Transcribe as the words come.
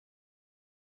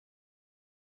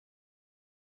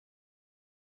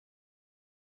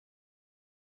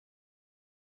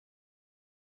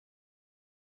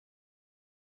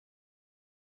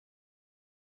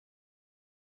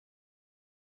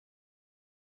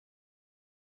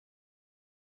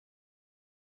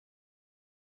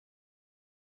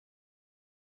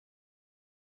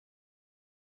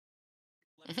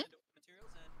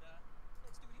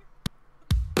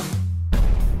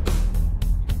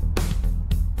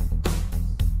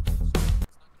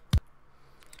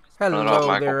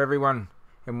Hello there, everyone,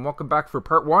 and welcome back for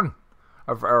part 1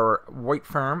 of our White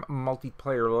Farm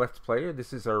multiplayer Let's Play.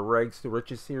 This is our Rags to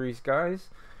Riches series, guys,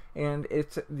 and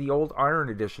it's the old Iron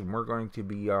Edition. We're going to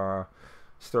be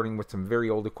starting with some very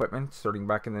old equipment, starting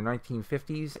back in the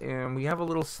 1950s, and we have a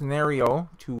little scenario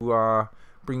to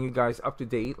bring you guys up to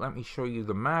date. Let me show you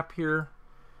the map here.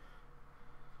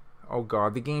 Oh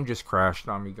god, the game just crashed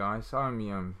on me, guys.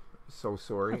 I'm so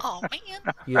sorry. Oh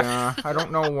man. Yeah, I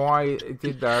don't know why it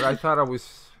did that. I thought I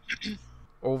was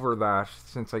over that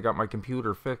since I got my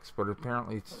computer fixed, but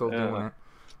apparently it's still doing it.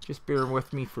 Just bear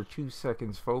with me for 2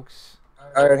 seconds, folks.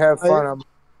 All right, have fun.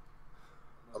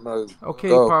 I'm gonna okay,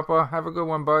 go. Papa. Have a good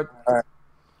one, bud. All right.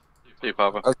 See you,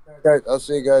 Papa. I'll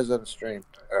see you guys on the stream.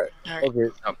 All right. All right.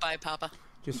 Okay. Bye, Papa.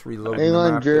 Just reload. Hang the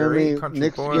on, map Jeremy. there. Hey,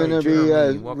 Nick's boy, gonna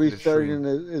Jeremy, be welcome to the restarting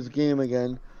stream. his game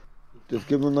again. Just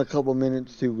give him a couple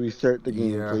minutes to restart the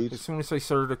game, Yeah, please. as soon as I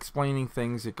started explaining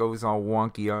things, it goes all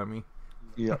wonky on me.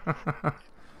 Yeah.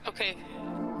 Okay.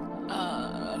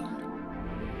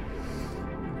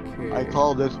 Okay. I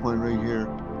call this one right here.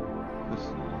 This,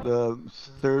 the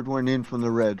third one in from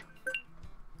the red.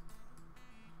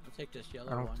 I'll take this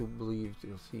yellow I don't one. believe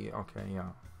you'll see. Okay, yeah,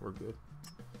 we're good.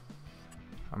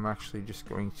 I'm actually just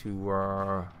going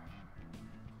to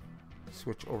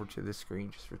switch over to this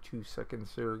screen just for 2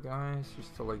 seconds there, guys,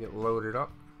 just till I get loaded up.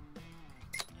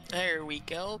 There we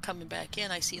go. Coming back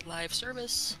in. I see live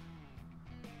service.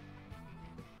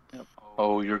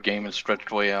 Oh, your game is stretched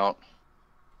way out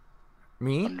on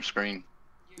Me? your screen.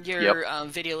 Your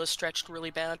video is stretched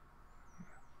really bad.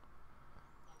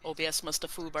 OBS must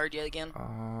have foobarred you again.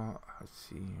 Let's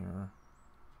see here.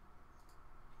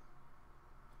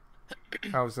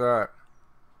 How's that?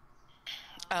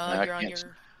 I You're on can't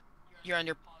you're on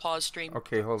your pause stream.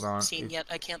 Okay, hold on. Seen yet?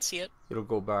 I can't see it. It'll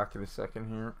go back in a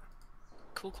second here.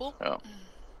 Cool, cool. Oh.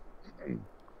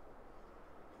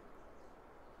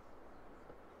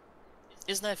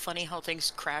 Isn't that funny how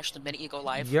things crash the minute you go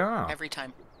live? Yeah. Every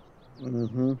time.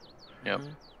 Mm-hmm. Yep.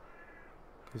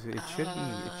 Because it should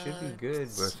be good,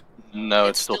 but No,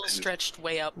 It's it's still. still stretched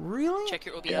way up. really? Check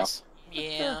your OBS. What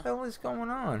Yeah. the hell is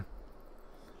going on?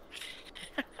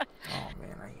 Oh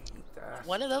man, I hate that.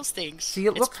 One of those things. See,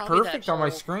 it It's looks probably that perfect on my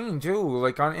whole- screen too.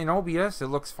 Like in OBS, it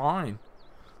looks fine.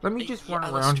 Let me just Yeah, run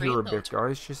on the around stream, here a though, bit, it's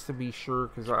guys, just to be sure,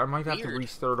 because I might have to weird.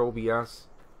 restart OBS.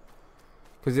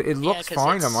 Because it looks 'cause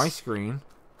fine on my it's- screen.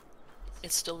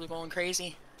 It's still going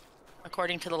crazy.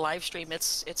 According to the live stream,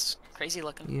 it's crazy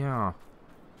looking. Yeah.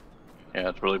 Yeah,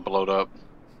 it's really blowed up.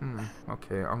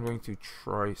 Okay, I'm going to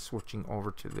try switching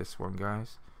over to this one,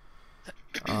 guys.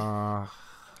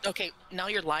 Okay, now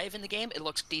you're live in the game. It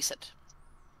looks decent.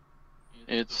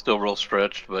 It's still real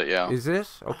stretched, but yeah. Is it?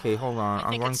 Okay, hold on. I I'm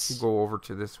think going it's- to go over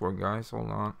to this one, guys.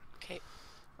 Hold on. Okay.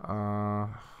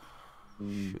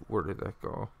 Shoot, where did that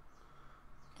go?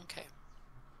 Okay.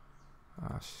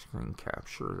 Screen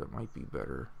capture. That might be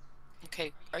better.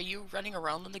 Okay. Are you running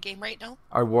around in the game right now?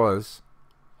 I was.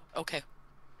 Okay.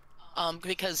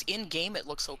 Because in game it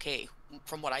looks okay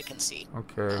from what I can see.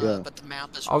 Okay. Yeah. But the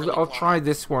map is. I'll really I'll blown try up.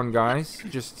 this one, guys,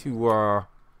 just to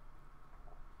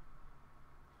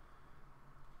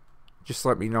just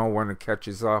let me know when it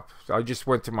catches up. I just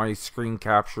went to my screen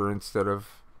capture instead of.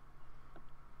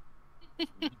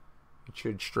 It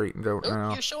should straighten out Oh,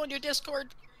 now. you're showing your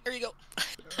Discord. There you go.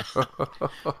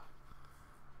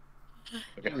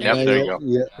 Okay. Yep, there you go.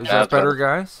 Yeah. Is that better,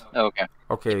 guys? Okay.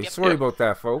 Okay, Yep. sorry about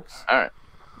that, folks. All right.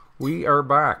 We are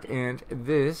back, and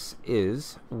this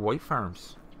is White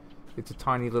Farms. It's a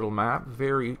tiny little map,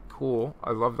 very cool.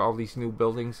 I love all these new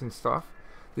buildings and stuff.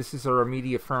 This is our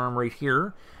immediate farm right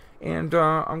here, and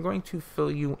I'm going to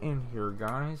fill you in here,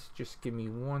 guys. Just give me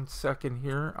 1 second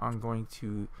here. I'm going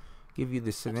to give you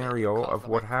the scenario of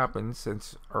what happened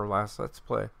since our last Let's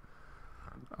Play.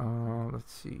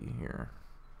 Let's see here.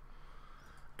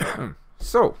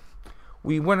 So,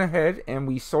 we went ahead and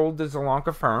we sold the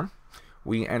Zalanka farm.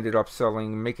 We ended up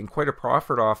making quite a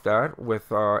profit off that,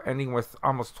 with ending with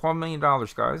almost $12 million,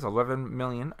 guys,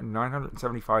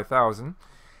 $11,975,000.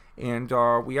 And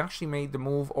we actually made the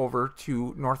move over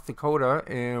to North Dakota,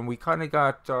 and we kind of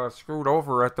got screwed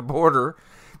over at the border.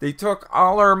 They took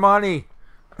all our money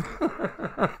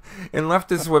and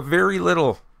left us with very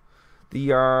little.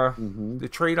 The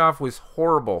trade-off was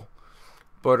horrible.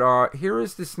 But here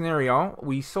is the scenario.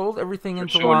 We sold everything in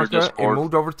showing your Zalanka and Discord.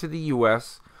 moved over to the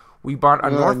U.S. We bought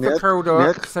a North Nick, Dakota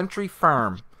Nick. Century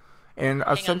Farm. And a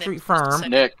Hang on, Century Nick, just a Farm...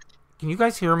 second. Nick. Can you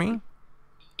guys hear me?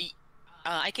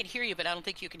 I can hear you, but I don't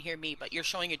think you can hear me. But you're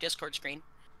showing your Discord screen.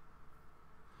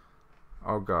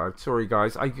 Oh, God. Sorry,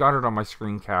 guys. I got it on my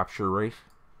screen capture, right?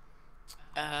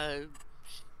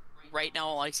 right now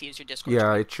all I see is your Discord.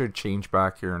 Yeah, screen. it should change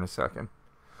back here in a second.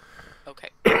 Okay.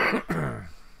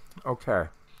 Okay.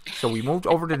 So we moved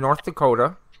over to North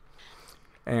Dakota,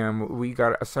 and we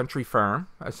got a Century Farm.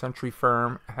 A Century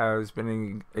Farm has been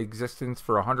in existence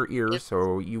for 100 years,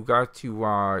 so you got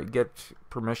to get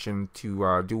permission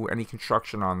to do any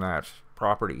construction on that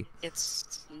property.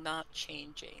 It's not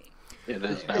changing. It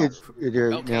is now. It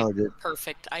is Okay, now. It is.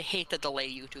 perfect. I hate the delay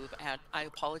YouTube ad. I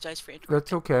apologize for interrupting.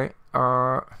 That's okay.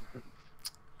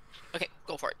 Okay,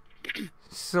 go for it.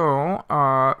 So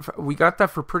we got that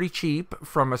for pretty cheap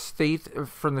from the state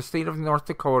of North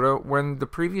Dakota when the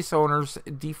previous owners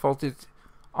defaulted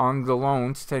on the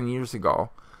loans 10 years ago.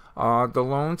 The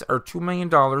loans are $2 million,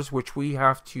 which we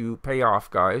have to pay off,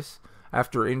 guys,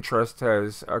 after interest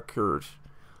has occurred.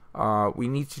 We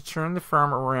need to turn the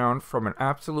farm around from an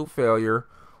absolute failure.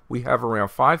 We have around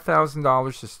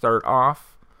 $5,000 to start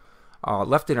off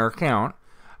left in our account.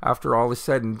 After all is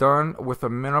said and done, with a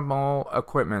minimal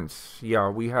equipment. Yeah,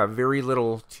 we have very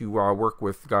little to work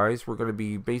with, guys. We're going to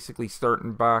be basically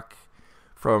starting back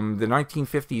from the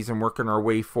 1950s and working our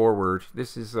way forward.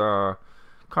 This is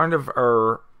kind of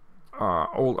our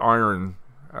old iron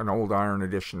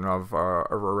edition of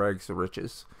our Rags to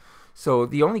Riches. So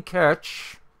the only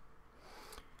catch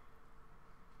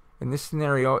in this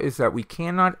scenario is that we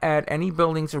cannot add any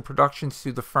buildings or productions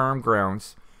to the farm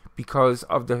grounds because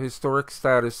of the historic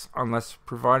status unless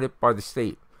provided by the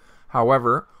state.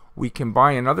 However, we can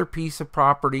buy another piece of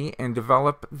property and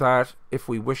develop that if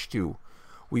we wish to.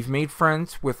 We've made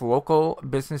friends with local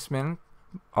businessmen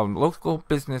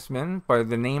by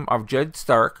the name of Jed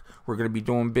Stark. We're going to be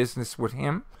doing business with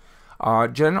him.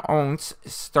 Jen owns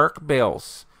Stark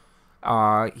Bales.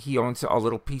 He owns a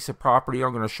little piece of property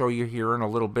I'm going to show you here in a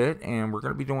little bit, and we're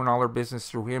going to be doing all our business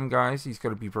through him, guys. He's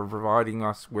going to be providing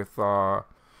us with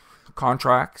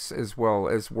contracts as well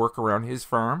as work around his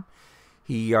farm.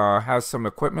 He has some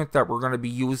equipment that we're going to be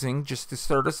using just to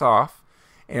start us off,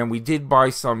 and we did buy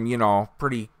some, you know,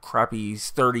 pretty crappy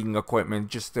starting equipment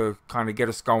just to kind of get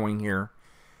us going here.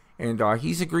 And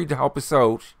he's agreed to help us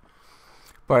out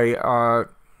by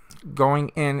going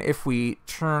in if we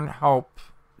help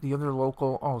the other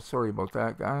local. Oh, sorry about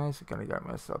that, guys. I kind of got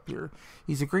messed up here.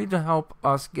 He's agreed to help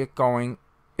us get going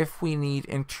if we need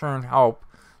in turn help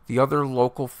the other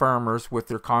local farmers with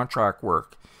their contract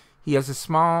work. He has a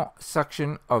small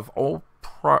section of old,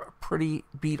 pretty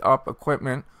beat-up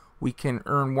equipment. We can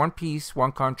earn one piece,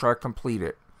 one contract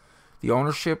completed. The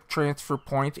ownership transfer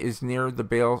point is near the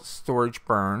bale storage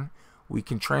barn. We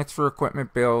can transfer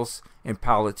equipment bales and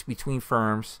pallets between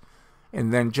firms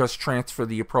and then just transfer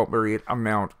the appropriate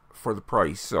amount for the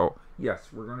price. So, yes,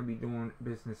 we're going to be doing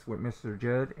business with Mr.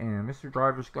 Jed, and Mr.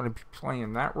 Driver's going to be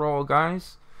playing that role,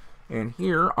 guys. And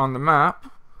here on the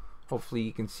map, hopefully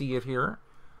you can see it here,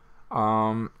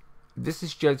 this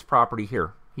is Jed's property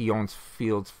here. He owns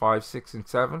fields 5, 6, and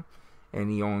 7, and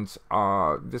he owns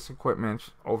this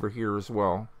equipment over here as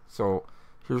well. So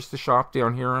here's the shop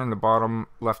down here in the bottom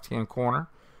left-hand corner,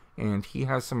 and he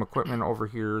has some equipment over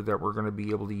here that we're going to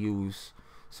be able to use.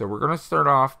 So we're going to start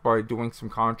off by doing some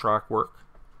contract work.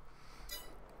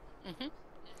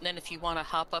 Then if you want to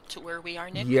hop up to where we are,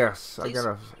 Nick. Yes, please.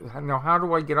 I gotta. Now, how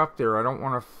do I get up there? I don't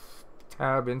want to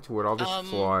tab into it. I'll just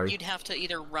fly. You'd have to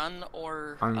either run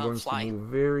or I'm going fly. to move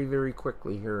very, very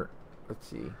quickly here. Let's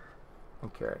see.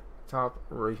 Okay, top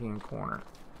right-hand corner.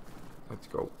 Let's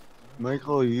go.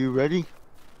 Michael, are you ready?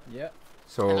 Yeah.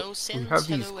 So Hello, we Sins. have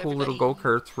these Hello, cool little everybody.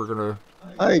 go-karts. We're gonna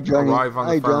Hi, Johnny. arrive on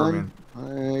Hi, the farm.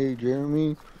 John. Hi,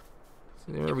 Jeremy.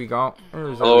 So there we go.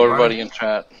 There's Hello, everybody in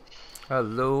chat.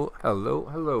 Hello, hello,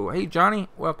 hello. Hey, Johnny.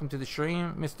 Welcome to the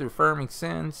stream, Mr. Farming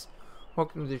Sins.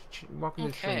 Welcome to the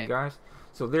stream, guys.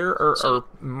 So there are our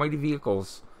mighty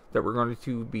vehicles that we're going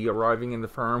to be arriving in the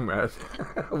farm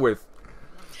with.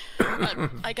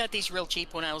 I got these real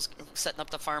cheap when I was setting up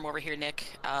the farm over here, Nick.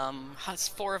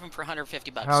 4 of them for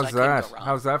 $150. How's so that?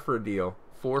 How's that for a deal?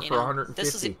 4 for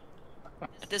 150.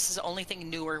 This is the only thing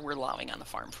newer we're allowing on the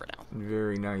farm for now.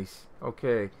 Very nice.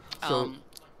 Okay. So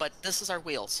but this is our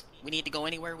wheels. We need to go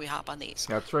anywhere, we hop on these.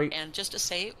 That's right. And just to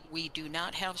say, we do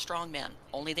not have strong men.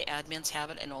 Only the admins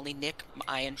have it, and only Nick,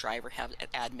 I, and Driver have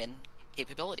admin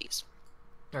capabilities.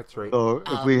 That's right. So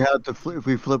if we have to, if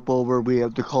we flip over, we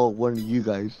have to call one of you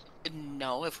guys.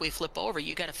 No, if we flip over,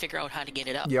 you got to figure out how to get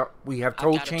it up. Yep, we have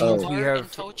tow chains. We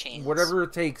have tow chains. Whatever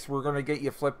it takes. We're gonna get you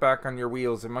flipped back on your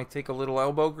wheels. It might take a little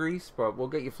elbow grease, but we'll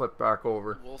get you flipped back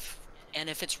over. And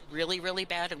if it's really, really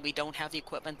bad and we don't have the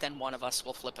equipment, then one of us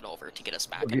will flip it over to get us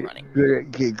back and running. Good.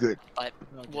 Okay, good. But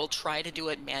we'll try to do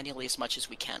it manually as much as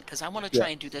we can, because I want to try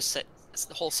and do this.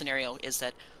 The whole scenario is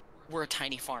that we're a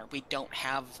tiny farm. We don't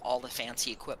have all the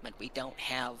fancy equipment. We don't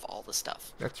have all the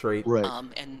stuff. That's right. Right.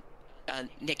 And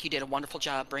Nick, you did a wonderful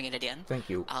job bringing it in. Thank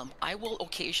you. I will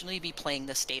occasionally be playing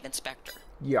the State Inspector.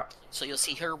 Yeah. So you'll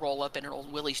see her roll up in an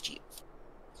old Willie's Jeep.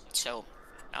 So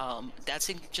that's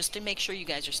just to make sure you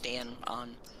guys are staying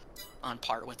on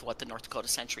par with what the North Dakota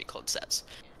Century Code says.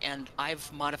 And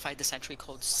I've modified the Century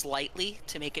Code slightly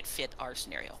to make it fit our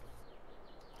scenario.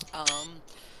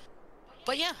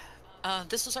 But yeah,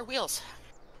 this is our wheels.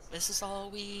 This is all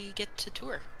we get to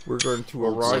tour. We're going to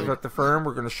arrive at the firm.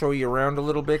 We're going to show you around a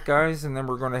little bit, guys, and then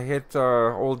we're going to hit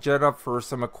old Jet up for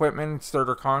some equipment and start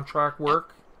our contract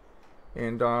work.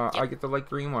 And I get the light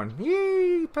green one.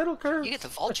 Yay! Pedal car. You get the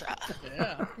Voltra.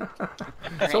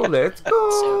 Yeah. So let's go.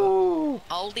 So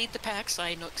I'll lead the pack, so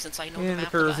I know, since I know And the the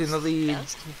map car's the in the lead,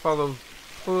 best. followed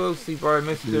closely by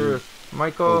Mr.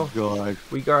 Michael. Oh God.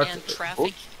 We got And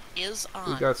traffic is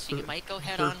on, got so you might go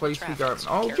head third on place. with We traffic.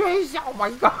 got. Oh jeez! Oh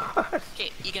my God!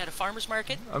 Okay, you got a farmer's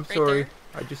market. I'm right sorry. there.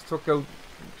 I just took out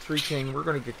Tree King. We're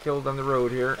gonna get killed on the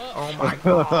road here. Oh my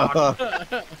God!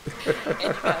 And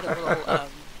you got a little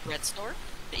red store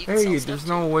that you can Hey, sell there's stuff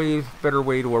no better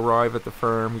way to arrive at the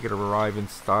firm. We gotta arrive in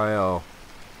style.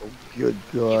 Good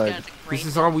to. You've God. got the This grain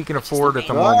is all we can which is afford at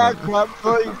the main- Ah, moment.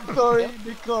 crap. Sorry,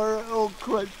 the car. Oh,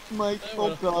 crap, Mike.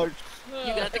 Oh, God.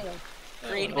 You got the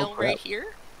grain mill right here.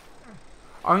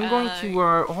 I'm going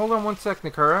to hold on one sec,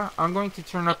 Nikara. I'm going to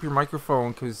turn up your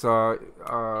microphone because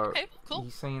Okay, cool.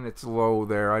 he's saying it's low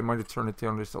there. I might have turned it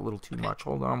down just a little too much.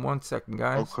 Hold on one second, Oh,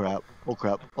 guys. crap. Oh,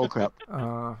 crap. Oh, crap.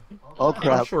 Oh Oh, I'm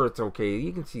crap. sure it's okay.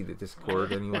 You can see the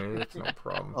Discord anyway. That's no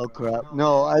problem. Oh, crap.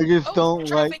 No, I just Oh, don't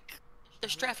traffic. like...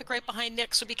 There's traffic right behind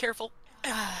Nick, so be careful.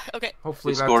 Okay,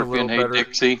 Hopefully that's a Scorpion, little hey better.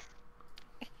 Dixie.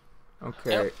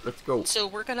 Okay, Yep. let's go. so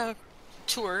we're gonna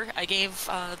tour. I gave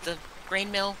the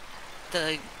grain mill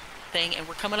the thing, and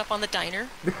we're coming up on the diner.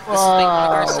 This is one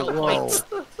of our sell points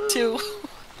too.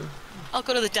 I'll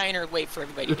go to the diner and wait for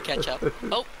everybody to catch up.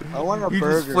 Oh, I want a You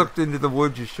just burger. flipped into the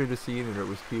woods. You should have seen it. It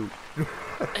was cute.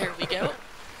 there we go.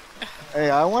 Hey,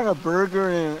 I want a burger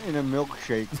and a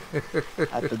milkshake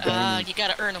at the diner. You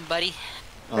gotta earn them, buddy.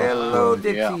 Hello,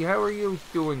 Dixie. yeah. How are you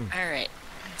doing? All right.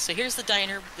 So here's the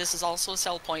diner. This is also a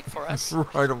sell point for us.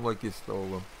 Ride them like you stole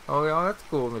them. Oh, yeah, that's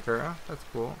cool, Nikara. That's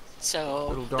cool. So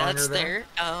Little diner that's there.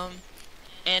 there.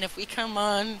 And if we come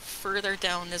on further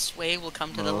down this way, we'll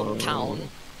come to the little town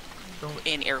Don't-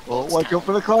 in air Oh, quotes. watch out town.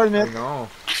 for the car, I Nick. know.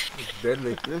 It's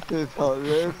deadly. This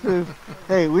is...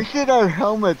 Hey, we should have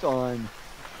helmets on.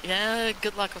 Yeah,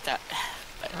 good luck with that.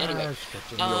 But anyway, Ah,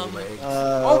 stretching the old legs.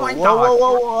 Oh my whoa, God.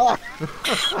 Whoa,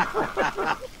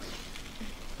 whoa,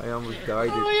 I almost died.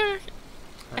 oh, yeah.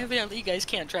 Evidently, you guys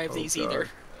can't drive Oh, these God. either.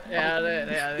 Yeah,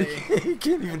 they You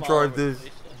can't even come drive all over this. the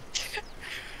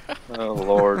place. Oh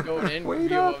Lord. Going in Wait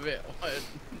view up. of it.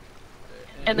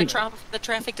 And the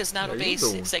traffic does not How obey you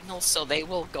doing? signals, so they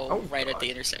will go Oh, right at God. the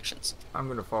intersections. I'm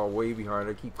gonna fall way behind.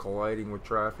 I keep colliding with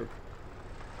traffic.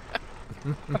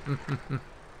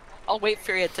 I'll wait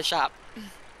for you at the shop.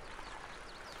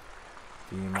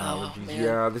 Damn Oh, allergies. man.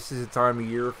 Yeah, this is a time of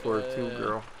year for it too,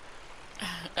 girl.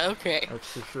 Okay. That's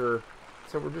for sure.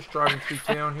 So we're just driving through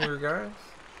town here, guys.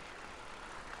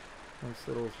 Nice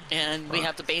little. And we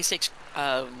have the basics,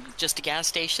 just a gas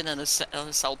station and a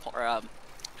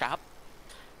shop.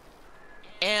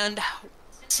 And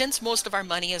since most of our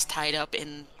money is tied up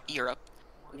in Europe,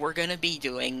 we're going to be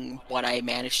doing what I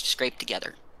managed to scrape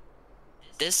together.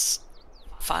 This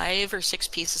 5 or 6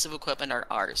 pieces of equipment are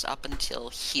ours. Up until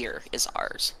here is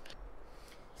ours.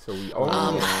 So we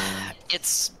own it.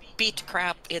 It's beat to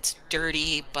crap, it's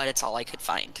dirty, but it's all I could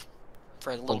find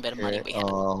for a little bit of money we had.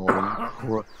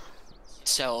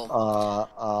 So,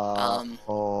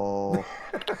 oh.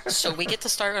 so we get to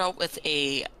start out with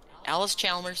a Alice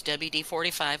Chalmers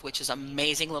WD-45, which is an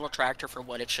amazing little tractor for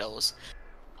what it shows.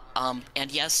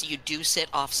 And yes, you do sit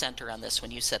off-center on this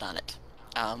when you sit on it.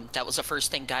 That was the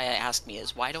first thing Gaia asked me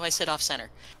is, why do I sit off-center?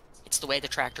 It's the way the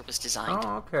tractor was designed.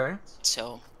 Oh, okay.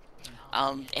 So,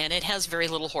 and it has very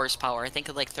little horsepower. I think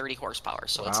of like 30 horsepower,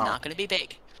 so it's Wow. not going to be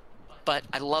big. But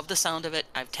I love the sound of it.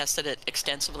 I've tested it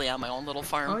extensively on my own little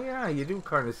farm. Oh yeah, you do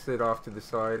kind of sit off to the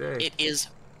side, eh? It is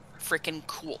freaking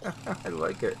cool. I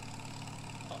like it.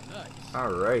 Oh, nice.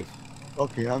 All right.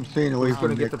 Okay, I'm staying away Who's from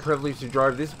gonna get Nick. the privilege to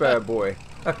drive this bad boy?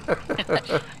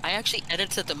 I actually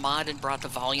edited the mod and brought the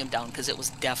volume down because it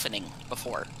was deafening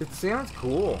before. It sounds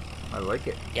cool. I like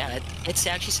it. Yeah, it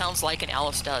actually sounds like an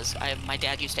Alice does. My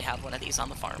dad used to have one of these on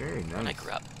the farm Very when I nice.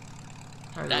 grew up.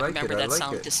 I I like remember it. I that like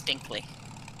sound it. distinctly.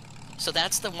 So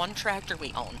that's the one tractor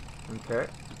we own. Okay.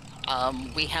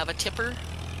 We have a tipper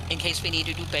in case we need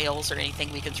to do bales or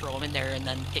anything, we can throw them in there and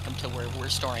then take them to where we're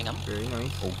storing them. Very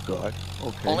nice. Oh God.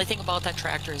 Okay. Only thing about that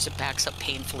tractor is it backs up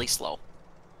painfully slow.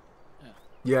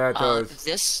 Yeah, it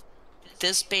does.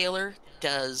 This baler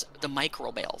does the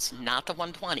micro bales, not the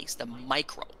 120s, the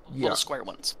micro, little square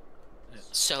ones.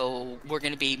 So we're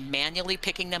going to be manually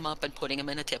picking them up and putting them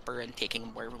in a tipper and taking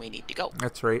them wherever we need to go.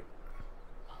 That's right.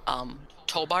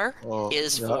 Tow bar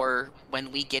is for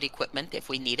when we get equipment if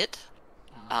we need it.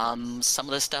 Some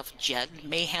of the stuff Jed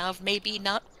may have maybe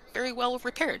not very well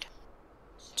repaired.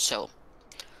 So,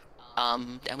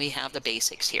 then we have the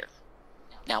basics here.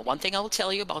 Now, one thing I will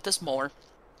tell you about this mower,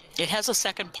 it has a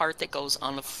second part that goes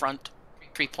on the front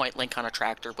 3-point link on a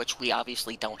tractor, which we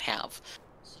obviously don't have.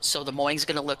 So the mowing's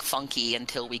going to look funky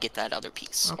until we get that other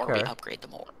piece, or we upgrade the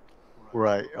mower.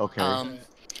 Right, okay.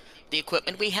 The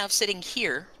equipment we have sitting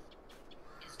here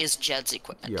is Jed's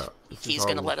equipment. Yeah. He's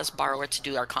going to let us borrow it to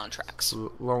do our contracts.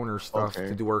 Loaner stuff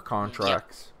to do our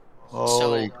contracts. Yep.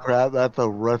 Holy crap, that's a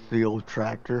rusty old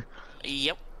tractor.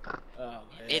 Yep. Oh,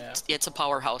 yeah. It's a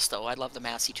powerhouse, though. I love the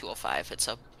Massey 205.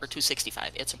 Or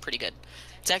 265. It's a pretty good.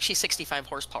 It's actually 65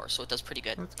 horsepower, so it does pretty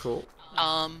good. That's cool.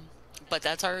 But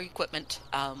that's our equipment.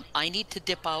 I need to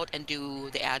dip out and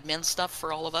do the admin stuff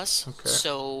for all of us. Okay.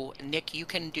 So, Nick, you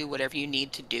can do whatever you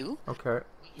need to do. Okay.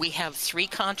 We have 3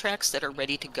 contracts that are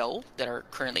ready to go, that are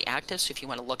currently active, so if you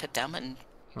want to look at them and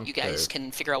you guys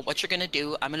can figure out what you're going to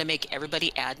do. I'm going to make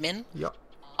everybody admin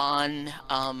on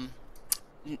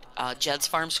Jed's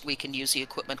farm so we can use the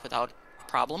equipment without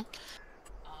problem.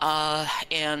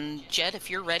 And Jed, if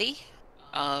you're ready,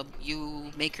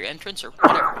 you make your entrance or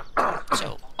whatever.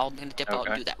 So I'm going to dip out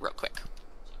and do that real quick.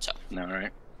 So. All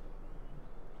right.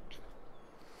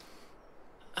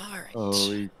 Alright.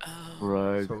 Holy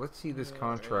right. So let's see this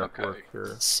contract work here.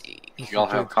 Let's see. Y'all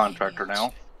have contractor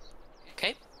now.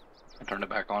 Okay. I turn it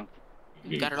back on.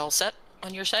 You got it all set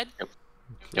on your side? Yep.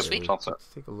 Yep. Sweet. It's all set. Let's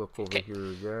take a look over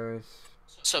here, guys.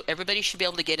 So everybody should be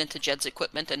able to get into Jed's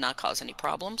equipment and not cause any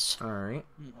problems. Alright.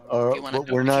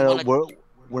 We're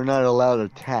not allowed a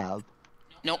tab.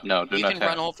 Nope. No, do you not can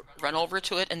tab. run over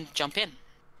to it and jump in.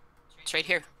 It's right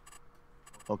here.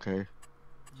 Okay.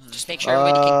 Just make sure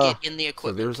everybody can get in the So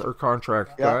equipment. there's our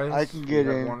contract, Yeah, guys. I can get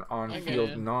we have in. one on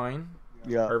field 9,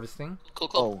 harvesting.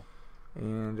 Cool.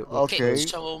 And it looks Okay, Okay.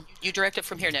 so you direct it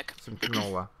from here, Nick. some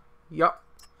canola. Yep.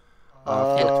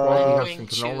 Uh, Field 12, we I'm have going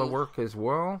some canola to- work as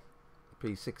well.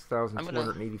 Pay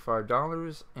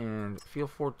 $6,285. And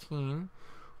field 14,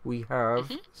 we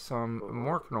have some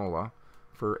more canola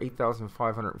for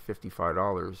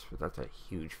 $8,555. But that's a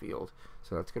huge field.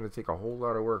 So that's going to take a whole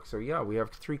lot of work. So yeah, we have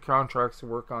 3 contracts to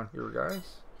work on here, guys.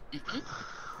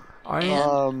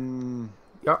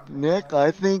 Nick, I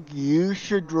think you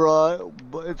should draw.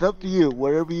 But it's up to you.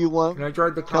 Whatever you want. Can I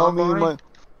drive the Tell me combine?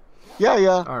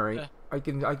 Yeah. All right. I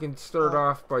can start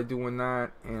off by doing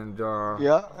that, and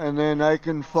Yeah, and then I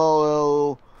can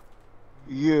follow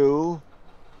you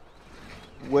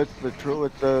with the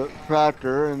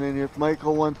tractor, and then if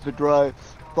Michael wants to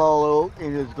follow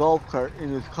in his golf cart in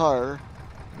his car.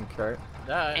 Okay.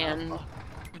 And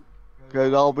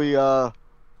Because I'll be there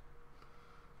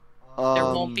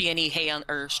won't be any hay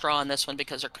or straw on this one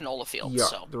because they're canola fields. Yeah,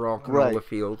 So. they're all canola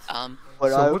fields.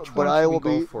 But So which one I should we will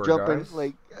go be for, jumping guys?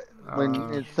 like when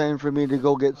it's time for me to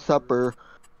go get supper.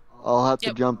 I'll have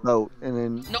to jump out, and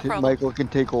then No problem. Michael can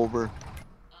take over.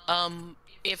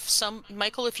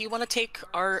 Michael, if you want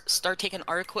to start taking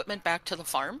our equipment back to the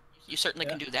farm, you certainly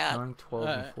can do that. 9, 12,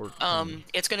 and 14.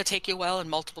 It's going to take you a while and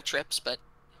multiple trips, but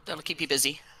that'll keep you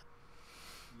busy.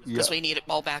 Because we need it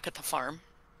all back at the farm.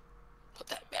 Put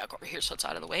that back over here so it's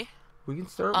out of the way. We can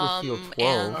start with field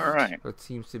 12. All right. That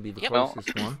seems to be the Yep.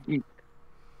 closest one.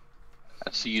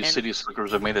 I see you city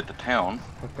slickers have made it to town.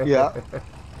 Yeah.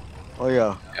 Oh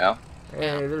yeah. Yeah.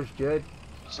 Hey, there's Jed.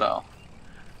 So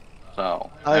I'm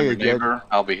Hiya, your Jed. neighbor.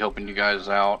 I'll be helping you guys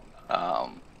out.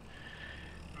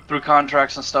 Through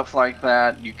contracts and stuff like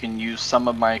that, you can use some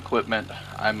of my equipment.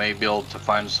 I may be able to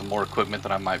find some more equipment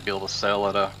that I might be able to sell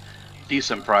at a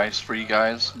decent price for you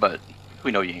guys, but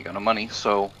we know you ain't got no money,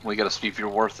 so we got to see if you're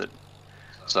worth it.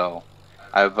 So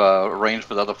I've arranged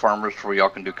with other farmers where y'all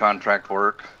can do contract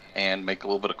work and make a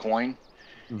little bit of coin,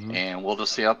 and we'll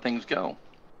just see how things go.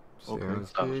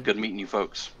 Sounds So it's good meeting you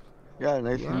folks. Yeah,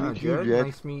 nice to Yeah, meet you, Jed. Jed.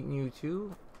 Nice meeting you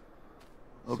too.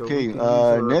 So we Okay, can use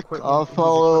our Nick, equipment- I'll use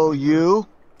follow equipment. you.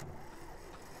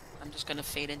 I'm just going to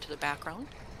fade into the background.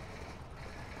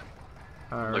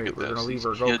 All Look right, at we're this. gonna leave These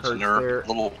our kids go-karts and their there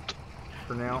little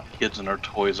for now. kids and their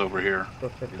toys over here.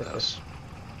 Look at this.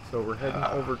 So we're heading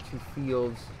over to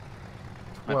fields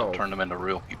I have 12. to turn them into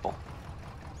real people.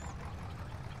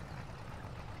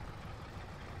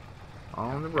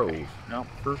 on the road. Yep.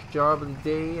 First job of the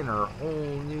day in our whole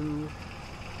new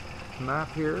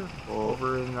map here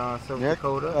over in South Nick,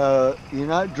 Dakota. you're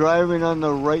not driving on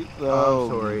the right Oh, I'm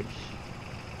sorry.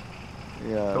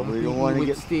 Yeah, Don't we beat don't me want to with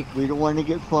get stick. we don't want to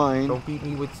get fined. Don't beat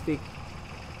me with stick.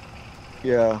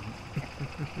 Yeah.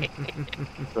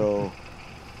 So.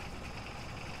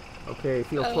 Okay,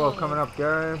 field 12 coming up,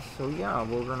 guys. So yeah,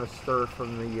 we're gonna start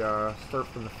from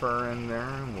the far end there,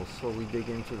 and we'll slowly dig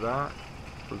into that.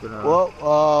 We're gonna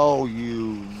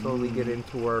slowly get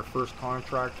into our first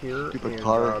contract here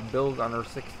and build on our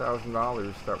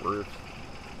 $6,000 that we're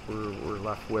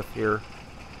left with here.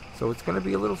 So it's gonna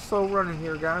be a little slow running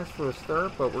here, guys, for a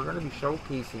start, but we're gonna be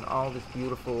showcasing all this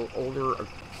beautiful older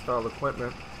style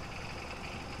equipment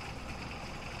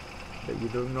that you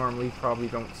probably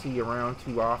don't see around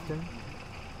too often.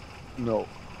 No.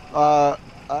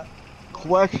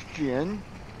 Question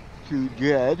to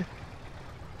Jed.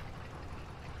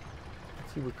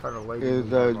 Let's see what kind of lighting is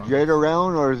we have Jed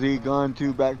around, or is he gone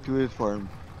back to his farm?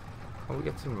 Oh, we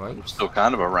got some lights. Still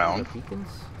kind of around. Beacons?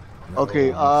 No, okay,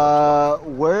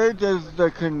 where does the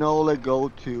canola go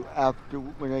to after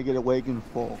when I get a wagon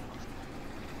full?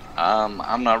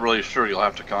 I'm not really sure. You'll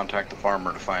have to contact the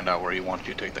farmer to find out where he wants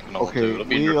you to take the canola to. It'll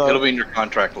be in your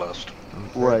contract list.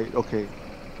 Okay. Right. Okay.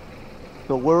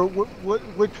 So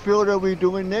which field are we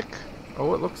doing, Nick?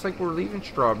 Oh, it looks like we're leaving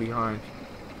straw behind.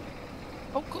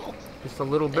 Oh, cool. Just a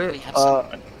little bit.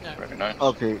 Very nice.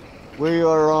 Okay. We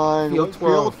are on field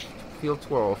 12. Field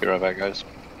 12. Be right back, guys.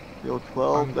 Field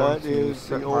 12. That is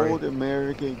the old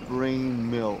American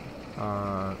grain mill.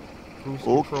 Okay.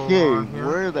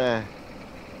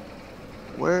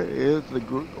 Where is the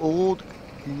old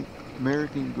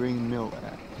American grain mill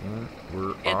at? And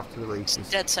we're off to the races. It's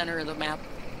dead center of the map.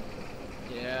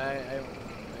 Yeah,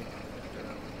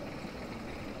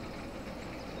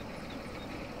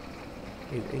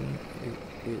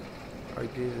 I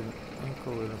did an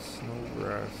ankle in a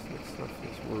snowgrass. That stuff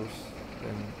is worse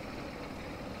than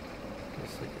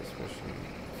this, like, especially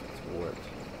if it's wet.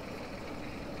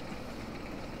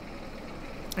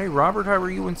 Hey Robert, how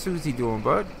are you and Susie doing,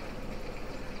 bud?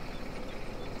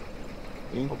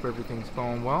 Hope everything's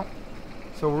going well.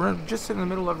 So we're just in the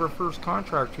middle of our first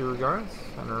contract here, guys,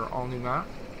 on our all-new map.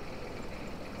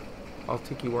 I'll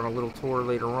take you on a little tour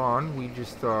later on. We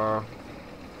just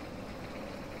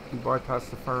we bypass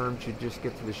the farm to just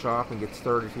get to the shop and get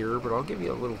started here, but I'll give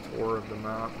you a little tour of the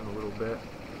map in a little bit.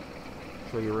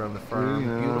 Show you around the farm.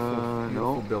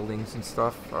 Beautiful buildings and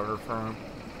stuff on our farm.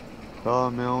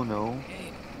 No.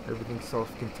 Everything's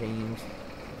self-contained.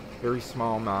 Very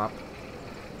small map,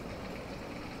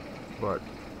 but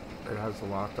it has a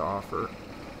lot to offer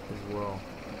as well.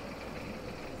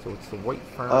 So it's the white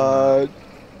farm.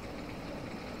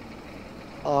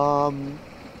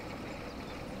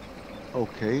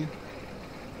 Okay.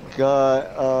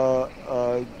 Got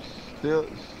still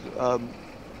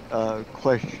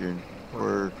question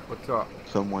for what's up?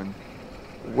 Someone.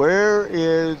 Where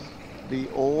is the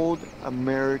old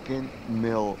American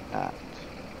mill at?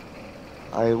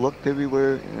 I looked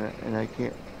everywhere and I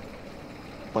can't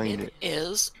find it. It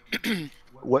is.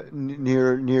 What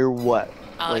near what?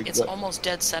 It's almost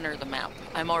dead center of the map.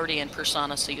 I'm already in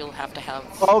Persona, so you'll have to have.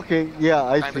 Okay, yeah,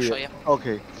 I see show it. you.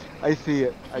 Okay, I see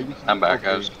it. I'm back,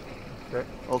 guys.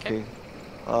 Okay.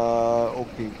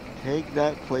 Okay. Take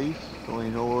that place so I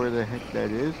know where the heck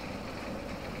that is.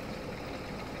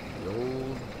 The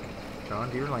old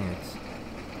John Deere Lance.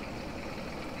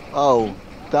 Oh,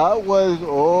 that was.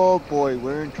 Oh boy,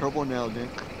 we're in trouble now, Nick.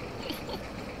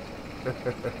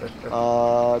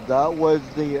 That was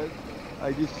the.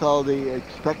 I just saw the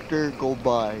inspector go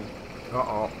by.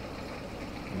 Uh-oh.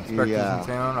 Inspector's in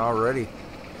town already.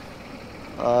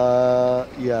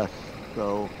 Yes.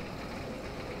 So,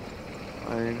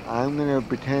 I'm gonna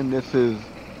pretend this is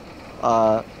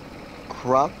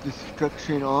crop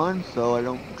destruction on, so I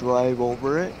don't drive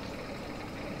over it.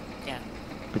 Yeah.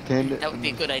 Pretend that would be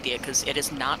a good idea, because it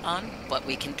is not on, but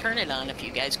we can turn it on if you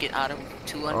guys get out of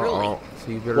too unruly.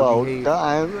 So you better behave.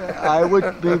 I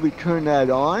would maybe turn that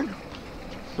on,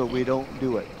 so we don't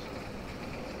do it.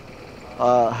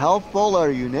 How full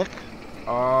are you, Nick?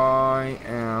 I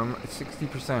am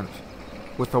 60%,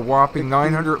 with a whopping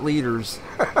 900 liters.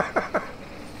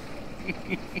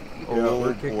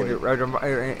 We're kicking it right,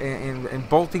 and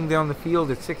bolting down the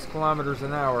field at 6 kilometers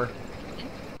an hour.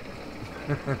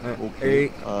 Okay.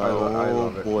 Hey, I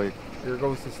love it. Boy. There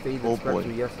goes the state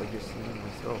inspector. Yes, I just seen him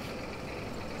myself.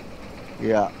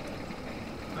 Yeah.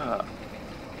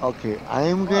 Okay,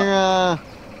 I'm gonna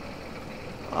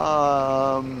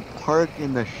park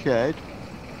in the shed.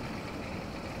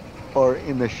 Or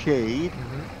in the shade.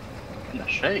 In the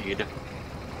shade?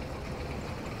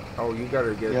 Oh, you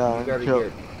gotta get. Yeah, You gotta sure.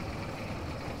 get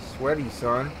sweaty,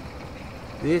 son.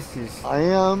 This is. I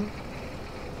am.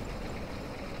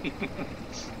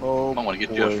 Oh, I want to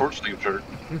get you a boy. short sleeve shirt.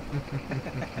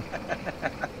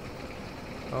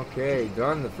 Okay,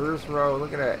 done the first row.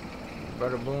 Look at that.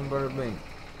 Bada boom, bada bing.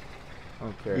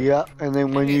 Okay. Yeah, and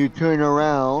then when you turn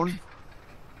around,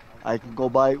 I can go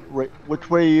by. Which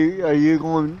way are you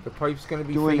going? The pipe's gonna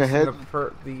be Doing the facing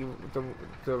head-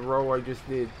 the row I just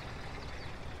did.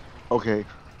 Okay.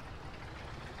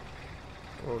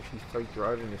 Oh, she's tight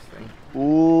driving this thing.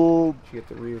 Ooh, She got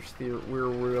the rear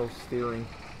wheel steering.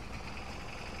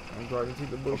 I'm driving through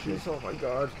the bushes. Okay. Oh my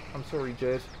god. I'm sorry,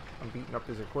 Jed. I'm beating up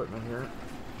his equipment here.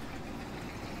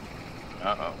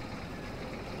 Uh-oh.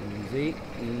 Easy,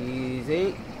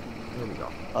 easy. Here we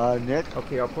go. Nick.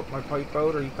 Okay, I'll put my pipe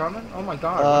out. Are you coming? Oh my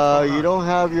god. what's going You on? don't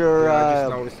have your. Yeah, I just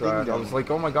noticed thing that. I done. was like,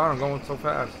 oh my god, I'm going so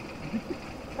fast.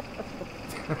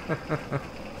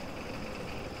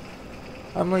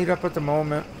 I'm laid up at the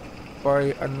moment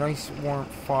by a nice warm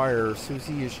fire.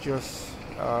 Susie is just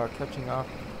catching up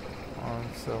on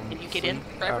some Can you get in,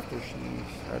 sleep Trevor? after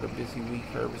she's had a busy week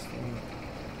harvesting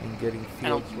and getting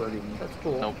fields ready. That's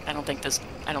cool. Nope. I don't think this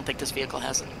vehicle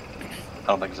has it. I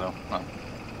don't think so. No.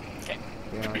 Okay.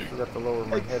 Yeah, I forgot to lower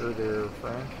my header there,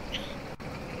 friend.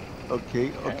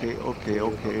 Okay.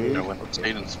 I went to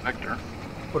state inspector.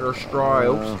 Put our straw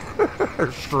out.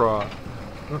 Our straw.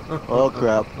 Oh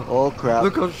crap! Oh crap!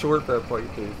 Look how short that pipe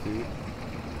is, dude.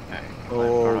 Okay.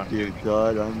 Oh dear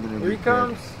God! I'm gonna. Here he be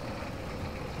comes. dead.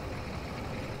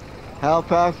 How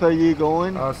fast are you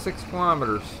going? 6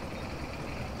 kilometers.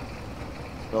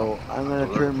 So I'm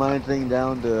gonna turn my thing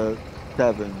down to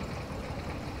 7.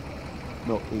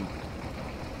 No, 8.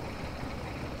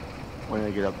 When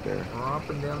I get up there. We're up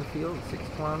and down the field, 6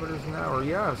 kilometers an hour.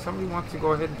 Yeah, if somebody wants to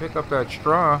go ahead and pick up that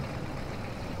straw.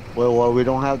 Well, we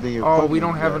don't have the. Oh, we don't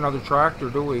equipment have yet. another tractor,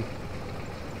 do we?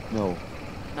 No.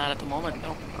 Not at the moment,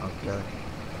 no. Okay.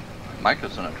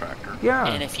 Micah's in a tractor. And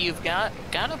Yeah. if you've got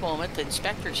a moment, the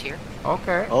inspector's here.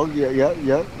 Okay. Oh yeah.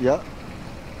 Okay.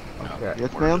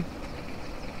 Yes, ma'am.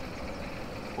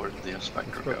 Where did the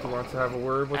inspector Inspector go? wants to have a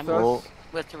word with I'm us.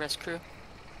 with the rest crew.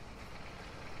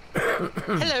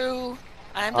 Hello,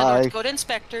 I'm the Hi. North Dakota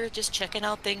inspector, just checking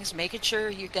out things, making sure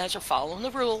you guys are following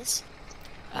the rules.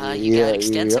 You got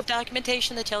extensive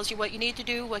documentation that tells you what you need to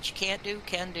do, what you can't do,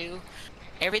 can do.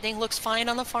 Everything looks fine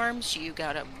on the farms. You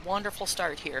got a wonderful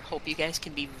start here. Hope you guys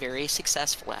can be very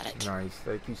successful at it. Nice.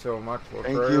 Thank you so much. We'll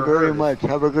Thank try you our very hardest.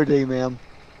 much. Have a good day, ma'am.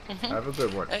 Mhm. Have a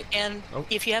good one. And Oh.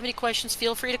 if you have any questions,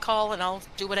 feel free to call, and I'll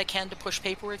do what I can to push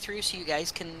paperwork through so you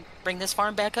guys can bring this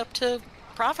farm back up to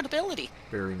profitability.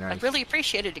 Very nice. I really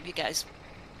appreciate it, you guys.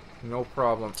 No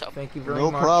problem. So- Thank you very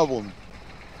No much. problem.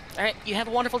 All right, you have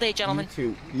a wonderful day, gentlemen. You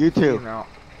too. You See you too. now.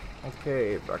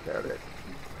 Okay, back at it.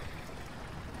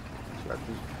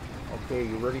 Okay,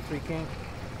 you ready, Three King?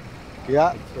 Yeah.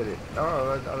 Let's hit it.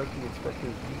 Oh, I like the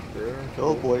inspector's Jeep there.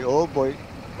 Oh boy. Oh boy.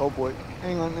 Oh boy.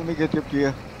 Hang on. Let me get up to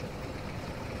you.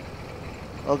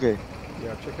 Okay.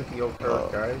 Yeah, check out the old car,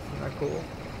 guys. Isn't that cool?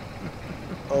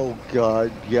 Oh God.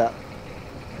 Yeah.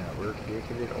 Yeah, we're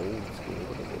kicking it old school.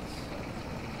 Look at this.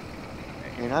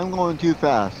 And I'm going too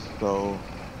fast, so.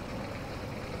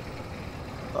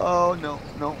 Oh no.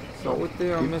 So with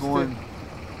the Keep missed going. it.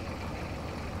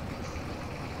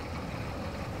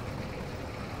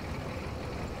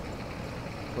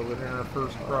 So we're in our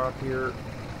first crop here.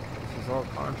 This is all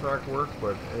contract work,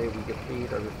 but hey, we get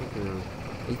paid, I think,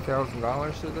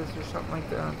 $8,000 for this or something like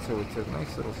that. So it's a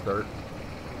nice little start.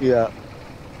 Yeah.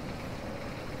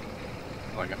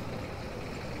 Like it.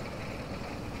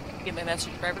 Give me a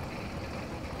message, driver.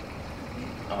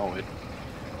 Oh, it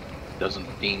doesn't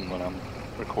ding when I'm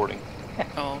recording.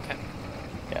 Oh, okay.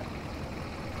 Yeah.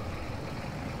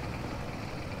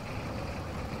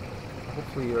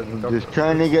 Hopefully, I can I'm dump just it.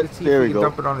 trying to get- Let's see there if we we can go.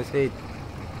 dump it on his head.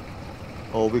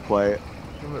 Oh, be quiet.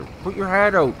 Put your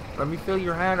hat out. Let me fill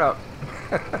your hat up.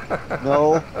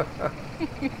 No.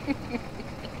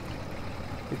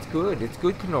 It's good. It's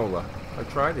good canola. I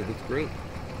tried it. It's great.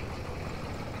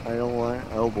 I don't want.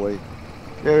 Oh boy.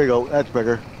 There we go. That's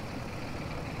better.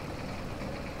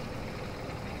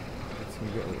 It's some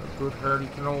good hearty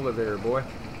canola there, boy.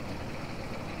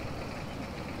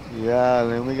 Yeah.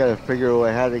 And then we gotta figure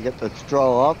out how to get the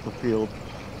straw off the field.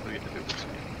 We get to do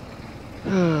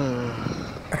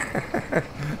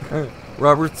this.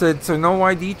 Robert said, so no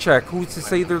ID check. Who's to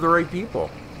say they're the right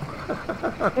people?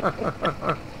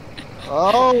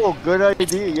 Oh, good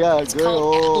idea. Yeah, It's good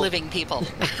called old. living people.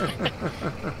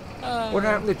 What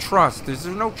happened to trust? Is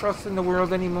there no trust in the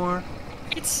world anymore?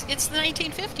 It's the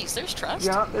 1950s. There's trust.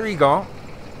 Yeah, there you go.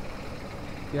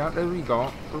 Yeah, there we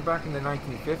go. We're back in the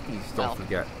 1950s, don't Well,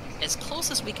 forget. As close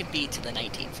as we can be to the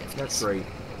 1950s. That's right.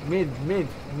 Mid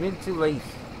to late.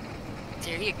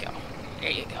 There you go. There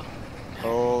you go.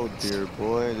 Oh dear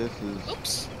boy, this is.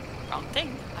 Oops. Wrong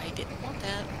thing. I didn't want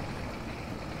that.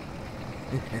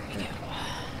 There we go.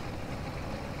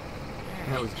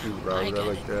 That was cute, Robert. I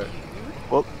like that.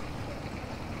 Whoop.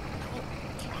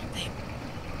 No, wrong thing.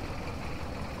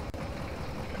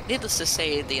 Needless to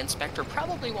say, the inspector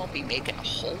probably won't be making a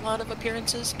whole lot of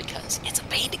appearances because it's a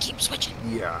pain to keep switching.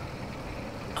 Yeah.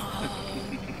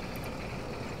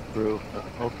 True.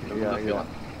 Okay. Yeah.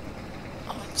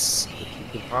 Let's see.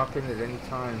 You can pop in at any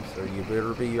time, so you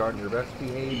better be on your best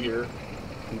behavior.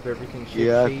 Keep everything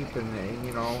Yeah. shape and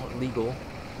you know, legal.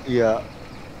 Yeah.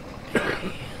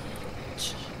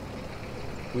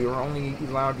 We were only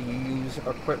allowed to use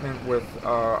equipment with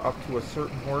up to a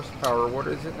certain horsepower. What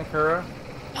is it, Nakara?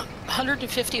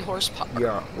 150 horsepower.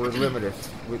 Yeah, we're limited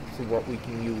to what we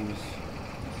can use.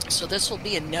 So this will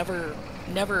be never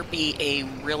be a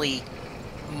really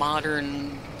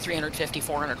modern 350,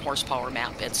 400 horsepower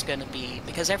map. It's going to be,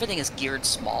 because everything is geared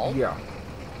small. Yeah.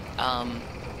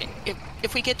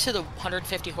 If we get to the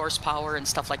 150 horsepower and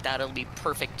stuff like that, it'll be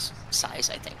perfect size,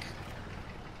 I think.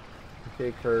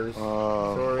 Okay, Curse.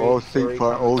 Sorry. Oh, sorry,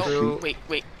 for coming oh, through.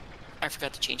 Wait. I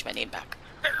forgot to change my name back.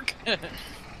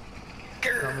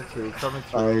 Coming through. I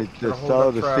Gotta just hold saw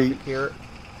up the traffic seat. here.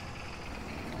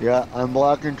 Yeah, I'm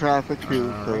blocking traffic too,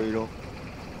 so Alright. you don't.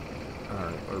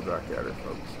 Alright, we're back at it,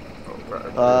 folks.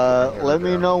 Oh, Let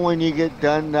me know when you get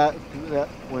done.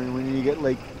 When you get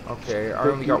like. Okay, I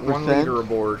only got 1 liter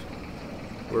aboard.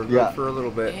 We're good Yeah. for a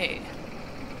little bit. Hey.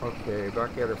 Okay,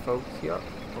 back at it, folks. Yep.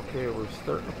 Okay, we're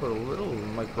starting to put a little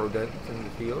micro dent in the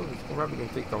field. It's probably going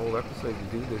to take the whole episode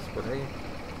to do this, but hey,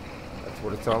 that's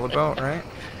what it's all about, right?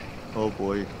 Oh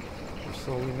boy. We're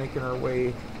slowly making our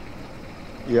way.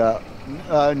 Yeah.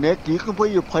 Nick, you can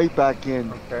put your pipe back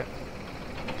in. Okay.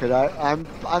 Cause I'm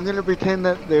gonna pretend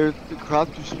that there's the cross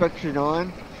inspection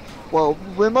on. Well,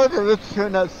 we might as well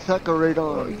turn that sucker right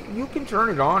Well, on. you can turn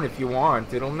it on if you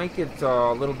want. It'll make it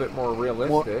a little bit more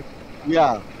realistic.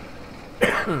 Yeah.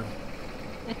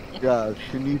 Yeah.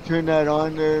 Can you turn that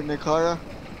on there, Nikara?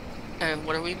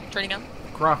 What are we turning on?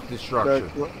 Crop destruction.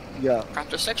 Yeah. Crop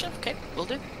destruction? Okay, will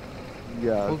do.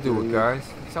 Yeah. We'll do it, guys.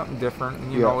 It's something different.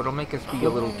 And, you Yeah. know, it'll make us be a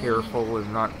little careful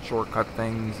and not shortcut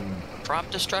things. And Crop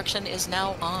destruction is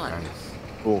now on. nice.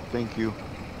 Cool. Thank you.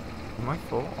 Am I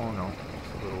full? Oh no,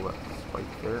 just a little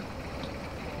spike there.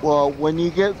 Well, when you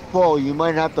get full, you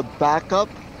might have to back up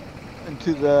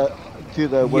into the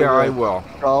where Yeah, I the will.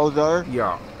 stalls are.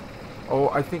 Yeah. Oh,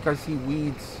 I think I see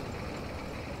weeds.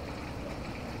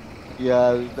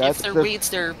 Yeah, that's If they're the, weeds,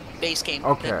 they're base game.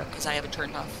 Okay. Because I have it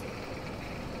turned off.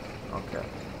 Okay.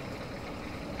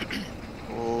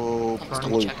 Oh, I'll just boy.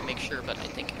 double check and make sure, but I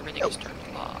think everything is turned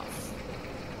off.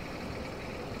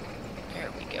 There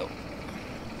we go.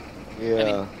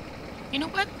 Yeah. You know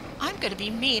what? I'm gonna be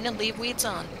mean and leave weeds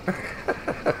on.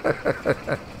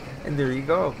 And there you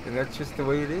go. And that's just the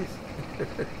way it is.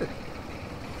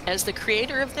 As the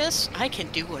creator of this, I can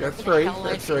do whatever That's the right. hell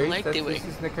I That's feel right. like doing. This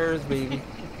is Nakara's baby.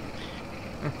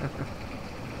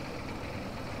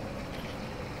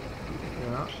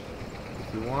 Yeah.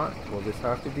 If you want, we'll just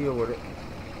have to deal with it.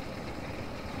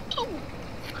 Oh.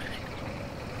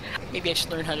 Maybe I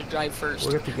should learn how to drive first.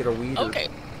 We'll have to get a weeder. Okay.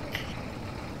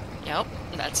 Yep,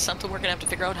 that's something we're gonna have to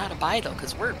figure out how to buy though,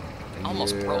 because we're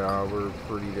almost broke. Yeah, we're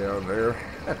pretty down there.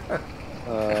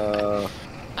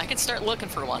 I can start looking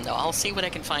for one though. I'll see what I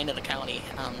can find in the county.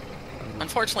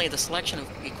 Unfortunately, the selection of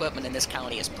equipment in this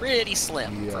county is pretty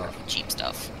slim Yeah. for cheap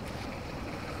stuff.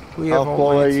 We have How all full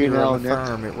are lines you here now, on the Nick?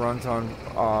 farm. It runs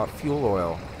on fuel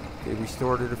oil. They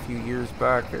restored it a few years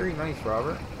back. Very nice,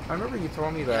 Robert. I remember you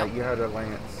told me that Yep. you had a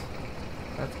Lance.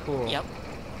 That's cool. Yep.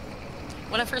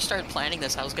 When I first started planning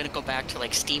this, I was gonna go back to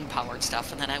like steam-powered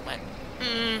stuff, and then I went,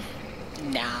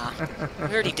 nah,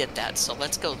 we already did that, so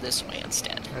let's go this way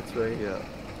instead. That's right. Yeah.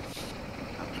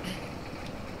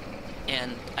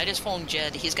 And I just phoned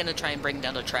Jed. He's gonna try and bring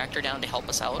down a tractor down to help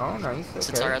us out. Oh, nice. Okay.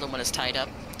 Since our other one is tied up.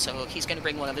 So he's going to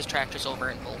bring one of his tractors over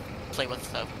and we'll play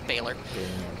with the baler. Very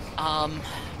nice.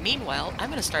 Meanwhile, I'm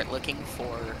going to start looking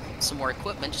for some more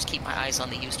equipment. Just keep my eyes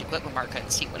on the used equipment market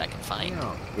and see what I can find.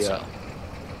 Yeah. Yeah. So,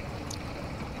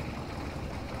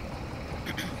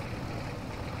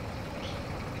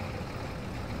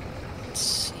 let's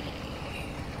see.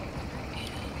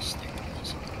 Yes, there it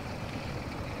is.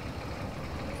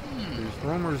 There's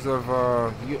rumors of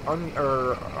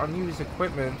unused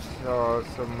equipment,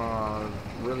 some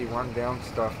really run-down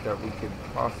stuff that we could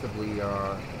possibly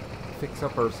fix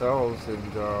up ourselves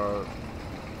and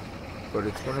but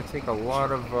it's going to take a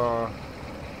lot of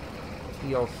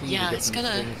TLC Yeah, to get it's these gonna-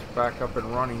 things back up and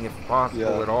running, if possible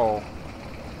Yeah. at all.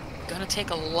 Gonna take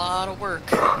a lot of work.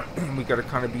 And we got to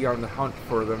kind of be on the hunt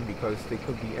for them because they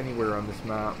could be anywhere on this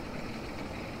map.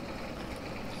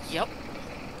 Yep.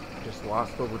 Just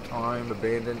lost over time,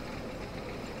 abandoned.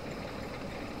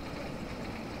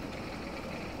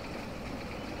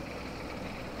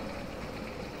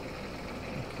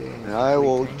 Okay, And I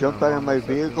will Mr. jump King, out of my set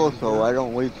the vehicle so meter. I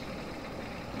don't waste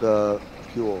the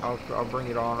fuel. I'll bring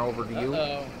it on over to you.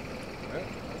 Uh-oh.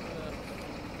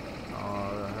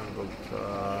 I have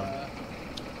about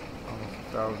almost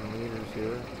 1,000 liters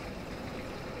here.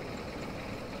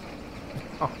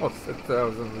 Almost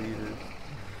 1,000 liters.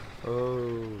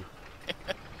 Oh.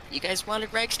 You guys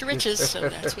wanted rags to riches, so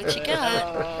that's what you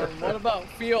got. What about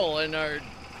fuel in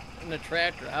the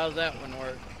tractor? How's that one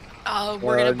work?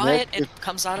 We're gonna buy Nick, it. It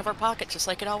comes out of our pocket, just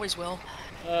like it always will.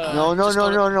 No, just go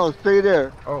to- no, stay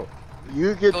there. Oh.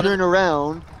 You get Go to- turned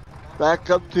around, back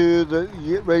up to the,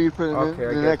 get ready for the, Okay, I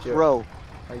the get next you. row.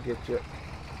 I get you.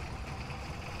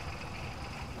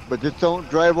 But just don't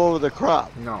drive over the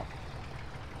crop, No,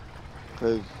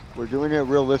 because we're doing it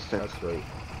realistic. that's right.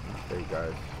 That's right,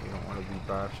 guys. You don't want to be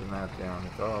bashing that down.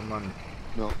 It's all money.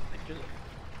 No.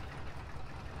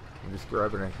 I'm just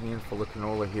grabbing a handful of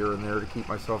canola here and there to keep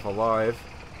myself alive.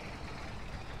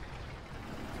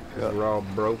 'Cause Yeah. we're all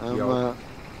broke, I'm, yo.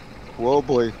 whoa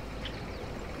boy.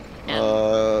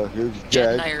 And Here's Jed and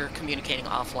Jed. I are communicating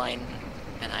offline,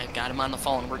 and I've got him on the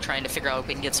phone. We're trying to figure out if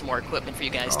we can get some more equipment for you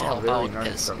guys to Oh, help very out, nice.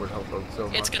 because That would help out so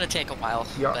much. it's gonna take a while.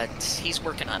 Yeah. But he's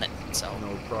working on it. So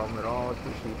No problem at all.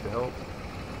 Appreciate the help.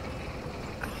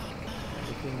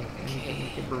 Anything you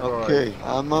can provide. Okay,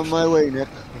 I'm on my way, Nick.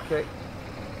 Okay.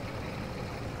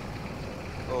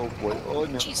 Oh boy, oh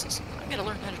no. Jesus, I gotta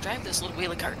learn how to drive this little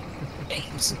wheelie cart.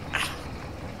 Games.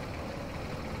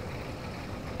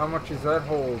 How much does that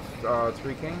hold,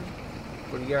 Three King?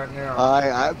 What do you got now?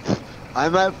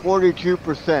 I'm at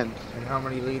 42%. And how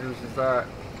many liters is that?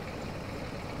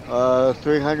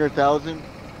 300,000?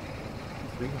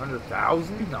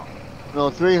 300,000? No. No,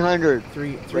 300.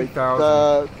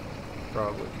 3,000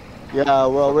 probably. Yeah,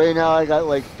 well, right now I got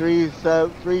like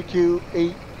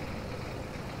 328.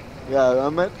 Yeah,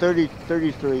 I'm at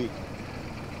 33.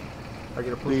 I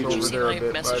gotta push Did over you see there my a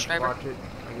bit, message, bud. driver? Watch it.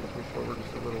 I gotta push over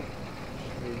just a little.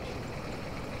 Smidge.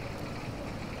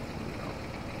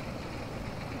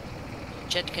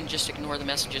 Jed can just ignore the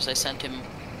messages I sent him.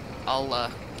 I'll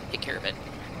take care of it.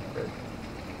 Okay.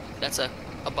 That's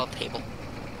above table.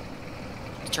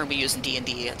 The term we use in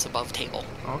D&D, it's above table.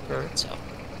 Okay. So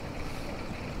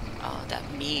that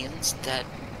means that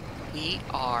we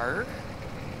are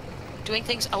doing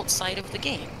things outside of the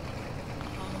game.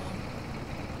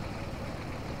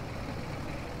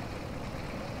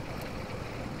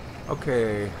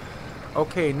 Okay.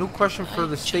 Okay, new question for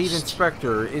the state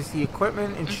inspector. Is the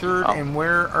equipment insured and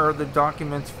where are the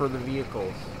documents for the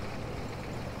vehicles?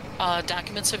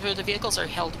 Documents for the vehicles are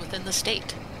held within the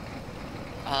state.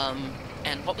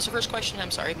 And what was the first question?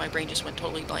 I'm sorry, my brain just went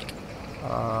totally blank.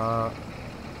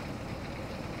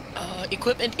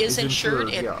 Equipment is insured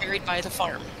and yeah. carried by the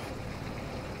farm.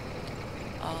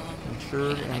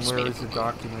 Insured yeah, I and just where made is a the Google.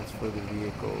 documents for the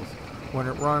vehicles? When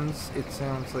it runs, it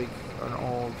sounds like an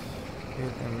old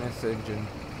hit and miss engine,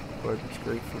 but it's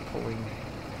great for pulling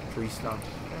tree stumps.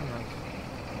 Very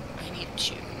nice. I need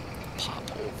to pop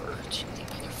over to the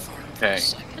other farm for Okay. a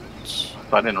second. So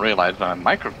I didn't realize my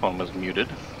microphone was muted,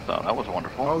 so that was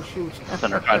wonderful. Oh shoot!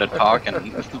 Then they're trying to talk,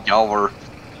 and y'all were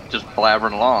just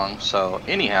blabbering along. So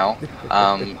anyhow,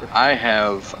 I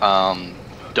have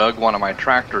dug one of my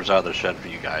tractors out of the shed for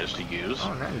you guys to use.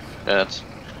 Oh It's nice.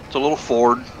 a little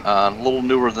Ford, a little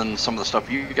newer than some of the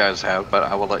stuff you guys have, but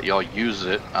I will let y'all use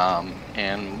it,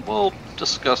 and we'll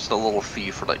discuss the little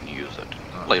fee for letting you use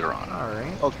it later on. All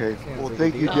right. Okay, Sounds well, like a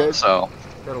thank you, deal. Jed. So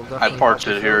That'll I definitely parked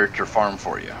help it us here out. at your farm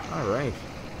for you. All right.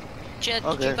 Jed, did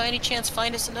Okay. you by any chance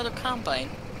find us another combine?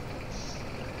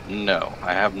 No,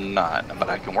 I have not, but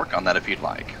I can work on that if you'd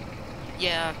like.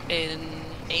 Yeah, in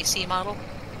AC model.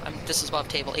 This is above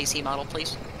table. AC model,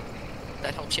 please.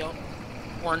 That helps you out.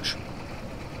 Orange.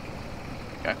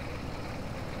 Okay.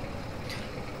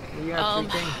 Yeah,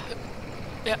 Three King.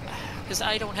 Yeah, because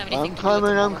I don't have anything I'm to do at the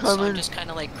coming, I'm moment, so I'm coming. just kind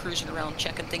of like cruising around,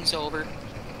 checking things over,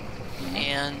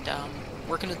 and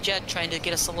working with Jed, trying to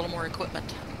get us a little more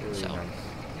equipment. Very So, nice.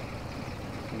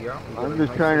 Yeah, we got I'm a just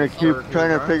nice trying to little keep start trying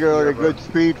here, to guys. figure We out a have good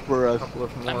speed for us. couple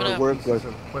of I'm more gonna- work pieces with.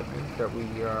 of equipment that we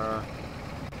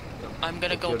I'm gonna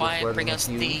Jed go is by and letting bring us us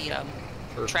the use.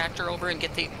 Perfect. tractor over and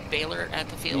get the baler at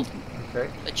the field Mm-hmm. Okay.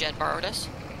 that Jed borrowed us.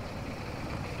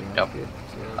 Sounds Yep. good.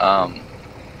 Sounds Um,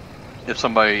 if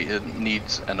somebody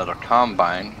needs another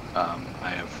combine, I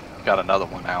have got another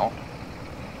one out.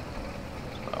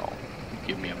 So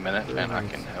give me a minute and I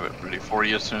can have it ready for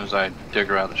you as soon as I dig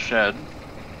her out of the shed.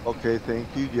 Okay, thank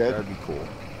you, Jed. That'd be cool.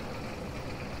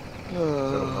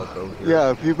 That'll help out here.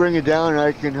 Yeah, if you bring it down,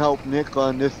 I can help Nick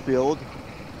on this field.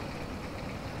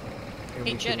 And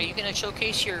Hey we Jed, can- are you gonna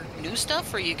showcase your new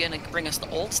stuff, or are you gonna bring us the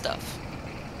old stuff?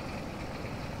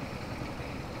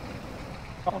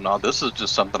 Oh no, this is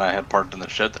just something I had parked in the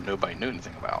shed that nobody knew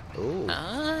anything about. Oh.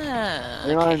 Ah.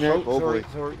 Hang on, Nick. Oh, Oh, sorry,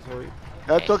 boy. sorry.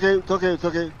 That's okay. It's okay. It's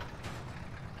okay.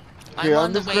 I'm Okay, on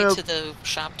I'm the just way gonna- to the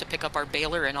shop to pick up our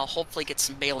baler, and I'll hopefully get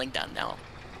some baling done now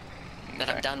that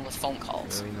I'm Okay. done with phone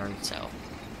calls. Very nice. So,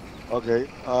 Okay.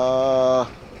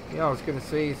 Yeah, I was gonna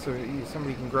say, so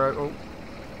somebody can grab. Oh,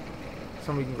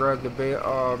 somebody can grab the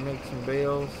bale, make some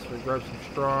bales, or grab some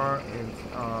straw, and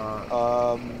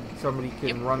somebody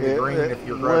can run the grain if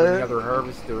you're grabbing where- the other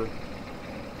harvester.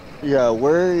 Yeah.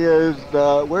 Where's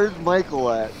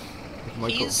Michael at? If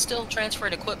Michael. he's still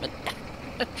transferring equipment.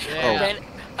 Yeah.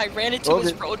 I ran into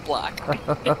his Okay. roadblock.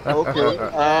 Okay.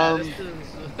 Yeah, this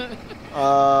is-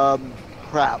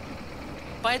 Crap.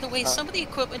 By the way, some of the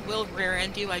equipment will rear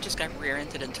end you. I just got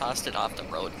rear-ended and tossed it off the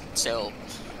road. So,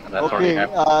 And that's already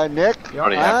Okay. happened. Nick. Yeah.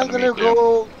 Already I'm happened to me gonna too.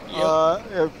 go.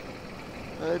 Yep.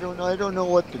 If I don't know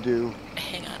what to do.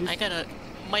 hang on. I gotta.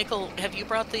 Michael, have you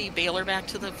brought the baler back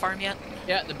to the farm yet?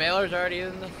 Yeah, the baler's already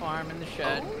in the farm in the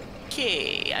shed.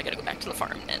 Okay, I gotta go back to the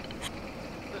farm then.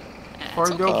 That's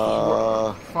Find okay.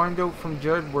 out, find out from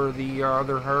Jed where the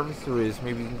other harvester is.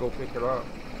 Maybe you can go pick it up.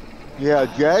 Yeah,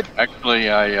 Jed. Actually,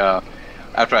 I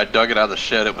after I dug it out of the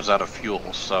shed, it was out of fuel,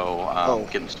 so Oh.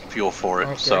 getting some fuel for it.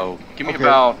 Okay. So give me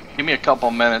Okay. give me a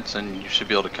couple minutes, and you should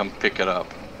be able to come pick it up.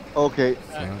 Okay.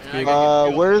 Sounds I good. got your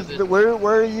fuel Where's for the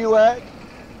where are you at?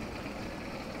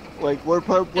 Like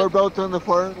whereabouts on the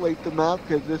farm, like the map,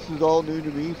 because this is all new to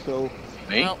me. So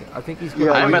Me? Well, I think he's Yeah,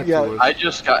 gonna I'm bring at- it to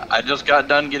us. I just got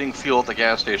done getting fuel at the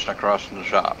gas station across from the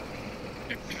shop.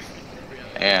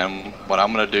 And what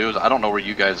I'm gonna do is I don't know where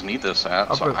you guys need this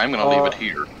at, so Okay. I'm gonna leave it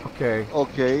here. Okay.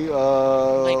 okay.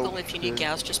 Michael, if you need okay.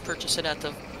 gas, just purchase it at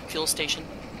the fuel station.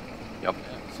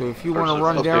 So if you want to Versus-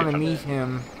 run okay. down and meet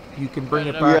him, you can bring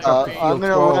it Yeah, back up to I'm field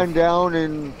gonna 12. run down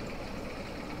and.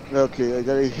 Okay, I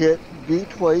gotta hit B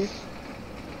twice.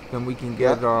 Then we can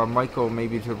get Michael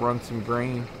maybe to run some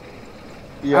grain.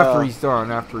 Yeah. After he's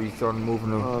done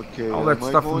moving them. Okay. All that am I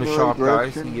stuff going from the right shop, guys.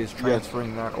 direction? He is Yes.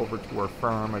 transferring that over to our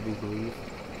farm, I do believe.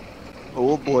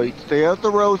 Oh boy, stay out the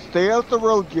road. Stay out the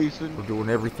road, Jason. We're doing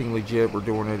everything legit. We're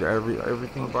doing it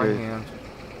everything by Okay. hand.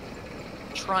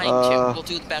 Trying to. Uh, We'll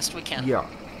do the best we can. Yeah.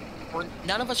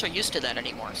 None of us are used to that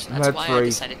anymore, so that's, That's why I right.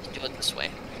 decided to do it this way.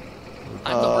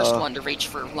 I'm the worst one to reach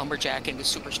for lumberjacking with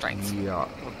super strength. Yeah.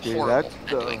 Okay, Horrible that's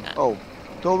at doing that. oh,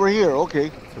 it's over here. Okay.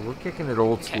 So we're kicking it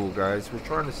old Okay. school, guys. We're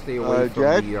trying to stay away from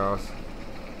Jed?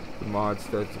 the mods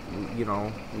that we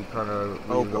kind of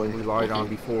Oh, boy. relied on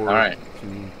before All right. to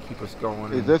keep us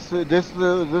going. Is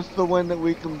this the one that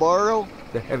we can borrow?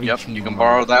 the heavy Yep, cheese you can mod.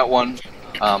 borrow that one.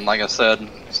 Like I said,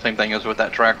 same thing as with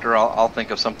that tractor. I'll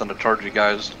think of something to charge you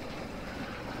guys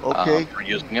Okay. for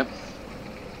using it.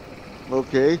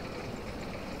 Okay.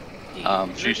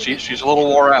 She's a little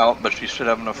wore out, but she should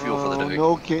have enough fuel for the day.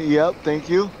 Okay. Yep. Thank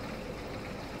you.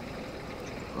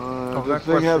 Oh, Does that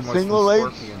this thing have question was single from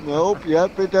lights? Scorpion. Nope.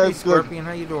 Yep, it Hey, does good. Scorpion,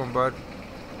 how you doing, bud?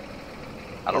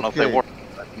 I don't know if they Okay. work.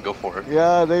 I can go for it.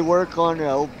 Yeah, they work on it.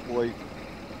 Oh boy.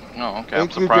 No, okay, I'm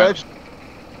Thank you, surprised.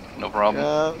 No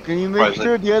problem. Can you make Surprised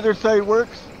sure the other side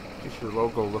works? Just your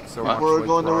logo looks so Huh? much Before we like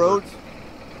go on the road? Robert's.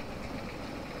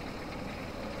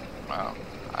 Wow.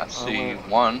 I see well-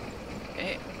 one.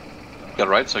 Okay. Got a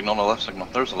right signal and a left signal.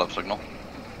 There's a left signal.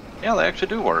 Yeah, they actually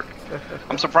do work.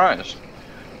 I'm surprised.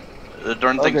 The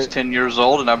darn thing's Okay. 10 years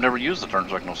old, and I've never used the turn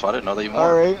signal, so I didn't know they even All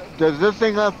worked. right. Does this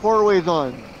thing have four ways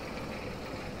on?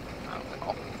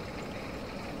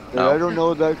 No. I don't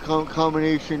know that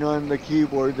combination on the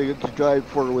keyboard to get to drive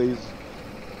four ways.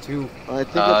 2. I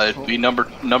think it's It'd be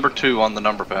number 2 on the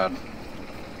number pad.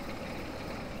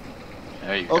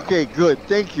 There you go. okay. Good.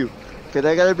 Thank you. Cause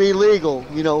I gotta be legal,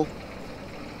 you know.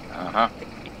 Uh-huh.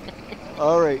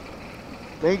 All right.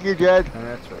 Thank you, Jed.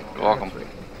 That's right. You're welcome. That's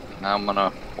right. Now I'm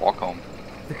gonna walk home.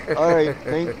 All right.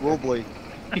 Oh boy.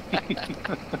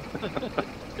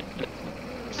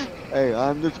 Hey,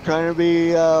 I'm just trying to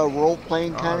be a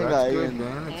role-playing kind Oh, of that's guy. good, And,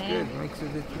 man. It's good. Makes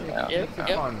it, Yeah. makes it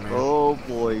Yep. fun, man. oh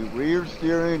boy, rear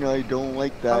steering. I don't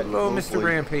like that. Hello, Oh, Mr. boy.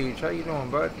 Rampage. How you doing,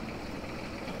 bud?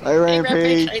 Hi, Hey, Rampage.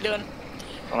 Rampage, how you doing?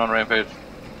 Come on, Rampage.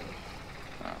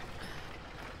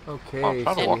 Okay, I'm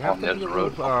trying to so walk we have on to the be edge a of the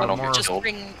road. little Hopefully I don't get more Just killed.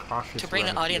 cautious to bring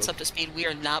around the audience field. up to speed, we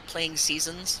are not playing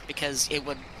seasons because it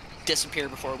would disappear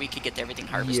before we could get everything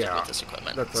harvested Yeah, with this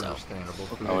equipment. that's so. understandable.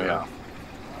 for Oh sure.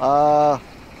 yeah.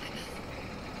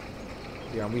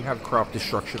 Yeah, we have crop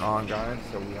destruction on, guys,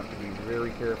 so we have to be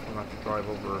very careful not to drive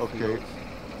over our Okay. fields.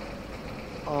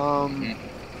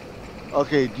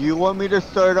 Okay, do you want me to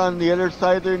start on the other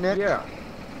side there, Nick? Yeah,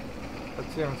 that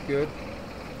sounds good.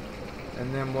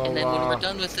 And then we'll And then when we're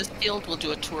done with this field, we'll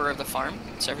do a tour of the farm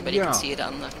so everybody Yeah. can see it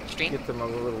on the stream. get them a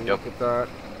little Yep. look at that.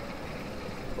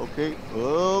 Okay.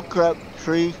 Oh crap,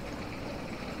 tree.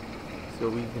 So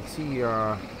we can see,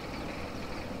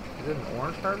 is it an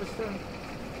orange harvester?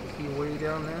 Is he way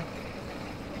down there?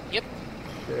 Yep.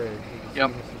 Okay. You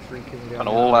Yep. can see Mr. Tree coming down An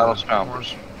there old with Alice an Pounders.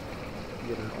 orange-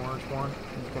 You get an orange one.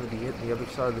 He's going to be hitting the other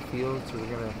side of the field, so we're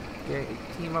going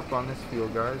to team up on this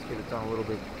field, guys. Get it done a little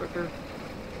bit quicker.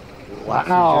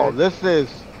 Wow, this is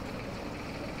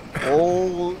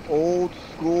old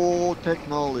school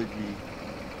technology.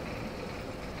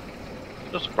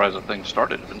 Just surprised that thing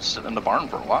started. It's been sitting in the barn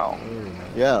for a while. Very nice.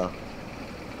 Yeah.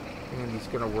 And he's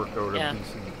going to work out Yeah. a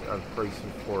decent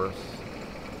pricing for us.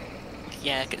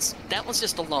 Yeah, because that was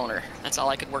just a loaner. That's all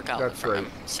I could work out That's from right.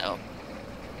 him. So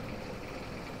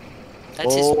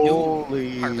that's his new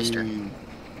Holy harvester. Yeah,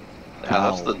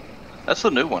 cow. that's the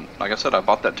new one. Like I said, I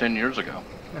bought that 10 years ago.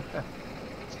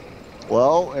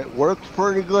 Well, it works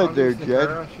pretty good there, there's Jed.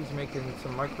 Nicara. She's making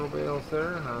some micro bales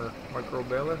there in her micro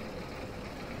baler.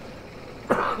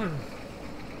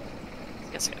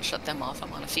 Guess I gotta shut them off.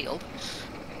 I'm on a field.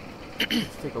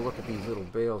 Let's take a look at these little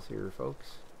bales here, folks.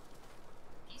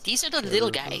 These are the Yeah,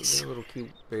 little they're guys. little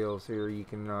cute bales here. You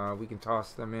can we can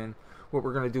toss them in. What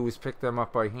we're gonna do is pick them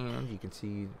up by hand. You can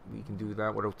see we can do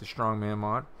that without the strongman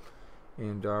mod,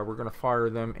 and we're gonna fire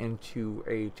them into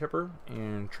a tipper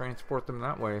and transport them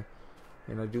that way.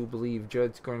 And I do believe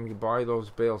Jed's going to buy those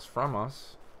bales from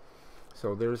us.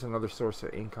 So there's another source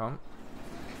of income.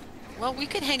 Well, we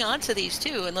could hang on to these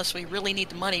too, unless we really need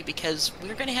the money because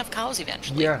we're gonna have cows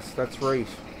eventually. Yes, that's right.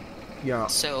 Yeah,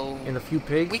 So and a few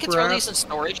pigs. we could throw perhaps? these in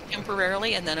storage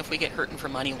temporarily, and then if we get hurting for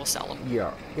money, we'll sell them.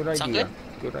 Yeah, good Sound idea.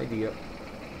 Good idea.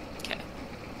 Okay.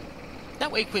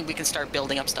 That way we can start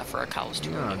building up stuff for our cows too.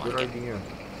 when Yeah, we want good to get. idea.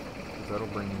 'Cause that'll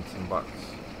bring in some bucks.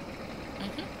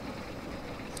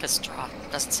 Because straw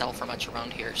doesn't sell for much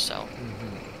around here, so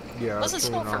Yeah, doesn't it's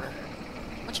sell really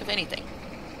for much of anything.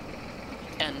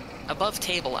 And above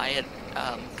table, I had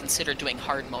considered doing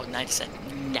hard mode, and I said,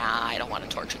 nah, I don't want to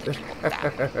torture the people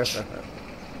that much.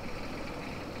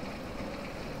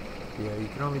 Yeah, you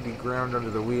can only be ground under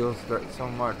the wheels so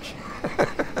much.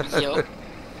 Yup.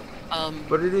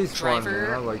 But it is fun, Driver-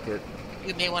 man. I like it.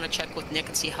 You may want to check with Nick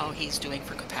and see how he's doing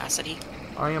for capacity.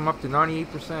 I am up to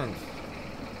 98%.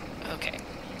 Okay.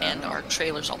 And our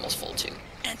trailer's almost full too.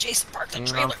 And Jason parked the And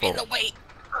I'm trailer in full. the way.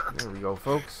 There we go,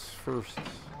 folks. First.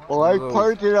 Well, I load.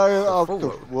 parked it out of full the.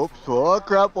 load. Whoops! Oh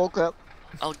crap! Oh crap!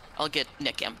 I'll get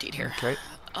Nick emptied here. Okay.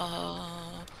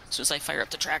 As soon as I fire up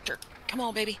the tractor. Come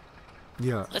on, baby.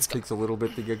 Yeah, Let's it go. takes a little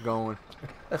bit to get going.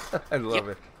 I love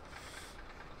it.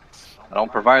 I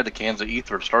don't provide the cans of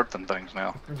ether to start them things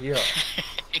now. Yeah.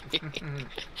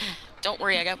 Don't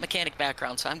worry, I got mechanic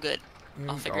background, so I'm good.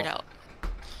 I'll figure it out.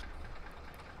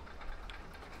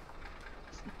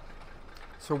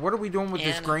 So what are we doing with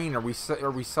this And- grain? Are we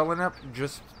selling it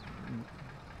just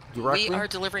directly? We are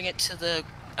delivering it to the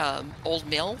old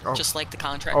mill, Oh. just like the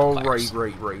contract Oh, requires.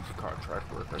 right.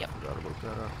 Contract work. I Yep. forgot about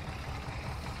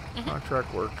that. Mhm.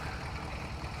 Contract work.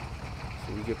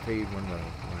 So we get paid when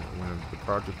the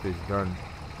project is done.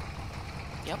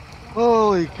 Yep.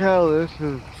 Holy cow! This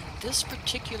is. This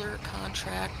particular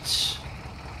contract.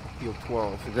 Field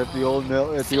 12. Is that the old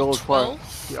mill? At the Field old farm?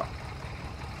 12? Yeah.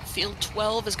 Field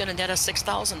 12 is going to net us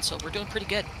 6,000, so we're doing pretty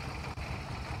good.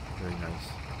 Very nice.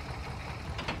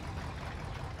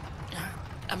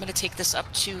 I'm going to take this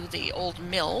up to the old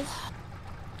mill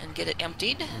and get it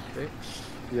emptied. Okay.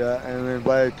 Yeah, and then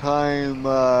by the time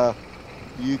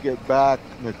you get back,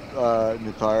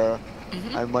 Nicara,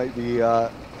 Mhm. I might be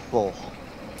full.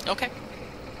 Okay.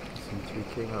 C3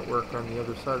 King at work on the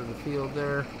other side of the field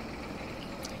there.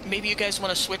 Maybe you guys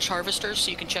want to switch harvesters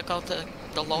so you can check out the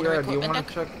loaner Yeah, do you equipment,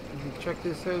 want Nick? to check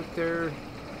this out there,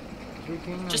 C3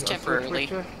 King? Just I'll switch temporarily.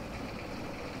 with you.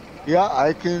 Yeah,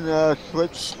 I can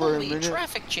switch for a Holy minute.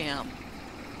 traffic jam.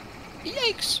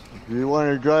 Yikes. Do you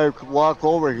want to walk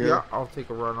over here? Yeah, I'll take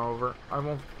a run over.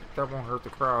 That won't hurt the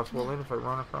cross, will it, if I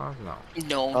run across? No.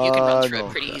 No, you can run through no.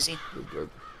 it pretty easy. Good.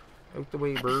 Out the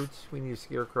way, birds. We need a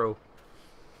scarecrow.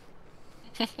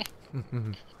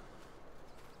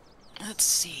 Let's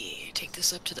see. Take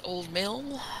this up to the old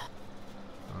mill.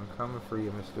 I'm coming for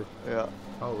you, mister. Yeah.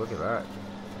 Oh, look at that.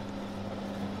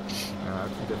 Yeah,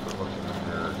 that's a different looking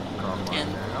combine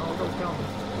And- there. Oh, don't kill me.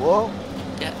 Whoa.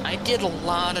 Yeah, I did a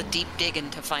lot of deep digging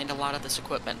to find a lot of this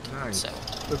equipment. Nice. So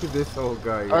Look at this old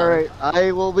guy. All right,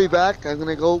 I will be back. I'm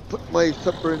gonna go put my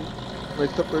supper in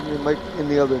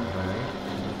the oven.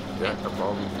 Right. Jack up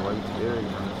all these lights. Very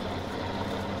nice.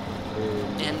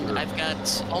 Okay, and sure. I've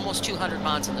got almost 200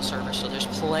 mods in the server, so there's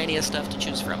plenty of stuff to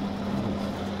choose from.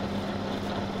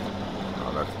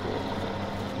 Oh, that's cool.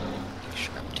 Make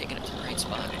sure I'm taking it to the right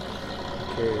spot.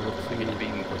 Okay, let's see Gonna be-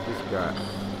 what this got.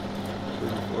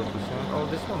 34%. Oh,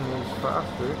 this one moves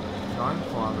faster. 9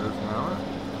 kilometers an hour.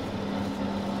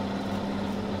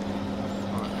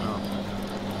 Oh, no.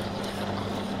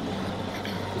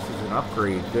 This is an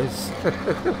upgrade. This.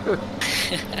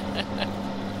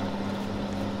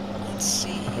 Let's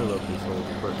see. I love this old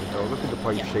equipment though. Look at the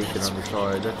pipe Yeah, shaking that's on the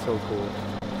really side. That's so cool.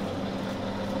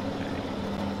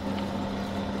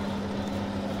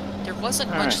 There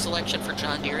wasn't All much right. selection for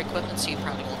John Deere equipment, so you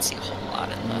probably won't see a whole lot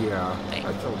in the Yeah, thing.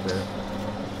 that's okay.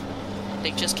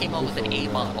 They just came out with an A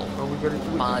model, Oh, we got it.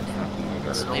 mod, We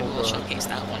got so an maybe old, we'll showcase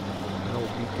that one. an old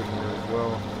beacon here as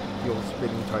well. The old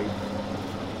spinning type.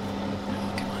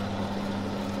 Come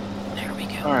on. There we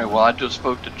go. All right. Well, I just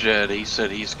spoke to Jed. He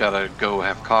said he's got to go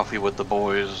have coffee with the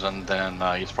boys, and then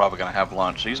he's probably going to have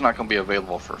lunch. He's not going to be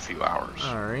available for a few hours.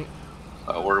 All right.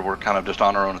 We're kind of just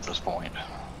on our own at this point.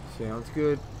 Sounds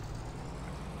good.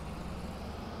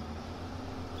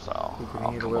 So We can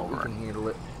I'll handle come it. We over can and handle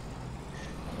it.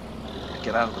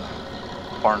 get out of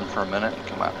the barn for a minute and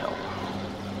come out and help.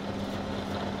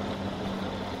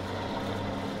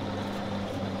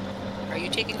 Are you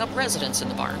taking up residence in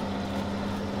the barn?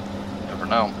 Never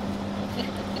know.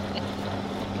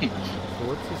 So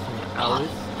what's this one?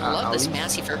 Alice? I love this Alice?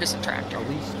 Massey Ferguson tractor.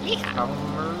 Alice Yeah.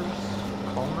 Chalmers?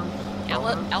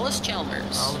 Alice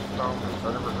Chalmers. Alice Chalmers.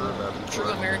 I never heard of that before.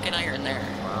 True American iron there.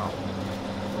 Wow.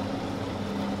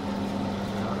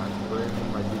 Yeah, that's a brand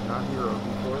name I did not hear of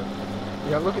before.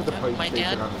 Yeah, look at the Yeah, pipe my shaking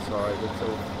dad- on the side. That's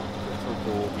so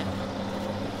cool.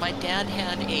 My dad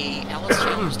had a Alice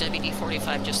Chalmers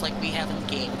WD-45 just like we have in the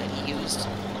game that he used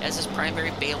as his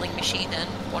primary baling machine and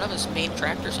one of his main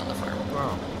tractors on the farm.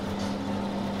 Wow.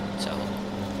 So,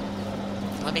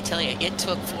 let me tell you, it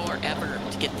took forever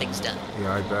to get things done.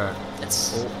 Yeah, I bet.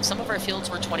 It's, Oh. Some of our fields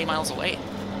were 20 miles away,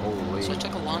 Holy. so it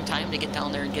took a long time to get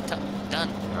down there and get done. That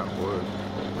would.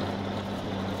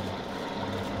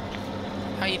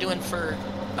 How you doing for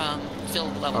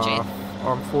field level, Jade?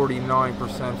 I'm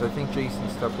 49%. I think Jason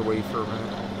stepped away for a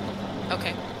minute.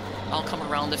 Okay. I'll come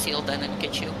around the field then and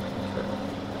get you. Okay.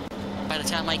 By the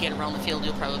time I get around the field,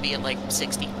 you'll probably be at like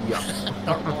 60. Yeah.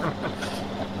 Or more.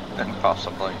 And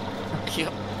possibly.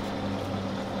 Yep.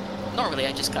 Normally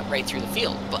I just cut right through the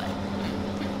field, but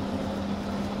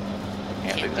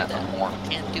Can't do that no more.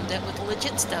 Can't do that with the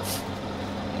legit stuff.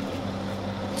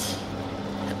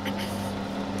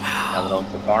 Now that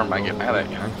owns the farm might get mad at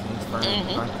you. 19's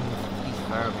Mhm.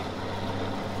 farm.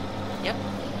 Yep.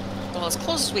 Well, as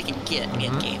close as we can get Mhm.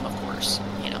 in game, of course.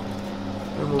 You know.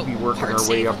 And we'll be working Hard our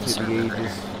way save up on to the the server.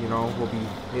 ages. You know, we'll be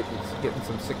getting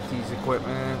some 60s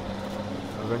equipment.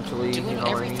 Eventually, Doing you know what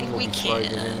I mean? everything We'll we be sliding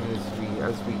can. in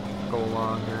as we go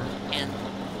along here. And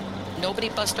nobody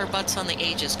bust our butts on the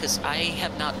ages because I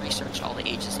have not researched all the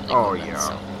ages of the Oh, equipment, yeah.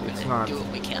 so we're It's gonna not do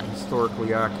what we can.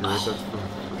 historically accurate, that's for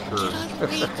Get sure. out of the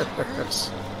way,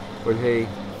 cars. But hey,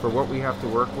 for what we have to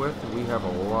work with, we have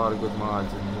a lot of good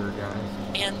mods in here,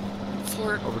 guys. And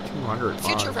for Over 200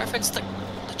 future mods. reference, the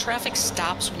traffic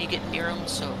stops when you get near them,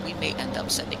 so we may end up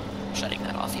shutting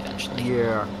that off eventually.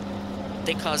 Yeah.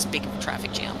 They cause big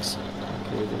traffic jams.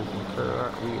 Okay, there's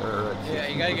we are at Yeah,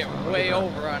 you gotta get 60%. way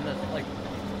over on this, like,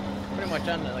 pretty much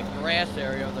on the grass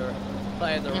area of the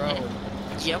side of the Mhm. road.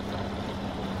 Yep.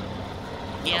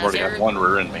 I've Yeah, already had one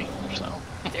rear in me, so.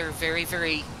 they're very,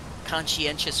 very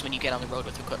conscientious when you get on the road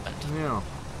with equipment. Yeah.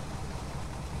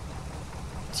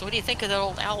 So what do you think of that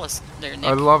old Alice there, Nick?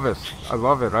 I love it. I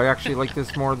love it. I actually like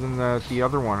this more than the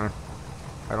other one.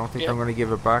 I don't think Yep. I'm going to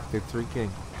give it back to 3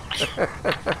 King.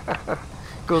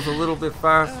 Goes a little bit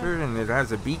faster and it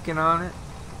has a beacon on it.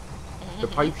 The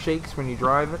pipe shakes when you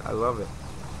drive it. I love it.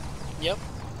 Yep.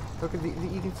 Look at you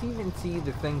can even see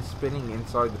the thing spinning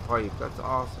inside the pipe. That's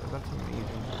awesome. That's amazing.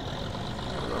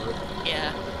 I love it.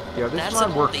 Yeah. Yeah, this That's mod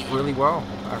an works oldie. really well,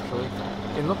 actually.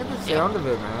 And look at the Yep. sound of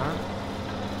it, man.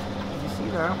 Did you see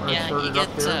that when Yeah, I started you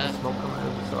up there? get, The smoke coming out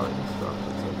of the side and stuff.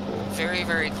 It's so cool. Very,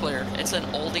 very clear. It's an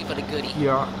oldie but a goodie.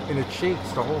 Yeah, and it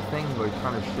shakes. The whole thing like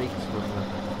kind of shakes when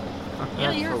the. Yeah,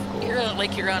 That's you're so cool. you're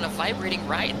like you're on a vibrating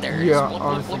ride there. Yeah, Just whoop, whoop,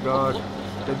 honest to whoop, God. whoop,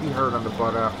 whoop. That'd be hard on the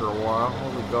butt after a while.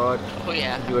 Holy God. Oh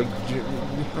yeah. You'd be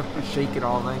like shaking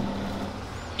all night.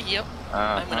 Yep.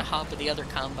 I'm gonna hop in the other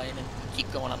combine and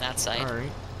keep going on that side. All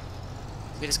right.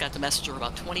 We just got the message we're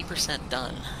about 20%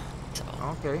 done. So.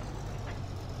 Okay.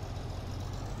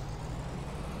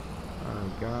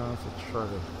 Alright guys, let's try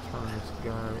to turn this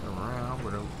guy around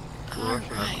without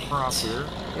rushing our crop here.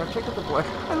 Yeah, check out the black.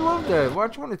 I love that.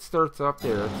 Watch when it starts up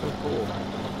there. That's so cool.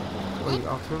 Wait,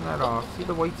 I'll turn that off. See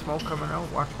the white smoke coming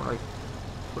out? Watch when I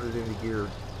put it into gear.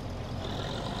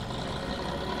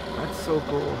 That's so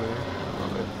cool, man. I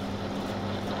love it.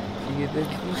 See,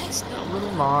 these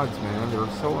little mods, man,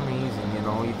 they're so amazing, you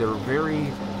know. They're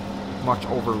very much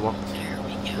overlooked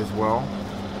as well.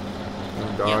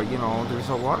 And, you know, there's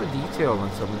a lot of detail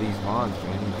in some of these mods,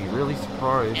 man. You'd be really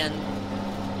surprised. And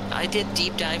I did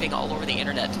deep diving all over the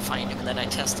internet to find them, and then I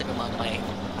tested them on my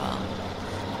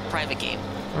private game.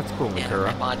 That's cool, and Makara.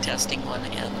 my mod testing one,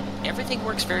 and everything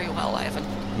works very well. I haven't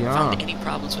Yeah. found any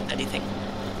problems with anything.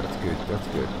 That's good, that's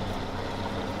good.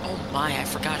 Oh my, I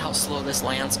forgot how slow this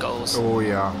Lance goes. Oh,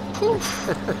 yeah. Poof.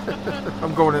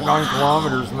 I'm going at 9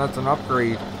 kilometers, and that's an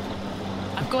upgrade.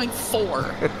 I'm going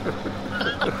 4.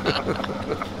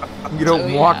 You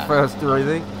don't walk faster, I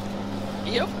think.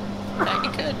 Yep. Yeah, you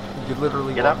could. You could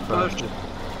literally Get walk up, faster.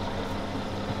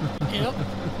 Yep.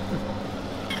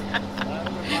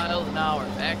 100 miles an hour,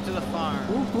 back to the farm.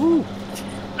 Woohoo!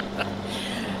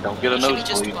 Don't get a You should be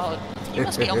just nosebleed. about, you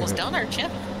must be almost done, aren't you?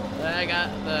 I got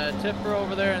the tipper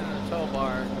over there and the tow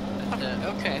bar. That's it.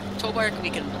 Okay. Tow bar we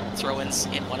can throw in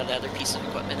one of the other pieces of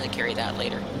equipment and carry that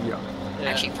later. Yeah. Yeah,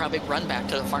 Actually, probably run back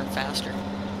to the farm faster.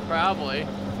 probably.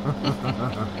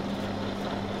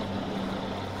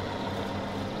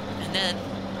 And then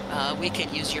we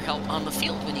could use your help on the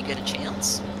field when you get a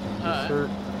chance. Sure.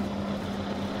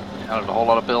 Now there's a whole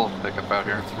lot of bills to pick up out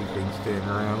here. 3 things standing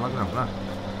around. Look at them,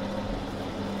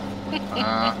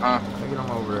 Uh-huh. Look at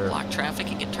them over there. Block traffic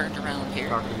and get turned around here.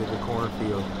 Talking to the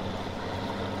cornfield.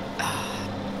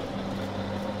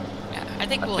 Yeah, I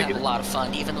think we'll have a lot of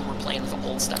fun, even though we're playing with the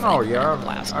old stuff. Oh We're gonna yeah, have a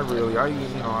blast. I really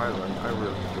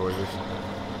enjoy this.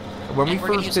 When we And we're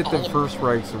gonna first use did the all of- first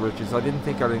Rags to Riches, I didn't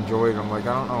think I'd enjoy it. I'm like,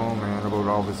 I don't know, man, about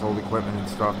all this old equipment and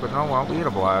stuff. But no, well, we had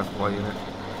a blast playing it.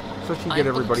 Especially you get I've been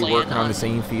everybody playing working on on- the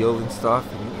same field and stuff.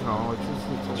 And, you know,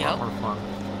 it's a Yep. lot more fun.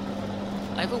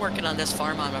 I've been working on this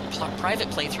farm on a private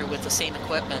playthrough with the same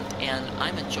equipment, and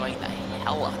I'm enjoying the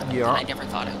hell out of it. Yeah. And I never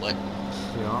thought I would.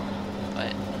 Yeah.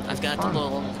 But I've got fun. the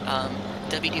little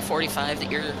WD-45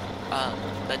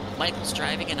 that Michael's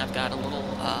driving, and I've got a little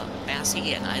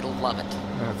Massey, and I love it.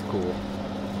 That's cool.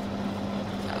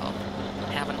 So,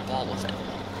 I'm having a ball with it.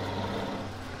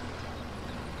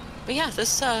 But yeah,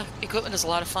 this equipment is a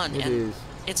lot of fun. It and is.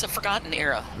 It's a forgotten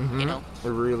era, you know. It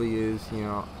really is, you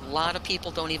know. A lot of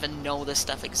people don't even know this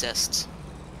stuff exists,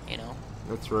 you know.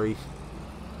 That's right.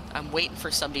 I'm waiting for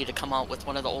somebody to come out with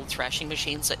one of the old thrashing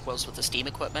machines that goes with the steam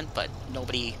equipment, but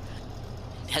nobody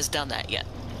has done that yet.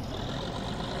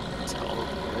 So,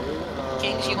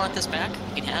 Kings, you want this back?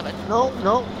 You can have it. No,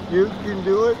 you can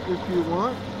do it if you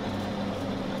want.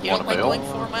 You Want don't a like bail? going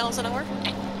 4 miles an hour?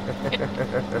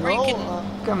 No,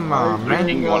 Come on, man.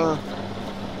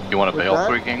 You want a What's bail, that?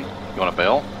 Three King? You want a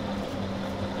bail?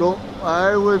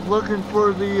 I was looking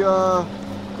for the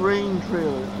grain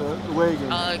trailer, the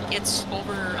wagon. It's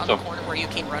over on So- the corner where you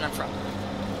came running from.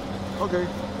 Okay.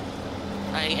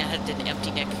 I had an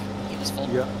empty Nick. He was full.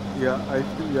 Yeah, I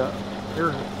see. Yeah.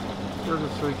 Here's a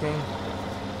 3 King.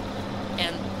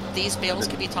 And these bales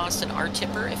can be tossed in our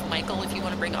tipper. If Michael, if you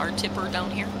want to bring our tipper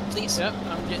down here, please. Yep,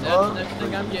 I'm getting that's the next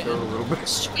thing I'm Throw a getting. little bit.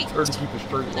 Sweet. Try to keep a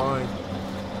straight line.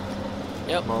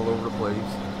 Yep. I'm all over the place.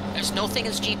 There's no thing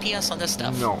as GPS on this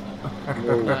stuff. No.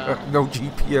 No. No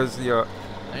GPS, yeah.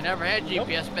 I never had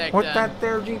GPS back What then. that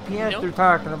there GPS Nope. they're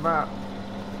talking about?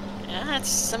 Yeah, that's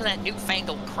some of that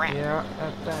newfangled crap. Yeah,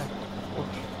 that.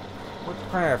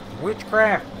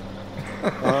 Witchcraft.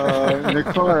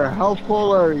 Nicole, how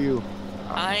full are you?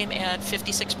 I'm at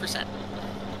 56%.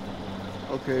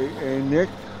 Okay, and Nick.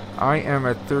 I am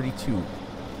at 32.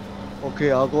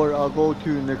 Okay, I'll go to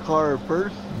Nicole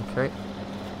first. Okay.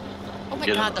 Oh my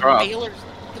Get in god, the the truck.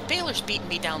 Baylor's beating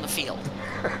me down the field.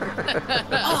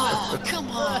 Oh, come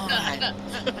on.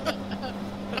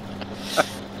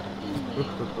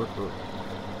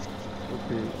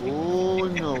 Okay. Oh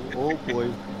no. Oh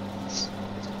boy.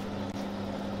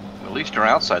 At least you're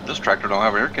outside. This tractor don't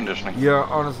have air conditioning. Yeah,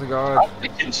 honestly, God.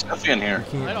 It's getting stuffy in here.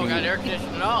 You can't I don't beat got it. air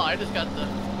conditioning at all. I just got the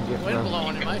Get wind that.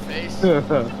 blowing in my face.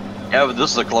 Yeah, but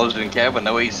this is a closed-in cabin,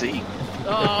 no AC.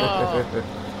 Oh,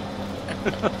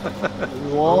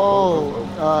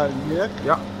 Whoa, Nick.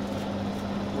 Yeah.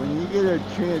 When you get a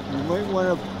chance, you might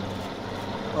want to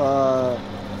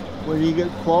when you get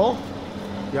full,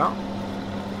 Yeah.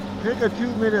 take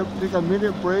a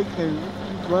minute break and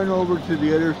run over to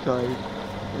the other side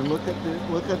and look at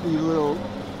the little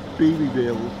baby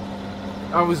bales.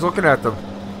 I was looking at them.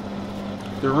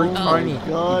 They're really Oh tiny. my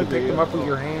God, You can pick them up with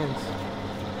your hands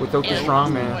without the Yeah.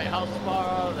 strongman. Wait, how small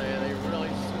are they? Are they really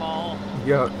small?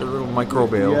 Yeah, they're little micro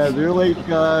bales. Yeah, they're like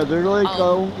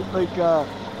Oh.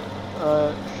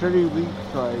 shitty wheat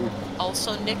size.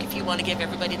 Also, Nick, if you want to give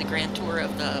everybody the grand tour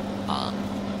of the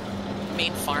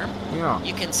main farm, Yeah.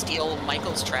 you can steal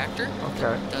Michael's tractor,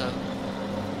 Okay.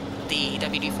 the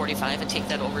WD-45, and take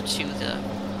that over to the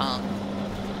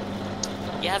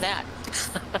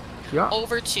Yeah.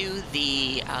 over to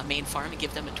the main farm and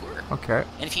give them a tour. Okay.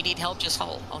 And if you need help, just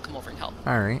howl. I'll come over and help.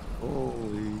 All right.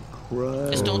 Holy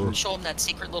crap! Just don't show them that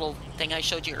secret little thing I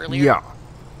showed you earlier. Yeah.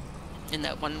 In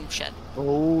that one shed.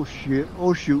 Oh shit!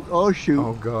 Oh shoot! Oh shoot!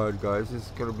 Oh god, guys, this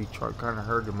is gonna be kind of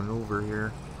hard to maneuver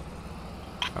here.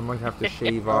 I might have to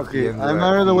shave off the Okay, end. I'm that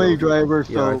out of the way, field. driver.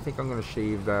 Yeah, I So think I'm gonna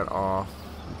shave that off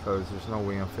because there's no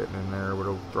way I'm fitting in there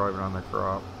without driving on the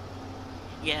crop.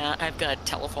 Yeah, I've got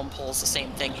telephone poles, the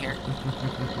same thing here.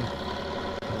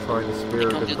 I'm trying to They spare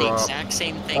come the do the crop. exact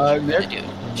same thing you're gonna Nick, do.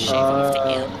 Shave off the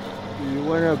end. you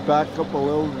want to back up a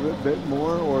little bit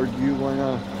more, or do you want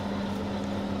to,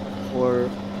 or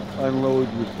unload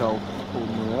yourself? Oh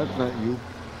no, that's not you.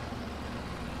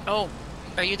 Oh,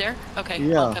 are you there? Okay,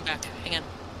 Yeah. I'll come back. Hang on.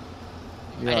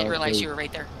 Yeah, I didn't realize okay. you were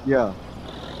right there. Yeah.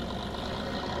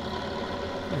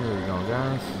 There we go,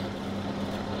 guys.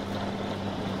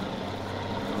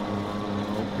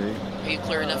 Okay. Are you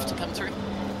clear enough to come through?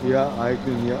 Yeah, I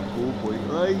can. Yeah. Oh boy.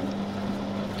 Right.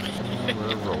 And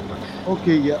we're rolling.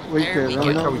 Okay. Yeah. Wait There there. we I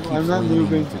like how he keeps I'm not leaning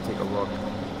moving. to take a look.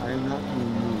 I'm not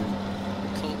moving.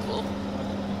 Cool, cool.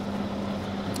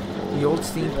 The old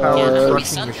steam-powered Yeah, threshing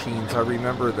son. machines, I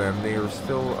remember them. They are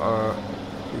still,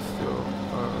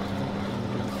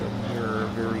 they're a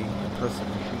very impressive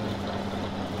machine.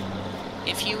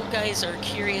 If you guys are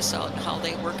curious on how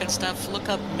they work and stuff, look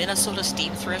up Minnesota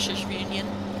Steam Threshers Reunion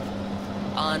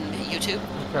on YouTube.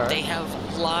 Okay. They have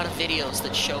a lot of videos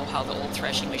that show how the old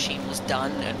threshing machine was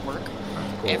done and work.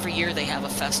 That's cool. Every year they have a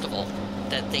festival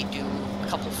that they do a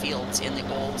couple fields in the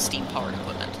old steam-powered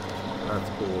equipment. That's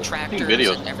cool. Tractors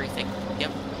videos. and everything.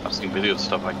 Yep. I've seen videos and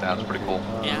stuff like that. It's pretty cool.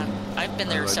 Yeah. I've been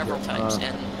there like several it. times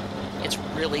and it's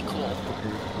really cool.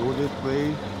 Okay. Go this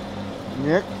way.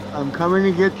 Nick, I'm coming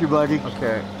to get you, buddy.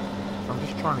 Okay. I'm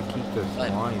just trying to keep this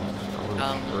But, line just a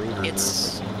little straighter.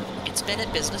 it's been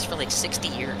in business for like 60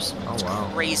 years. Oh, It's wow.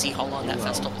 crazy how long that Wow.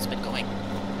 festival's been going.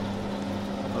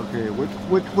 Okay.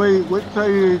 Which way? Which side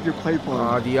is your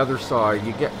pipeline? The other side.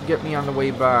 You get me on the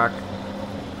way back.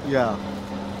 Yeah.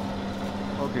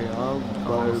 Okay.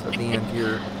 Almost at the end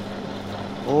here.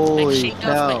 I Holy shaved off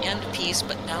cow! my end piece,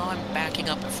 but now I'm backing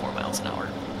up at 4 miles an hour.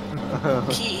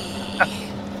 Key.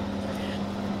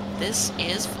 This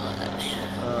is fun.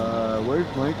 Where's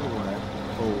Michael at?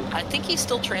 Oh. I think he's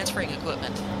still transferring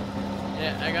equipment.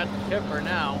 Yeah, I got the tipper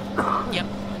now. Yep.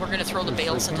 We're gonna throw the You're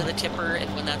bales sleeping? into the tipper, and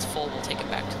when that's full, we'll take it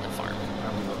back to the farm.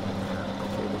 Now we look in there.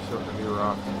 Okay, we're starting to veer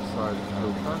off to the side of the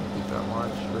road. Trying to keep that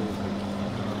line straight as I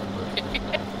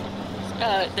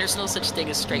can. There's no such thing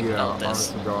as straight Yeah, without this.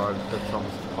 honest to God, that's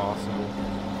almost impossible.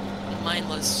 Mine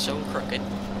was so crooked.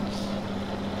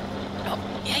 Oh,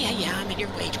 yeah, I'm in your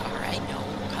way, car. I know.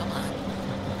 Come on.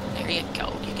 There you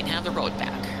go. You can have the road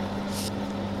back.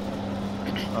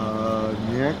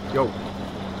 Nick, Yo,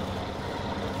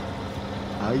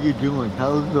 how you doing?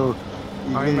 How's the?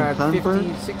 You I'm getting at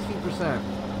sunburned? 60%.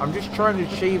 I'm just trying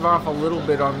to shave off a little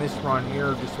bit on this run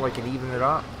here just so I can even it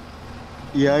up.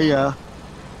 Yeah.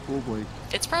 Oh boy.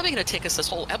 It's probably gonna take us this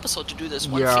whole episode to do this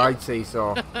one Yeah, field. I'd say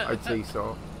so. I'd say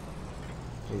so.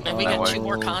 And we got Oh. 2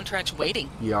 more contracts waiting.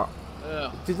 Yeah.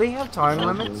 Ugh. Do they have time Okay.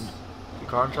 limits? The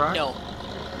contract? No.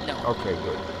 Okay,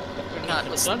 good. God, it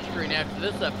The was... sunscreen after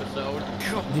this episode.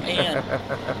 Oh, man.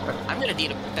 I'm gonna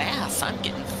need a bath. I'm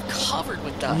getting covered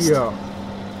with dust. Yeah.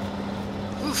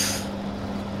 Oof.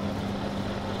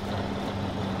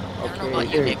 I don't know Okay, about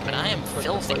you, there, Nick, but I am put the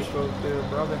filthy. pipe out there,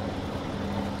 brother.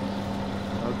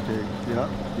 Okay. Yep.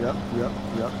 Here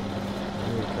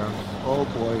it comes. Oh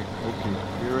boy. Okay.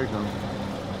 Here I come.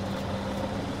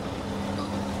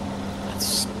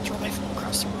 Let's throw my phone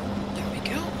across the road. There we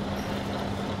go.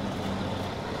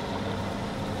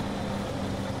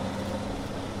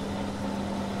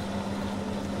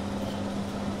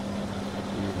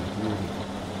 Beauty.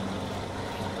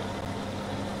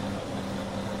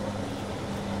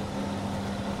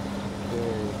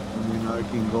 Okay. I mean, I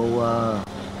can go. Are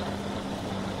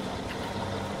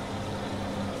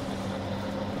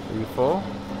you full?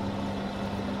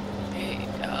 There you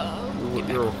go.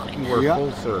 be back. You are Yeah.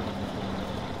 full, sir.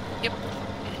 Yep.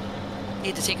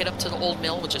 Need to take it up to the old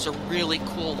mill, which is a really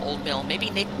cool old mill. Maybe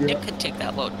Nick could take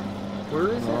that load. Where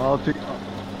is it? I'll take.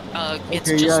 It's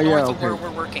Okay, just north of okay. where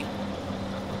we're working.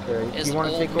 Okay. Do Is you want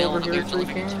to old take mill over that here, we're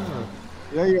delivering Freaking?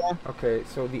 Yeah. Okay,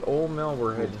 so the old mill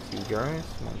we're heading to, guys.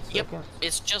 1 Yep. second.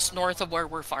 It's just north of where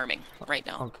we're farming right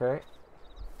now. Okay.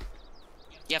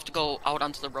 You have to go out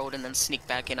onto the road and then sneak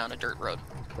back in on a dirt road.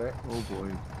 Okay. Oh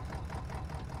boy.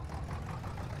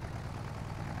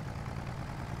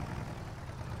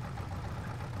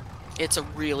 It's a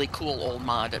really cool old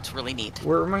mod. It's really neat.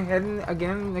 Where am I heading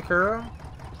again, Nikura?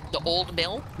 The old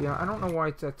mill? Yeah, I don't know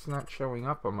why that's not showing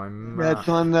up on my map. That's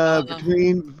on the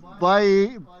between by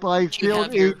Do you field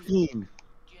have your- 18.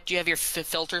 Do you have your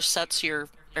filter sets? Your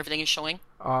everything is showing?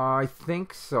 I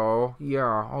think so.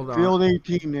 Yeah, hold on. Field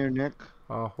 18 there, Nick.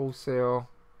 Wholesale,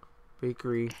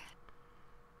 bakery.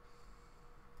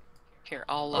 Here,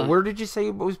 I'll Where did you say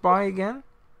it was by again?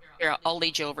 here, I'll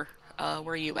lead you over.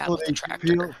 Where are you at Field with the 18,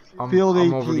 tractor? Field I'm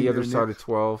 18 over the other there, side Nick. of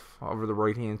 12, over the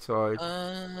right-hand side.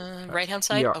 Right hand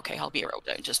side? Yeah. Okay, I'll be right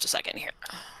there in just a second here.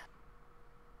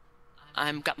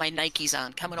 I'm got my Nikes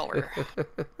on, coming over.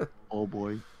 Oh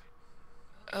boy.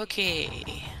 Okay.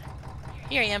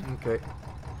 Here I am. Okay.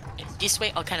 This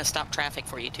way, I'll kind of stop traffic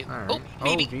for you too. All right. Oh,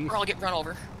 maybe, geez. or I'll get run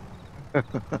over.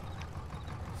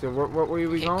 So what way are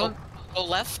we Okay, going? go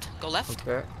left. Go left.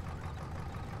 Okay.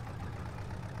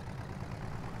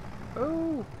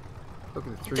 Oh, look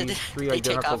at the three They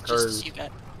take identical off just as cars. you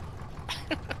got.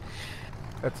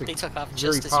 That's a They took off very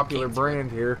just as popular you came through.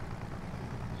 brand here.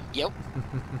 Yep.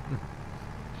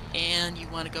 And you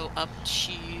want to go up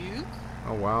to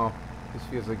Oh wow, this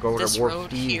feels like going this at warp road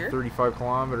speed, here. 35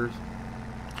 kilometers.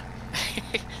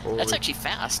 That's Holy- actually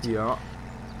fast. Yeah.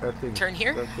 That thing's, Turn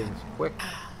here. That thing's quick.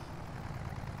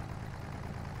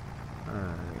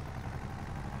 Alright.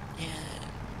 And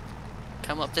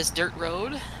come up this dirt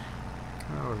road.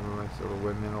 That was a nice little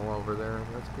windmill over there.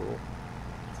 That's cool.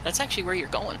 That's actually where you're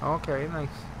going. Okay, nice.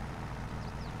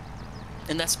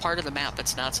 And that's part of the map.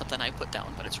 It's not something I put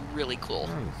down, but it's really cool.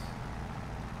 Nice.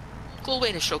 Cool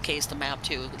way to showcase the map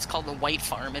too. It's called the White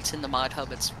Farm. It's in the mod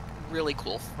hub. It's really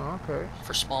cool Okay.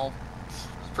 for small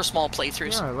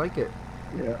playthroughs. Yeah, I like it.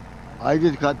 Yeah. I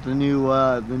just got the new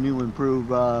improved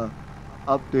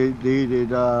updated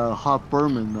Hop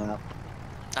Berman map.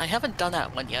 I haven't done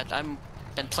that one yet. I'm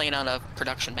been playing on a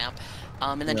production map,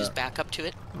 and then Yeah. just back up to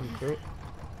it, Okay.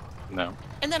 No.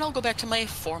 and then I'll go back to my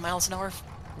 4 miles an hour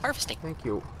harvesting. Thank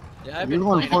you. Yeah, I've You're been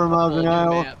going playing 4 a miles couple an of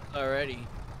new hour? maps already.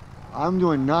 I'm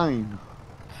doing 9.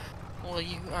 Well,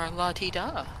 you are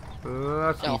la-ti-da.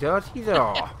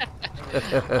 La-ti-da-ti-da.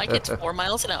 I get to 4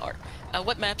 miles an hour.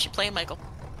 What maps you playing, Michael?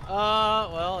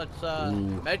 Well, it's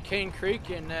Ooh. Medcane Creek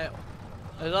and that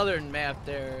other map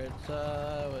there. It's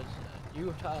was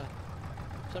Utah,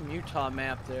 some Utah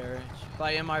map there. It's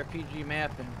by MRPG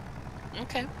Mapping.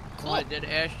 Okay, cool. Well, I did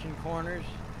Ashton Corners.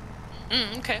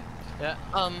 Okay. Yeah.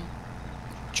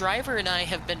 Driver and I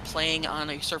have been playing on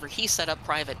a server he set up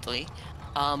privately,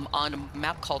 on a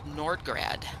map called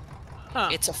Nordgrad. Huh.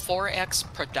 It's a 4X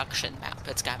production map.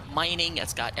 It's got mining.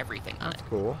 It's got everything on it. That's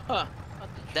cool. Huh.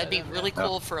 That'd be really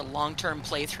cool for a long-term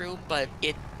playthrough, but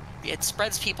it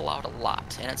spreads people out a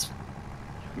lot, and it's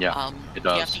Yeah, it you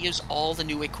have does. to use all the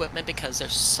new equipment because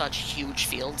there's such huge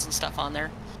fields and stuff on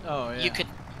there. Oh yeah.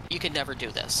 You could never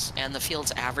do this, and the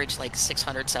fields average like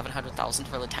 600, 700,000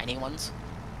 for the tiny ones.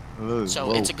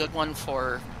 So it's a good one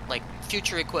for like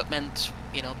future equipment,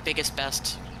 biggest,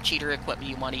 best cheater equipment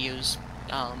you want to use.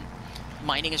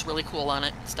 Mining is really cool on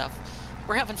it and stuff.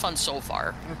 We're having fun so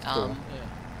far. That's cool. Yeah.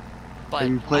 But Have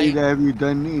you played? Have you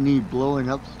done any blowing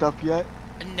up stuff yet?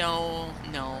 No.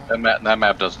 That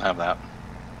map doesn't have that.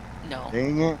 No.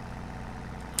 Dang it!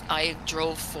 I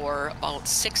drove for about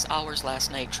 6 hours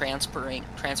last night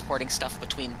transporting stuff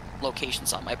between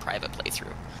locations on my private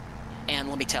playthrough. And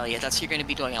let me tell you, you're going to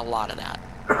be doing a lot of that.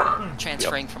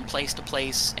 Transferring from place to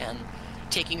place and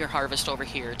taking your harvest over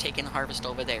here, taking the harvest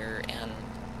over there, and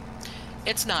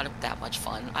it's not that much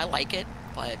fun. I like it,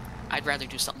 but I'd rather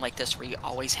do something like this where you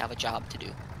always have a job to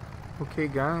do. Okay,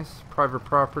 guys. Private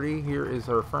property. Here is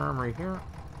our farm right here.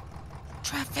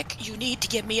 Traffic, you need to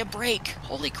give me a break.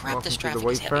 Holy crap, this Welcome to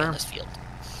the traffic is White heavy on Farm. this field.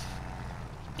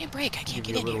 Give me a break, I can't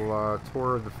Give get you a in here. little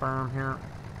tour of the farm here.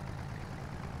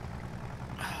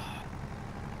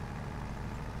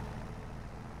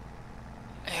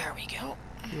 There we go.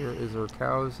 Here is our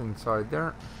cows inside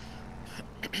there.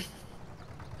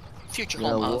 Future Yeah,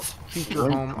 home well, of. Future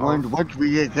home of. Once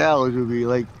we get cows, we'll be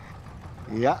like,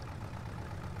 yeah.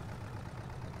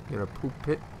 Get a poop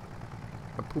pit.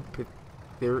 A poop pit.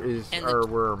 There is And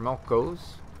where our milk goes.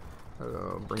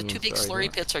 bring The two big inside slurry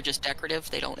here. pits are just decorative.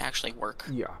 They don't actually work.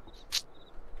 Yeah.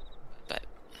 But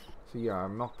So yeah,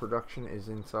 milk production is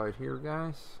inside here,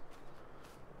 guys.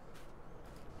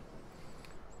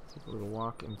 Take a little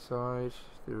walk inside.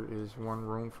 There is one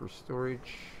room for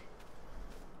storage.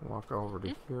 Walk over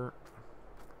to here.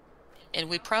 and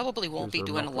we probably won't Here's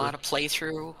be our doing a milk lot of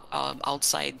playthrough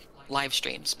outside live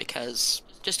streams because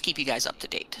just to keep you guys up to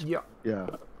date. Yeah. Yeah.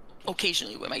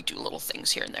 Occasionally we might do little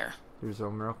things here and there. There's a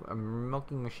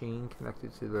milking machine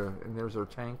connected to the, and there's our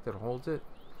tank that holds it.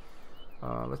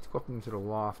 Let's go up into the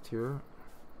loft here.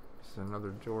 There's another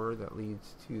door that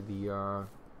leads to the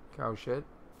cow shed.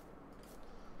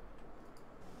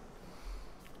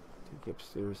 Take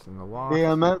upstairs in the loft. Hey,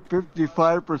 I'm at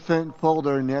 55% full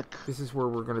there, Nick. This is where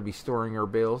we're going to be storing our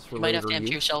bales for You might later have to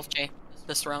empty use. yourself, Jay,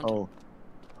 this round. Oh.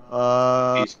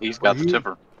 He's got the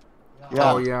tipper.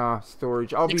 Yeah. Oh yeah,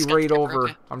 storage. I'll be Nick's got right the tipper, over.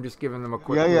 okay. I'm just giving them a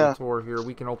quick Yeah, little yeah. tour here.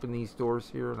 We can open these doors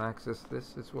here and access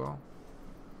this as well.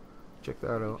 Check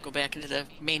that out. Go back into the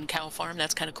main cow farm.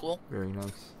 That's kind of cool. Very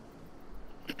nice.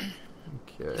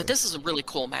 Okay. But this is a really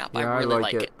cool map. Yeah, I really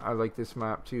like it. I like this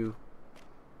map too.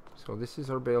 So this is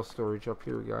our bale storage up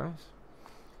here, guys.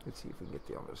 Let's see if we can get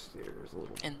down the stairs a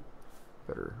little And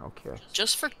better. Okay.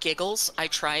 just for giggles, I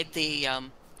tried the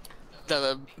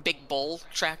big bull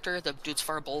tractor, the Dudes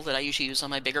Far bull that I usually use on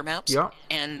my bigger maps. Yeah.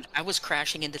 And I was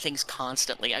crashing into things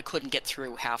constantly. I couldn't get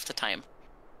through half the time.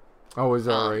 Oh, is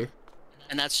that right?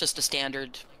 And that's just a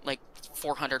standard, like,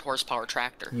 400 horsepower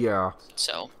tractor. Yeah.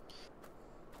 So,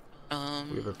 We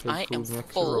have a pig I am food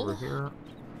mixer full. over here.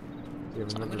 We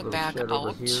have So I'm another gonna little back shed over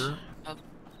out here. of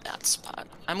that spot.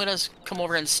 I'm gonna come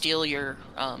over and steal your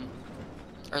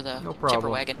or the No tipper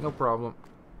problem. wagon. No problem.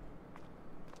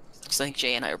 Because I think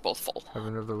Jay and I are both full. Have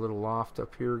another little loft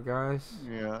up here, guys.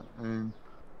 Yeah. And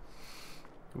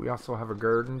We also have a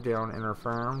garden down in our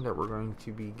farm that we're going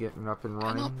to be getting up and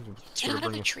running. up. It's Get gonna out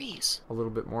of bring the us trees. a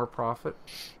little bit more profit.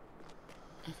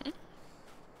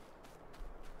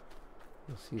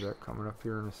 You'll see that coming up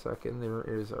here in a second. There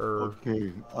is our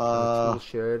okay. tool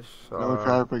shed. No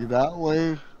traffic that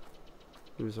way.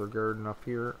 Here's our garden up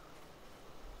here.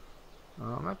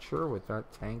 I'm not sure what that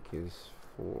tank is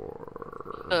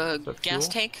for. Is that Gas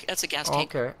fuel? tank. That's a gas Oh,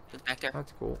 tank. okay, Back there.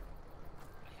 that's cool.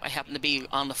 I happened to be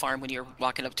on the farm when you were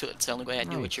walking up to it. It's the only way I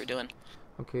knew what Nice. you were doing.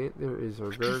 Okay, there is our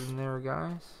garden there,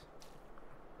 guys.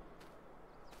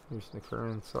 There's the car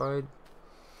inside.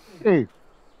 Hey.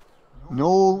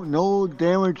 No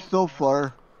damage so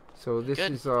far. So this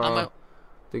Good. is I'm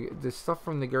the stuff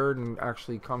from the garden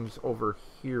actually comes over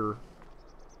here.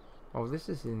 Oh, this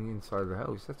is inside the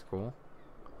house. That's cool.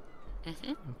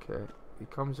 Okay, it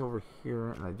comes over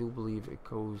here, and I do believe it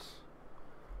goes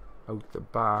out the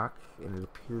back, and it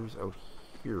appears out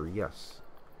here. Yes.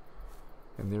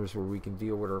 And there's where we can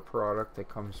deal with our product that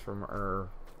comes from our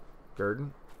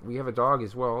garden. We have a dog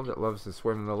as well that loves to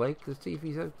swim in the lake. Let's see if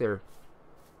he's out there.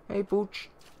 Hey, Pooch,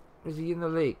 is he in the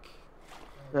lake?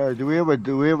 Do we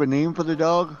have a name for the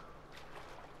dog?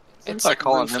 It's I like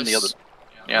calling him the other. Rufus.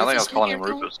 Yeah, I think I was Rufus calling him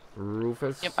maybe, Rufus.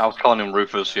 Rufus. Yep. I was calling him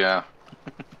Rufus. Yeah.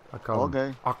 I call him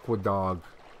Okay. Aqua Dog.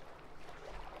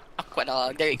 Aqua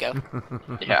dog. There you go.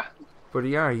 Yeah. But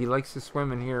yeah, he likes to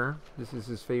swim in here. This is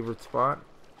his favorite spot.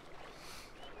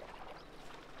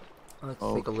 Let's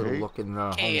take a little Okay. look in the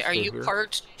Okay, are homestead you here.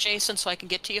 parked, Jason, so I can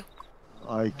get to you?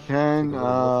 I Take can. a little look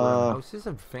around the house. This is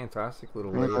a fantastic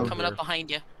little Coming layout Coming here. up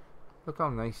behind you. Look how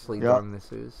nicely Yeah. done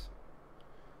this is.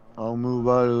 I'll move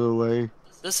out of the way.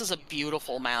 This is a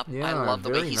beautiful map. Yeah, I love the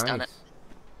way very he's done it. nice.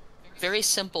 Very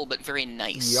simple, but very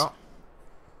nice. Yeah.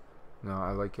 No,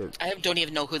 I like it. I don't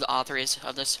even know who the author is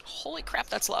of this. Holy crap,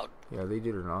 that's loud. Yeah, they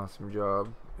did an awesome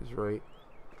job. Is right.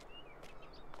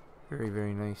 Very,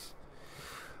 very nice.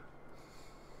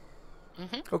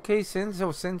 Okay, Sins.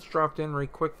 So Sins dropped in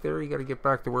right quick there. You got to get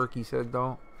back to work. He said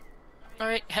though. All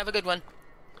right, have a good one.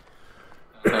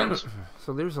 And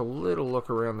So there's a little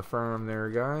look around the farm there,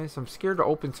 guys. I'm scared to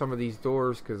open some of these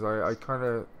doors because I kind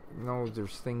of know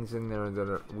there's things in there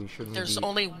that we shouldn't There's be.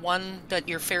 only one that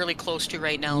you're fairly close to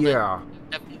right now. Yeah.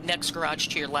 The next garage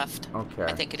to your left. Okay.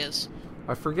 I think it is.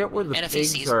 I forget where the And if he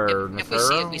pigs sees- are, if we see it,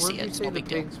 Nefera. we Where see did it. you It's say no the big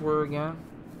deal. pigs were again?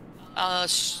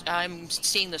 I'm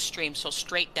seeing the stream, so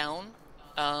straight down.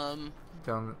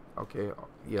 Down. Okay.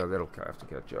 Yeah, that'll have to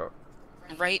catch up.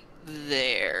 Right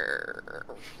there.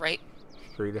 Right.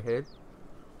 Straight ahead.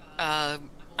 I'm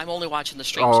only watching the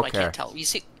stream, Oh, so I okay. can't tell. You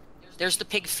see, there's the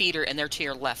pig feeder, and they're to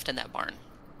your left in that barn.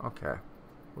 Okay.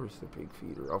 Where's the pig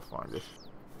feeder? I'll find it.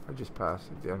 I just passed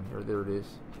it down here. There it is.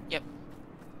 Yep.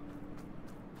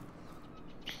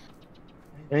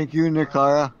 Thank you,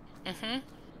 Nikara.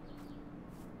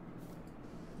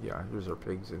 Yeah, here's our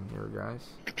pigs in here, guys.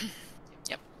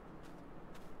 Yep.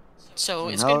 So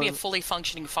And it's going to be a how- fully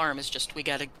functioning farm. It's just we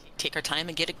got to take our time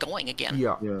and get it going again.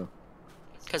 Yeah. Yeah.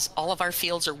 Because all of our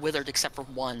fields are withered except for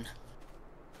one.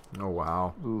 Oh,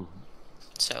 wow. Ooh.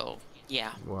 So,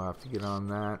 yeah. We'll have to get on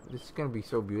that. This is going to be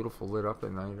so beautiful lit up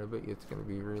at night. I bet you it's going to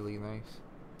be really nice.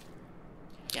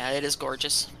 Yeah, it is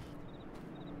gorgeous.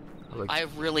 Like, I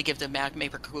really give the map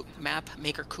maker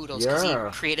kudos because Yeah.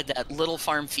 he created that little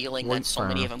farm feeling White that so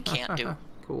many of farm. them can't do.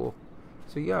 Cool.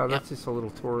 So yeah, that's just a little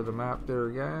tour of the map there,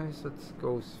 guys. Let's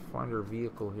go find our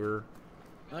vehicle here.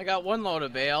 I got one load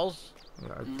of bales. Yeah.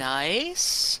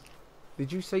 Nice.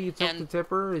 Did you say you took And- the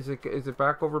tipper? Is it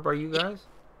back over by you guys?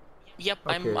 Yep,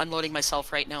 Okay. I'm unloading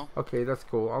myself right now. Okay, that's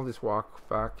cool. I'll just walk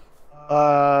back.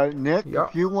 Nick, Yeah.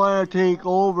 if you want to take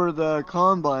over the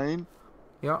combine,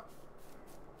 Yeah.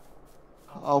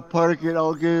 I'll park it.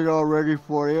 I'll get it all ready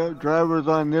for you. Driver's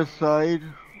on this side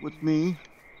with me,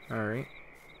 All right.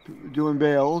 doing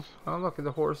bales. Oh, look at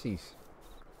the horsies.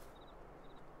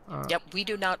 Yep, we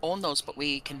do not own those, but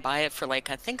we can buy it for like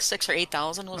I think 6,000 or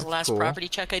 8,000 was the That's last cool. property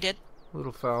check I did.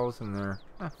 Little fowls in there.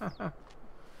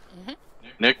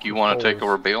 Nick, you want to take Holes.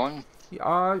 over baling?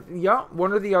 Yeah.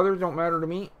 One or the other don't matter to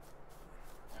me.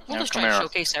 We'll Yeah, just come try to here.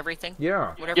 showcase everything.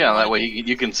 Yeah. Whatever Yeah, you that wanna way do.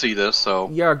 you can see this. So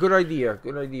Yeah. Good idea.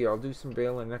 Good idea. I'll do some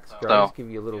bailing next, guys. So, Give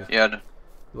you a little yeah,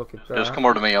 look at that. just come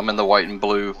over to me. I'm in the white and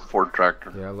blue Ford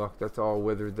tractor. Yeah, look, that's all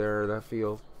withered there. That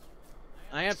field.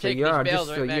 I have to So take yeah, these bales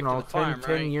just right back you know, to the farm,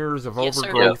 10 right? years of Yes, sir.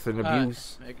 overgrowth and Alright,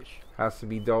 abuse making sure. has to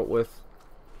be dealt with.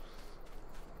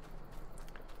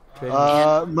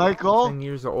 10, Michael, 10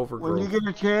 years of when overgrowth. you get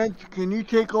a chance, can you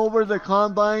take over the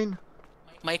combine?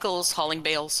 Michael's hauling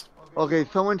bales. Okay,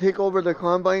 someone take over the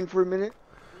combine for a minute,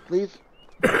 please.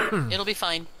 It'll be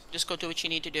fine. Just go do what you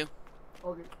need to do.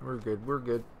 Okay. We're good. We're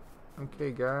good.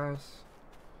 Okay, guys.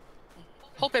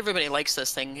 Hope everybody likes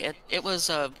this thing. It was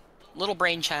a little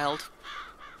brainchild,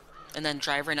 and then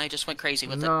Driver and I just went crazy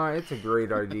with it. No, it's a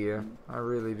great idea. I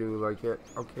really do like it.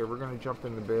 Okay, we're gonna jump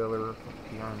in the baler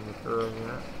behind the curve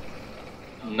here.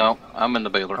 No, I'm in the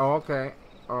baler. Oh, okay.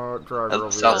 Driver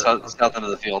over South, there. south, south end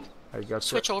of the field. I got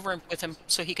Switch over with him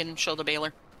so he can show the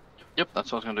baler. Yep,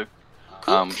 that's what I was gonna do.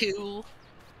 Cool, cool.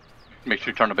 Make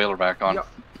sure you turn the baler back on. Yep.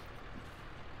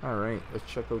 All right, let's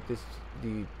check out this.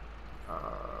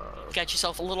 Got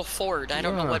yourself a little Ford. I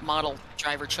don't know Yeah. what model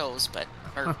Driver chose, but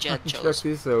or Jed Check chose.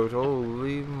 this out.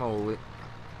 Holy moly!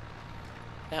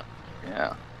 Yep.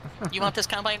 Yeah. You want this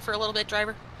combine for a little bit,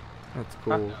 Driver? That's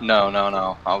cool. No, no,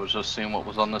 no. I was just seeing what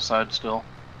was on this side still.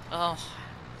 Oh,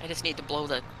 I just need to blow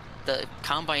the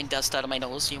combine dust out of my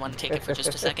nose. You want to take it for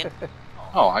just a second?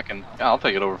 Oh, I can. Yeah, I'll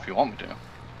take it over if you want me to.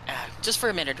 Just for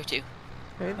a minute or two.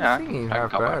 Hey, Yeah, this thing ain't I can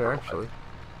half come back bad for a actually.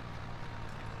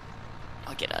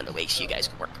 I'll get out of the way so you guys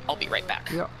can work. I'll be right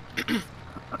back. Yep.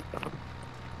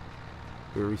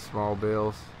 Very small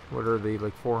bales. What are they,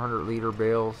 like 400-liter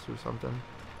bales or something?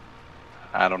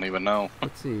 I don't even know.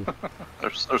 Let's see.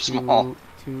 They're small.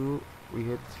 Two. We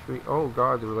hit 3. Oh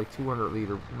god, they were like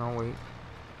 200-liter. No wait.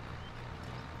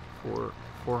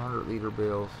 400-liter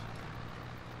bales.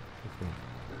 Okay.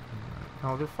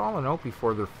 No, they're falling out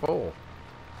before they're full.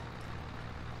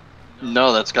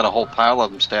 No, that's got a whole pile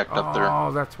of them stacked up there.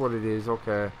 Oh, that's what it is.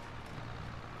 Okay.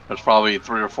 There's probably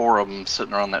 3 or 4 of them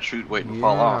sitting around that chute waiting to Yeah,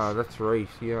 fall off. that's right.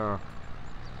 Yeah.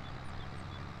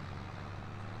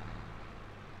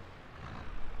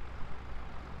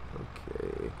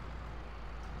 Okay.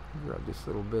 Grab this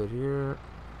little bit here.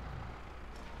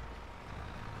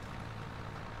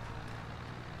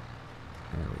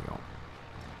 There we go.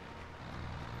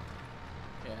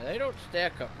 Yeah, they don't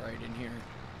stack up right in here.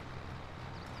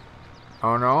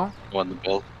 Oh no?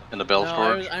 Oh, in the bell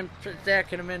storage. I'm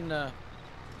stacking them in the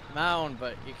mound,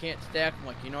 but you can't stack them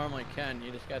like you normally can.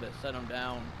 You just gotta set them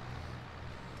down.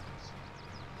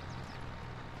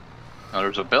 Now,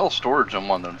 there's a bell storage in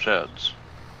one of them sheds.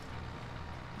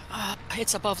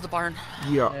 It's above the barn.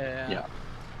 Yeah. Yeah.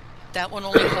 That one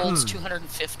only holds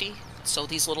 250, so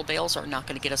these little bales are not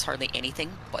going to get us hardly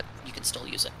anything, but you can still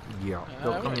use it. Yeah. I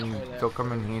They'll would come try in. that They'll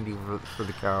come in handy for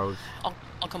the cows I'll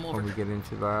come over. when we get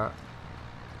into that.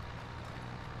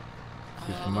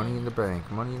 Just money in the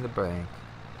bank. Money in the bank.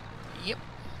 Yep.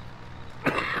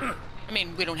 I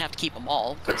mean, we don't have to keep them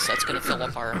all, because that's going to fill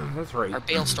up our That's right.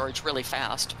 bale storage really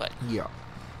fast, but... Yeah.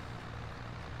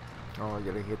 Oh, I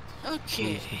gotta hit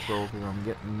Okay. cruise control because I'm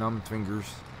getting numb fingers.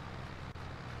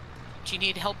 Do you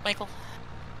need help, Michael?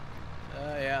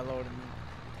 Yeah, load them.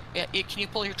 Yeah, can you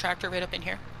pull your tractor right up in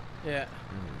here? Yeah.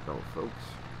 There we go, folks.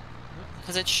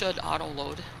 Because it should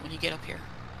auto-load when you get up here.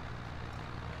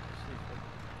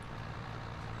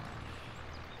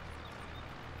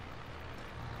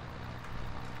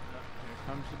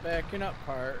 comes the backing up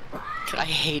part. I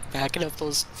hate backing up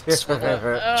those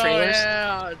Oh trailers.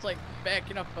 yeah, it's like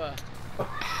backing up a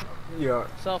Yeah.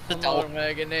 self-promoting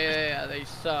wagon. They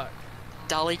suck.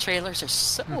 Dolly trailers are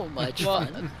so much Well,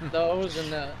 fun. those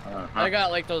and the I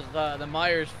got like those the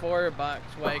Myers 4-box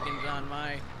wagons on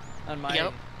my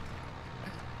Yep.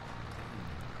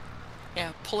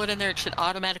 Yeah, pull it in there. It should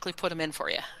automatically put them in for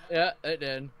you. Yeah, it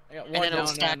did. I got one And then it'll down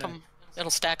stack on there. them.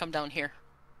 It'll stack them down here.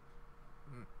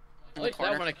 I In the like that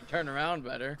corner. one. I can turn around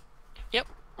better. Yep.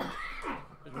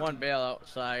 There's one bale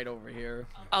outside over here.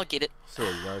 I'll get it.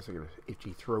 Sorry guys, I got an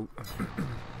itchy throat.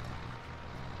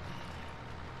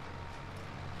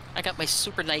 I got my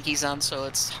super Nikes on, so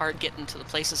it's hard getting to the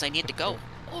places I need to go.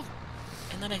 Oh,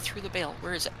 and then I threw the bale.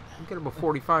 Where is it? We've got about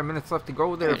 45 minutes left to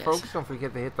go there, There it is. folks. Don't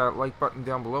forget to hit that like button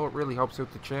down below. It really helps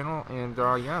out the channel. And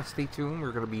yeah, stay tuned.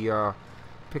 We're going to be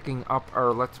picking up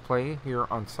our Let's Play here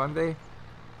on Sunday.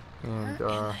 And Where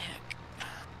in the heck?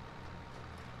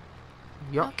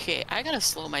 yep. Okay, I gotta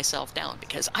slow myself down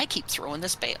because I keep throwing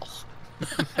this bale.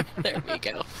 There we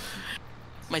go.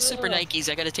 My super Nikes,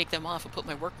 I gotta take them off and put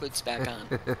my work boots back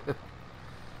on.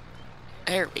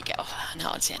 There we go.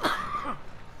 Now it's in.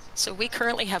 So we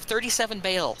currently have 37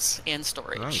 bales in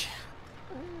storage. Nice.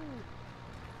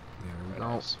 There we go.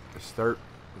 Nice. The start.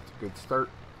 It's a good start.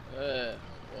 Boy.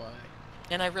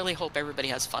 And I really hope everybody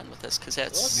has fun with this because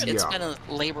it's Yeah. been a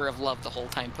labor of love the whole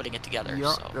time putting it together.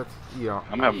 Yeah, So. that's yeah.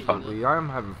 I'm having fun. Absolutely. I'm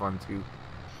having fun too.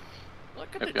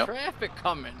 Look at Yep, the yep. traffic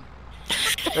coming.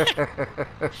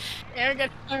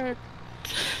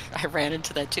 I ran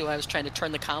into that too. I was trying to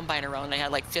turn the combine around and I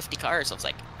had like 50 cars. I was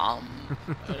like, And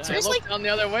I Seriously? looked on the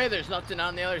other way. There's nothing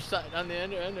on the other side, on the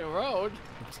end of the road.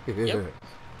 Yep.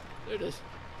 They're just.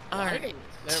 alright.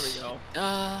 There we go.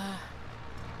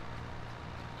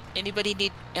 Anybody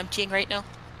need emptying right now?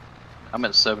 I'm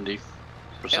at 70%.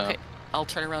 Okay. I'll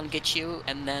turn around and get you,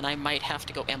 and then I might have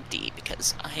to go empty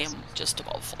because I am just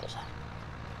about full.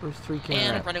 Where's 3 And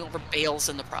cans? I'm running over bales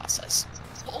in the process.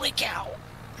 Holy cow!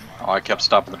 Oh, I kept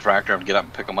stopping the tractor and get up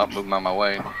and pick them up, move them out of my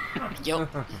way. Yep.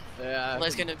 Yeah. I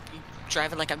was gonna be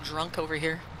driving like I'm drunk over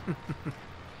here.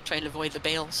 Trying to avoid the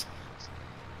bales.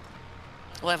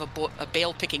 We'll have a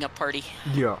bale picking up party.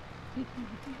 Yeah.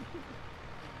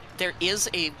 There is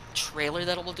a trailer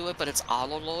that will do it, but it's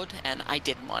auto load, and I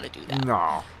didn't want to do that.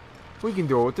 No. We can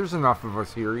do it. There's enough of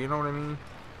us here, you know what I mean?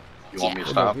 You want me to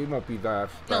Yeah. stop? It won't be that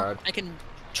No, bad. I can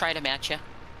try to match you.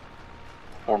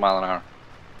 4 mile an hour.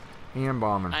 Hand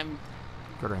bombing. I'm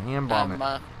Gotta hand bomb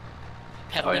it.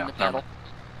 pedaling yeah, the pedal.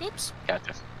 never Oops.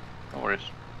 Gotcha. No worries.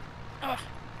 Ah.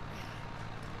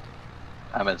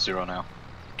 I'm at 0 now.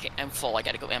 Okay, I'm full. I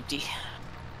gotta go empty.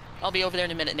 I'll be over there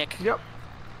in a minute, Nick. Yep.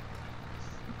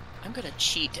 I'm gonna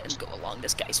cheat and go along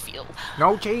this guy's field.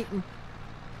 No cheating.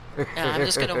 I'm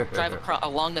just gonna drive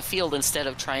along the field instead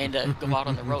of trying to go out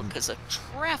on the road because the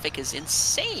traffic is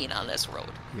insane on this road.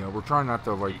 Yeah, we're trying not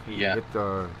to like Yeah. hit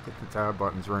the tab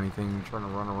buttons or anything. Trying to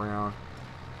run around.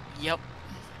 Yep.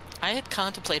 I had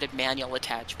contemplated manual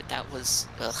attach, but that was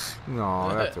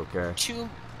No, that's okay.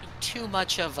 too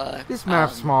much of a. This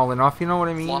map's small enough, you know what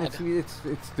I mean? flawed.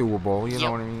 It's doable, you Yep.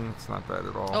 know what I mean? It's not bad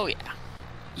at all. Oh yeah.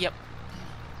 Yep.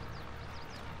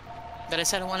 But I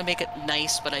said I want to make it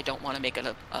nice, but I don't want to make it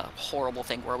a horrible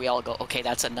thing where we all go, okay,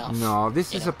 that's enough. No,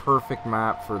 this you is know? a perfect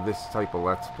map for this type of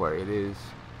Let's Play. It is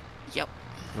Yep.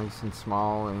 nice and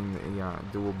small and yeah,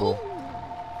 doable.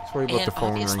 Sorry about And the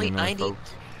phone obviously, ringing there, I need-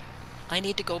 folks. I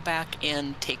need to go back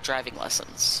and take driving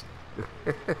lessons.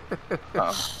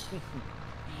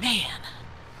 Man.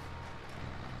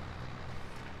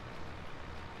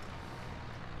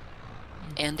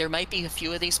 And there might be a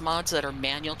few of these mods that are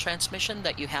manual transmission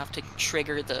that you have to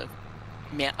trigger the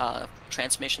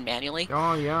transmission manually.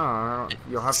 Oh yeah,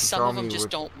 you'll have to Some tell of them me. just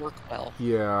what- don't work well.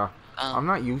 Yeah, I'm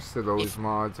not used to those if-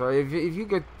 mods. If you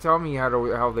could tell me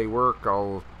how they work,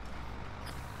 I'm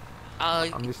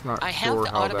just not I have sure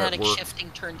the how that automatic works.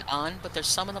 shifting turned on, but there's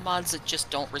some of the mods that just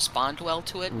don't respond well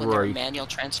to it when they're Right. manual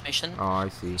transmission. Oh, I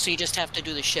see. So you just have to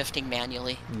do the shifting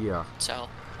manually. Yeah, So,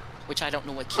 which I don't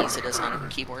know what keys it is on a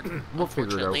keyboard. We'll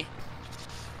figure it out. unfortunately.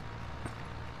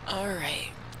 All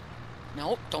right.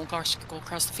 Nope, don't go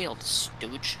across the field,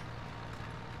 stooge.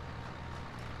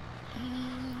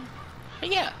 But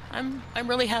yeah, I'm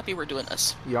really happy we're doing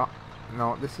this. yeah.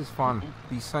 No, this is fun.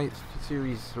 Mm-hmm. These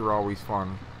series are always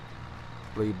fun,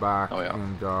 laid back, Oh, yeah.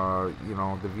 and you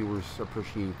know, the viewers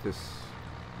appreciate this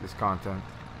content.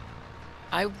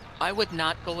 I would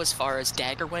not go as far as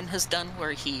Daggerwin has done,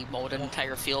 where he mowed an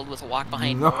entire field with a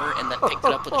walk-behind No. mower and then picked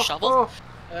it up with a shovel.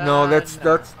 No, that's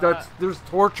no. there's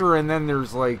torture, and then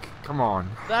there's like, come on.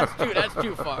 That's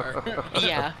too far.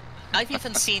 Yeah, I've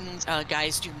even seen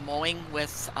guys do mowing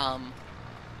with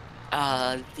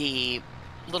the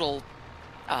little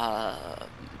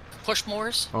push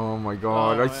mowers. Oh my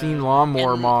god, Oh, I've seen yeah.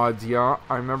 lawnmower And- mods. Yeah,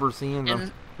 I remember seeing them.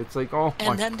 and- It's like, oh my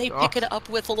And then they god. pick it up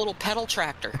with a little pedal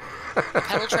tractor. A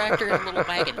pedal tractor and a little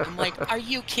wagon. I'm like, are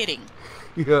you kidding?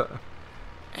 Yeah.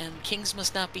 And Kings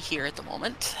must not be here at the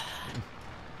moment.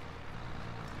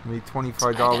 Made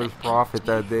 $25 profit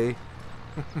that day.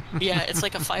 Yeah, it's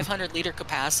like a 500-liter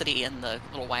capacity in the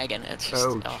little wagon. It's just,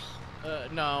 Ouch. oh.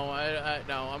 No,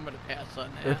 no, I'm gonna pass on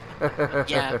that.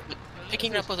 Yeah, but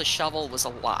picking it up with a shovel was a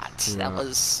lot. Yeah. That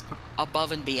was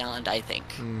above and beyond, I think.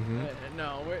 Mm-hmm.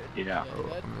 No, Yeah. Oh,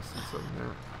 that- I'm missing something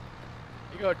there.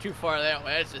 you go too far that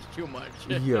way. That's just too much.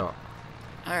 Yeah.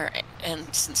 Alright,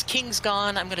 and since King's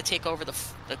gone, I'm going to take over the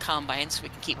combine so we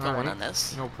can keep going Alright. on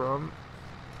this. No problem.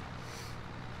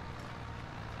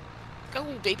 Go,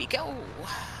 baby, go!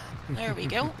 There we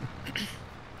go.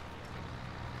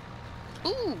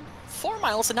 Ooh, 4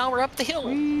 miles an hour up the hill.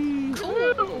 Whee!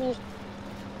 Cool.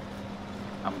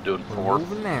 I'm doing We're 4.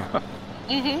 moving now.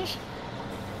 Mm-hmm.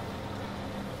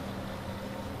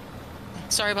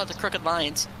 Sorry about the crooked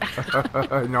lines.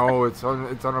 No, it's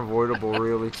unavoidable,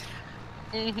 really.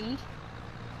 Mm-hmm.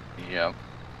 Yep.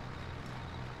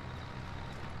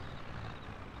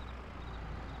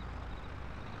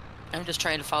 I'm just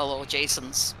trying to follow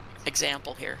Jason's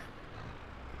example here.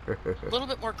 A little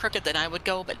bit more crooked than I would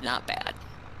go, but not bad.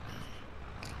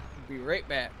 Be right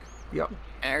back. Yep.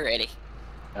 Alrighty.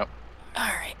 Yep.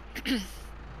 Alright.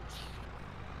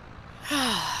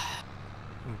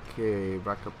 Okay,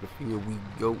 back up the field we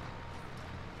go.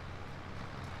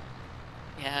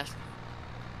 Yeah.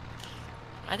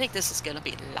 I think this is gonna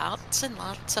be lots and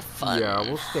lots of fun. Yeah,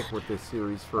 we'll stick with this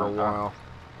series for a while.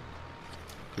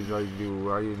 Because I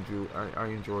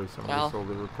enjoy some Well, of this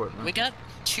older equipment. We got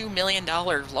 $2 million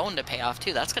loan to pay off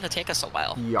too. That's gonna take us a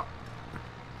while. Yeah.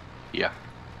 Yeah.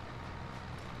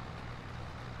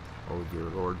 Oh dear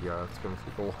lord, yeah, it's gonna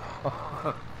take a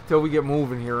while. Till we get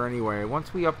moving here anyway.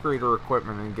 Once we upgrade our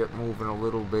equipment and get moving a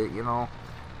little bit, you know,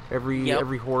 every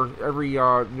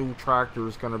new tractor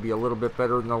is gonna be a little bit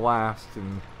better than the last,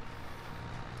 and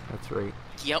that's right.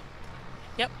 Yep.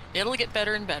 Yep. It'll get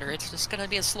better and better. It's just gonna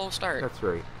be a slow start. That's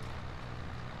right.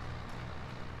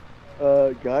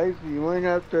 Guys, you might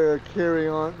have to carry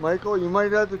on. Michael, you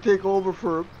might have to take over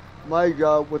for my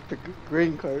job with the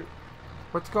grain cart.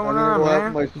 What's going I'm on, gonna go man?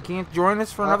 have my- You can't join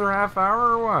us for another half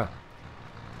hour or what?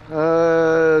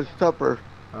 Supper.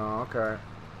 Oh, okay.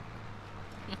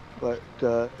 But,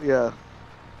 yeah.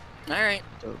 Alright.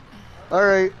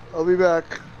 Alright, I'll be back.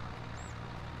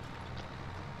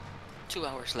 2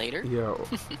 hours later. Yeah.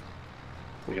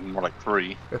 We get more like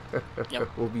 3. Yep.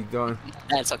 We'll be done.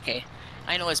 That's okay.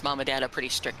 I know his mom and dad have pretty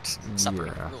strict supper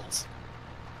Yeah. rules.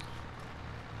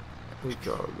 It's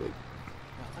all good.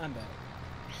 I'm back.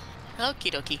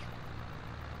 Okie dokie.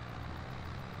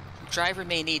 Driver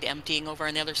may need emptying over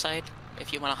on the other side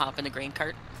if you want to hop in the grain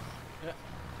cart.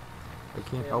 I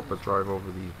can't help but drive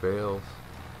over these bales.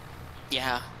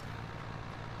 Yeah.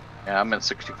 Yeah, I'm at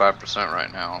 65%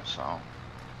 right now, so.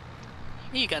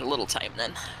 You got a little time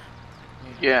then.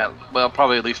 Yeah, well,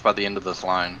 probably at least by the end of this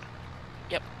line.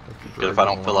 Because if I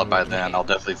don't fill up by then, I'll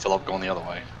definitely fill up going the other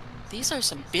way. These are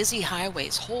some busy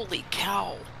highways. Holy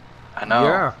cow. I know.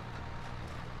 Yeah.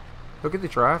 Look at the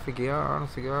traffic, yeah,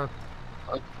 honestly, God.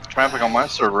 Traffic on my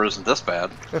server isn't this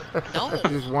bad. No.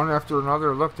 There's one after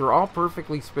another. Look, they're all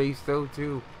perfectly spaced out,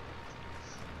 too.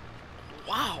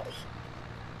 Wow.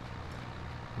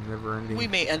 Never ending. We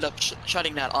may end up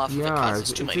shutting that off if it Yeah, causes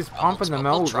it's too many just problems, pumping them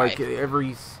but we'll out try. like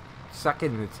every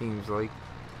second, it seems like.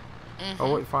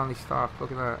 Oh, it finally stopped.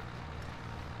 Look at that.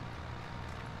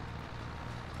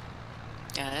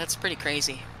 Yeah, that's pretty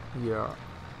crazy. Yeah.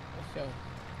 Let's go.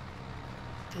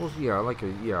 Well,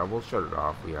 yeah, we'll shut it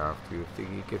off. We have to if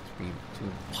it gets to be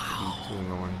too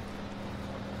annoying.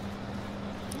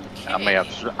 I may have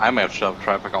to shove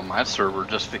traffic on my server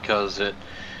just because it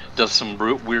does some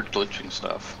weird glitching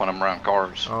stuff when I'm around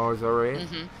cars. Oh, is that right?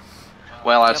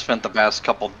 Well, I've spent the past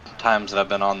couple times that I've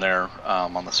been on there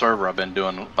on the server, I've been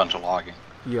doing a bunch of logging.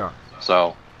 Yeah.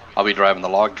 So I'll be driving the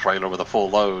log trailer with a full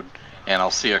load, and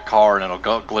I'll see a car and it'll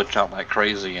go glitch out like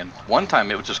crazy. And one time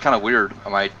it was just kind of weird.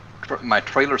 My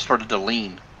trailer started to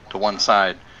lean to one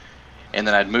side, and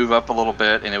then I'd move up a little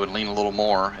bit and it would lean a little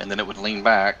more, and then it would lean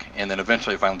back, and then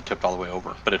eventually it finally tipped all the way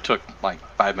over. But it took like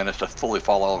 5 minutes to fully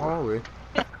fall over. Holy.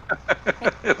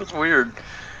 It was weird.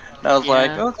 And I was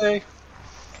like, okay.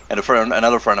 And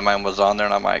another friend of mine was on there,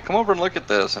 and I'm like, come over and look at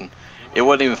this. And it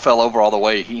wouldn't even fell over all the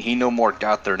way. He no more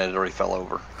got there, and it already fell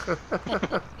over.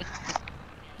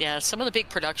 Yeah, some of the big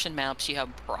production maps you have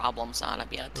problems on them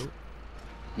yet.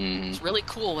 It's really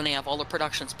cool when they have all the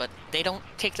productions, but they don't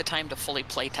take the time to fully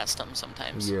play test them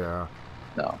sometimes. Yeah.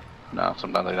 No,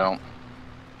 sometimes they don't.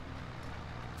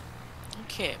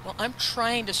 Okay, well, I'm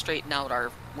trying to straighten out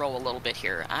our row a little bit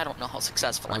here. I don't know how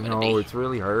successful I'm I going to know, be. it's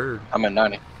really hard. I'm at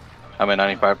 90. I'm at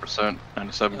 95%,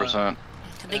 97%. I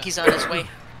think he's on his way,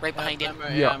 right behind you.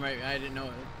 Yeah, I'm right. I didn't know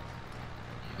it.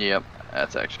 Yep,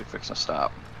 that's actually fixing to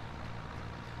stop.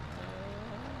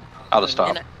 I'll just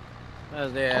stop.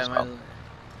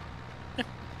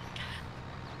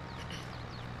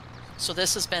 So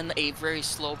this has been a very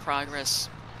slow progress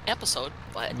episode,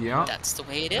 but that's the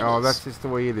way it is. Oh, that's just the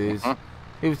way it is.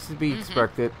 It was to be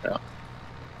expected. Yeah.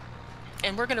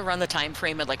 And we're going to run the time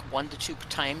frame at like 1 to 2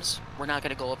 times. We're not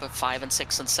going to go up at 5 and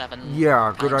 6 and 7.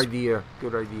 Yeah, good times. idea.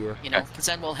 Good idea. You know, because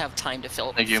then we'll have time to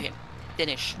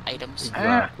finish items.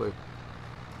 Exactly.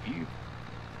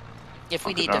 If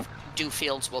we need to do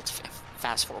fields, we'll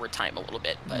fast forward time a little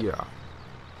bit. But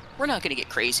we're not going to get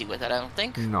crazy with it, I don't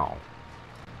think. No.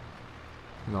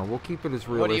 No, we'll keep it as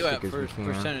realistic as we can. What are you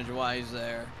at percentage-wise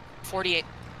there? 48.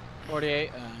 48.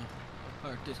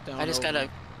 Mark this down. I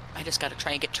just gotta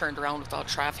try and get turned around without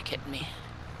traffic hitting me.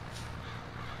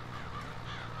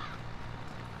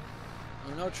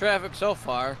 Well, no traffic so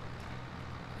far.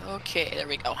 Okay, there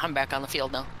we go. I'm back on the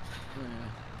field now.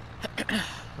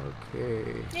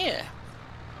 Okay. Yeah.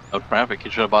 No traffic.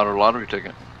 You should have bought a lottery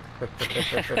ticket.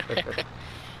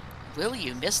 Will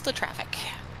you miss the traffic?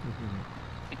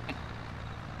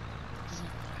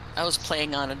 I was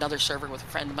playing on another server with a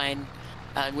friend of mine.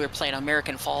 We were playing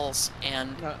American Falls,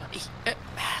 and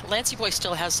Lancey Boy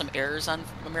still has some errors on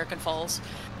American Falls,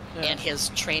 and his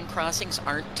train crossings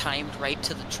aren't timed right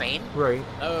to the train. Right.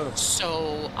 Oh.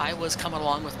 So I was coming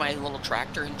along with my little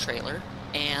tractor and trailer,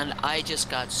 and I just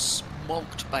got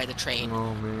smoked by the train.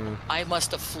 Oh, man. I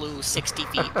must have flew 60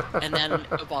 feet, and then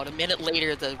about a minute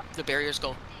later, the barriers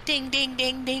go ding, ding,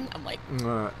 ding, ding. I'm like,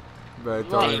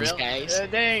 thanks, guys.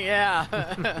 Dang, yeah.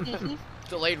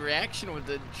 Delayed reaction with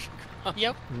the...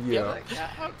 Yep. Yeah.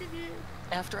 How could you?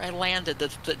 After I landed,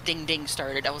 the ding ding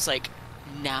started. I was like,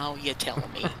 now you tell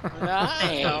me.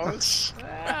 Thanks.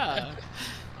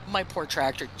 My poor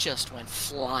tractor just went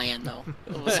flying, though.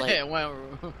 It was like,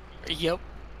 yep.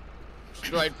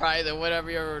 Destroyed probably the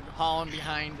whatever you're hauling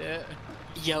behind it.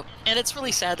 Yep. And it's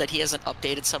really sad that he hasn't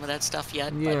updated some of that stuff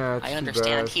yet. Yeah, but I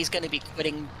understand he's going to be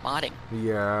quitting modding.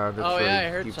 Yeah, that's right. Yeah, I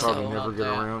heard you something probably never about get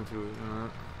that. around to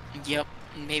it. Yep.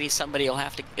 Maybe somebody will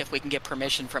have to, if we can get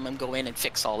permission from him, go in and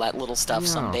fix all that little stuff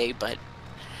someday. But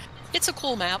it's a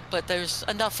cool map, but there's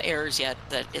enough errors yet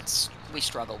that we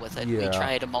struggle with it. We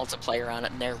tried a multiplayer on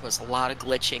it, and there was a lot of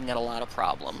glitching and a lot of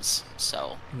problems.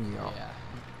 So,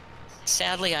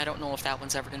 sadly, I don't know if that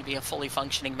one's ever going to be a fully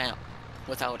functioning map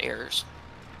without errors.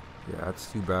 Yeah, that's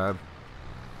too bad.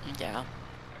 Yeah.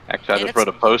 Actually, I just read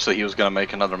a post that he was going to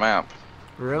make another map.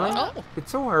 Really? Oh.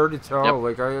 It's so hard to tell.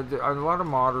 Yep. Like a lot of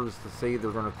modders to say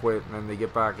they're gonna quit and then they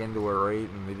get back into it, right?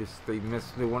 And they miss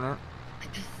doing it.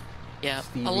 Yeah,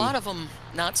 Stevie. a lot of them.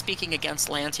 Not speaking against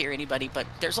Lancey or anybody, but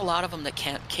there's a lot of them that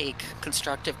can't take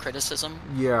constructive criticism.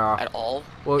 At all,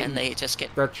 and they just get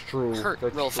hurt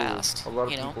real fast. A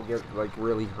lot of people get like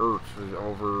really hurt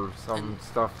over some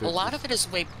stuff. A lot of it is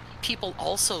the way people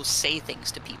also say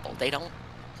things to people. They don't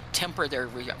temper their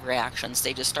reactions.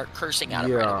 They just start cursing at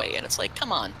them right away, and it's like,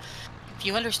 come on. If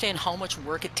you understand how much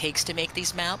work it takes to make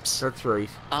these maps, that's right.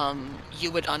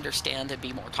 You would understand and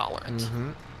be more tolerant.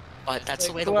 But that's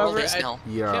like the way the world is now.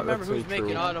 Yeah, I can't remember that's who's so making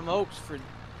true. autumn oaks for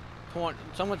 20.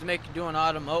 Someone's doing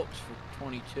autumn oaks for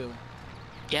 22.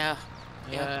 Yeah.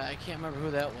 I can't remember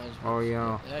who that was. Oh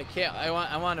yeah. I can't.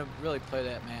 I want to really play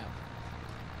that map.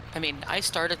 I mean, I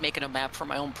started making a map for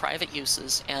my own private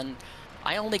uses, and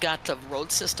I only got the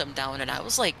road system down, and I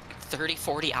was like 30,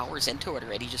 40 hours into it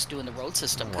already, just doing the road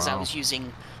system, because I was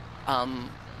using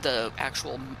the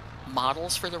actual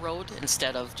models for the road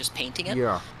instead of just painting it.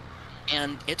 Yeah.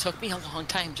 And it took me a long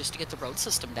time just to get the road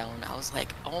system down. I was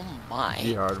like, oh my.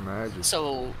 Yeah, I'd imagine.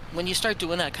 So when you start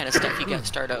doing that kind of stuff, you got to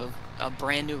start a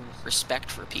brand new respect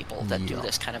for people that do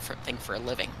this kind of thing for a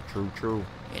living. True.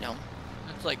 You know?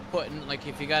 It's like putting, like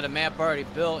if you got a map already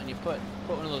built and you put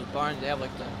one of those barns that have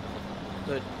like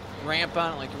the ramp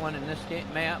on it, like the one in this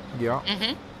map. Yeah. Mm-hmm.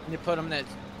 And you put them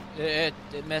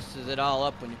it messes it all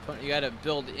up when you got to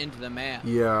build it into the map.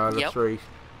 Yeah, that's right.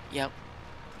 Yep.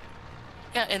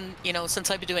 Yeah, and you know, since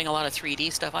I've been doing a lot of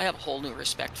 3D stuff, I have a whole new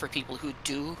respect for people who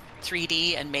do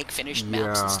 3D and make finished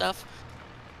maps and stuff.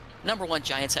 Number one,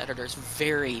 Giants editor is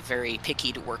very, very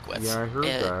picky to work with. Yeah, I heard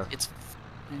that. It's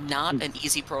not an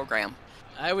easy program.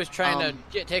 I was trying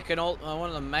to take an old one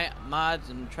of the mods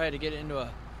and try to get it into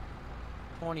a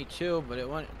 22, but it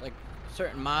went like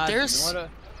certain mods.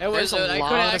 It was. There's a I lot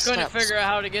couldn't. of I couldn't steps. figure out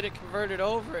how to get it converted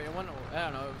over. It went. I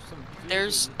don't know. It was some.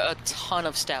 There's a ton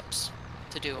of steps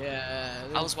to do. Yeah.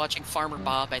 I was watching Farmer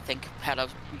Bob, I think, had a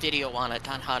video on it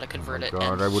on how to convert it.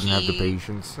 God, and I wouldn't have the he-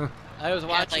 patience. I was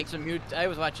watching like- some. I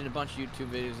was watching a bunch of YouTube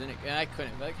videos, and I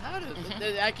couldn't. Like, how does?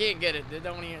 Mhm. I can't get it. They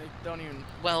don't even.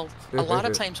 Well, a lot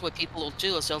of times what people will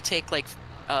do is they'll take like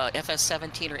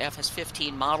FS17 or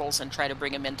FS15 models and try to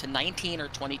bring them into 19 or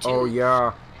 22. Oh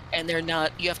yeah. And they're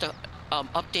not. You have to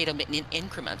update them in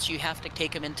increments. You have to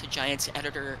take them into Giants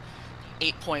Editor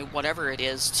 8 point whatever it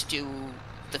is to do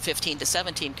the 15 to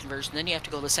 17 conversion. Then you have to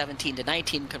go the 17 to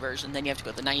 19 conversion. Then you have to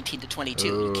go the 19 to 22.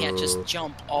 You can't just Oh.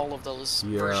 jump all of those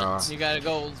Yeah. versions. You gotta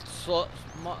go slow.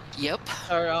 Yep.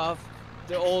 Start off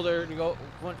the older to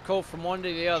go from one to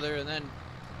the other, and then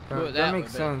do it That way,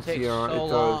 makes but sense, It takes yeah, so it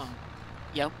does. long.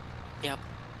 Yep. Yep.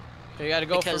 So you gotta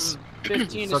go Because- from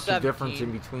 15 to Such a 17. difference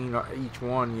in between each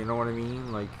one. You know what I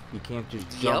mean? Like you can't just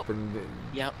jump and.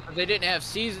 Yep. But they didn't have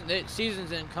seasons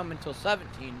didn't come until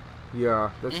 17. Yeah,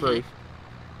 that's Mhm. right.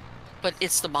 But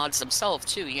it's the mods themselves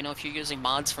too. You know, if you're using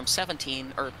mods from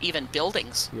 17 or even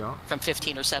buildings Yeah. from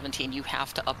 15 or 17, you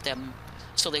have to up them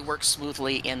so they work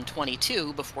smoothly in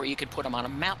 22 before you could put them on a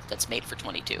map that's made for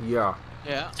 22. Yeah.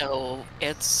 Yeah. So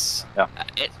it's Yeah.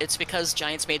 it's because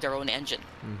Giants made their own engine.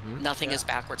 Mhm. Nothing Yeah. is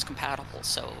backwards compatible.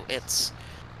 So it's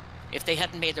if they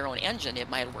hadn't made their own engine, it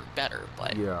might have worked better.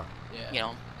 But Yeah. Yeah. you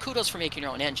know, kudos for making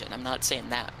your own engine. I'm not saying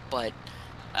that, but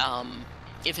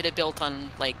if it had built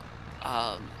on like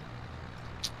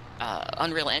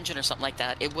Unreal Engine or something like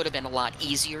that, it would have been a lot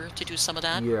easier to do some of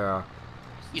that. Yeah.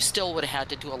 You still would have had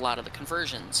to do a lot of the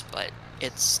conversions, but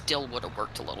it still would have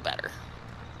worked a little better.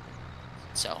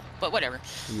 So, but whatever.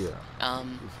 Yeah.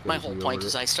 My Just whole gotta point be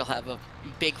is over I still have a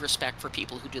big respect for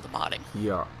people who do the modding. it.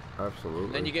 Yeah.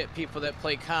 Absolutely. Then you get people that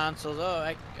play consoles. Oh,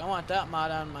 I want that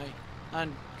mod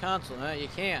on console. You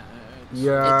can't.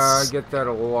 Yeah, I it's- get that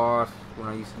a lot when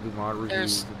I used to do mod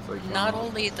reviews. There's It's like not oh,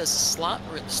 only the slot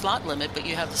limit, but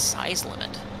you have the size limit,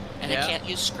 and Yeah. it can't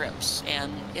use scripts,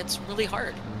 and it's really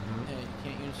hard. mhm. Yeah, you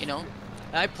can't use. You know,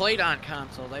 I played on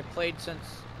consoles. I played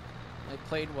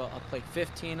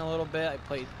 15 a little bit. I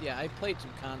played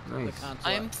some Nice. the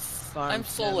console. I'm farms,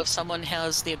 full yeah. if someone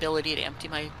has the ability to empty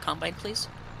my combine, please.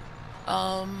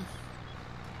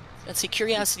 Let's see.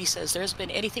 Curiosity says there has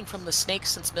been anything from the Snake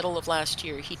since middle of last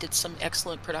year. He did some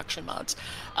excellent production mods.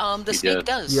 The He Snake did.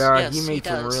 does. Yeah, yes, he made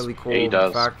some does. really cool he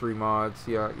does. factory mods.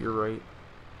 Yeah, you're right.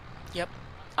 Yep.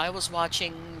 I was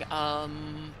watching,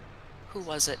 who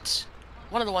was it?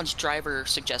 One of the ones Driver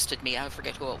suggested me. I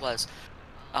forget who it was.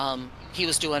 He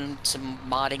was doing some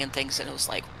modding and things, and it was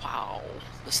like, wow,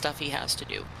 the stuff he has to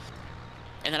do.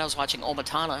 And then I was watching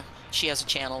Omatana. She has a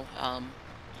channel,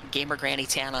 Gamer Granny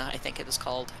Tana, I think it is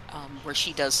called, where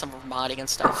she does some of her modding and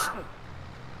stuff.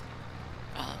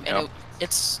 Yep.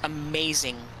 It's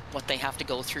amazing what they have to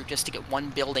go through just to get one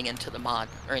building into the mod,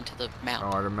 or into the map.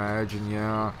 Oh, I'd imagine.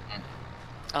 Yeah.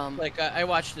 Like I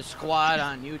watched the Squad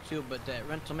on YouTube, but that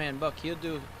Rental Man Buck,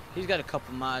 he's got a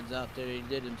couple mods out there he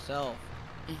did himself.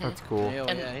 Mhm. That's cool.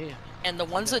 And- And the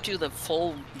ones that do the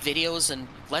full videos and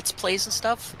Let's Plays and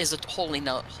stuff is a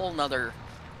whole nother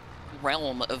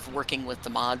realm of working with the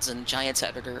mods and Giants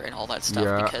Editor and all that stuff,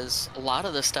 Yeah. because a lot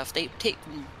of the stuff they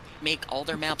make all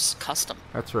their maps custom.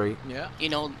 That's right. Yeah. You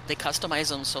know, they customize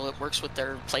them so it works with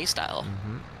their playstyle.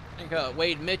 Hmm. I think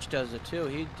Wade Mitch does it too.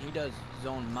 He does his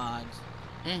own mods.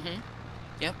 Mm-hmm.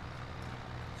 Yep.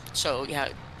 So yeah,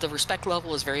 the respect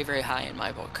level is very, very high in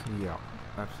my book. Yeah.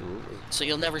 Absolutely. So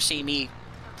you'll never see me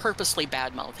purposely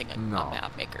bad-mouthing a No.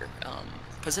 map maker,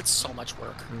 because it's so much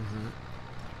work. Hmm.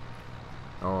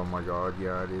 Oh my God.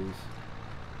 Yeah, it is.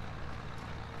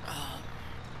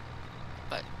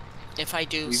 But if I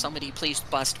do, somebody please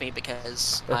bust me,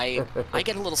 because I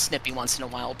get a little snippy once in a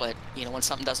while, but you know, when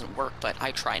something doesn't work, but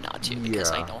I try not to,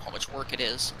 because I Yeah. know how much work it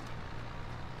is.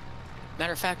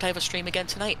 Matter of fact, I have a stream again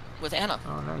tonight with Anna.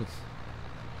 Oh, nice.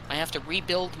 I have to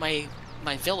rebuild my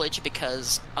village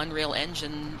because Unreal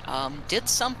Engine did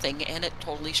something and it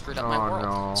totally screwed up my Oh, world.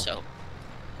 no. So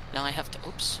now I have to.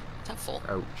 Oops, is that full?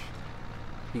 Ouch.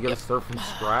 You gotta Yep. start from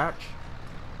scratch.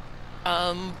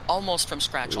 Almost from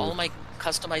scratch. All Oof. my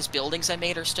customized buildings I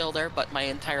made are still there, but my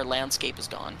entire landscape is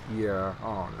gone. Yeah.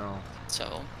 Oh no.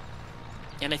 So,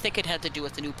 and I think it had to do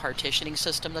with the new partitioning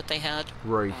system that they had.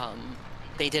 Right.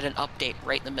 They did an update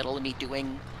right in the middle of me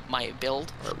doing my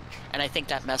build, Ouch. and I think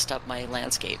that messed up my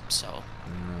landscape. So,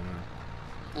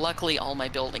 luckily, all my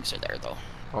buildings are there though.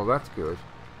 Oh, that's good.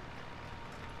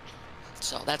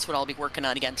 So that's what I'll be working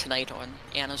on again tonight on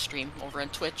Anna's stream over on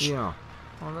Twitch. Yeah.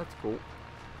 Oh, that's cool.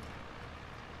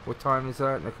 What time is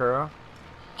that, Nakara?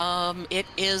 It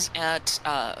is at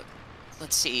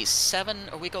let's see, 7,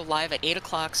 or we go live at 8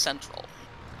 o'clock Central.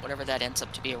 Whatever that ends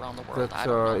up to be around the world. I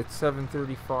don't know. It's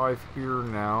 7:35 here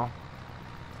now.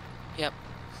 Yep.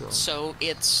 So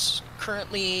it's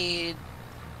currently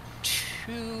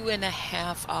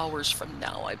 2.5 hours from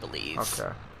now, I believe.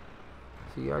 Okay.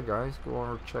 So yeah, guys, go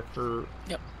on and check her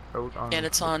out on. And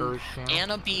it's on channel.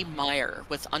 Anna B. Meyer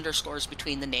with underscores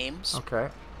between the names. Okay.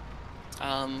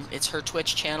 It's her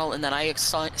Twitch channel, and then I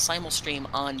simul stream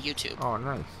on YouTube. Oh,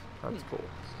 nice. That's cool.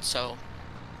 So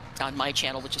on my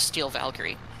channel, which is Steel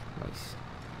Valkyrie. Nice.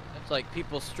 That's like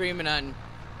people streaming on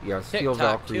Steel TikTok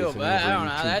Valkyrie too, is but I don't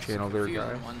know. YouTube That's channel a there, confusing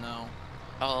guys. one though.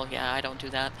 Oh yeah, I don't do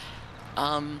that.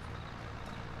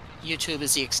 YouTube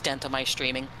is the extent of my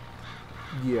streaming.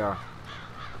 Yeah.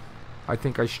 I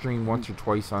think I streamed once or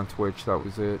twice on Twitch. That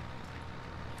was it.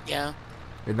 Yeah.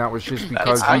 And that was just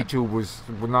because YouTube was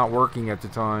not working at the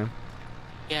time.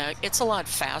 Yeah, it's a lot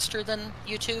faster than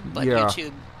YouTube, but Yeah.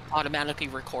 YouTube automatically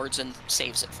records and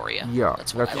saves it for you. Yeah,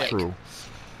 that's what I like. true.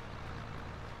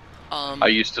 I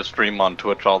used to stream on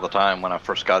Twitch all the time when I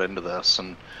first got into this,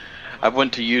 and I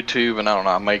went to YouTube, and I don't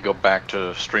know, I may go back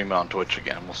to streaming on Twitch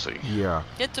again. We'll see. Yeah.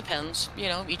 It depends. You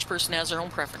know, each person has their own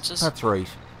preferences. That's right.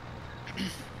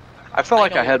 I feel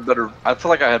like I had better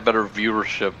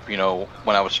viewership, you know,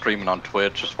 when I was streaming on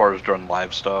Twitch as far as during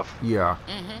live stuff. Yeah.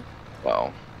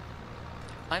 Well,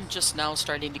 I'm just now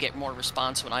starting to get more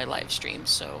response when I live stream,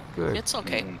 so Good. it's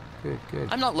okay. Good, good.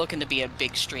 I'm not looking to be a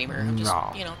big streamer. I'm just,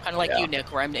 No. you know, kind of like you,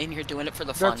 Nick, where I'm in here doing it for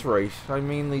the fun. That's right. I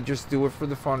mainly just do it for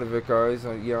the fun of it, guys.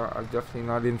 Yeah, I'm definitely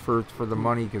not in for the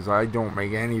money, because I don't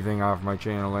make anything off my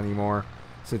channel anymore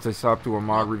since I stopped doing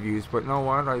mod reviews. But you know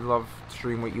what? I love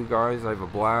streaming with you guys. I have a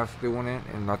blast doing it,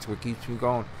 and that's what keeps me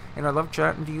going. And I love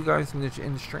chatting to you guys in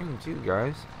the stream too,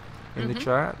 guys. In the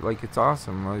chat, like, it's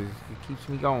awesome. It keeps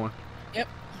me going. Yep.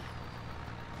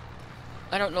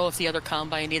 I don't know if the other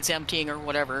combine needs emptying or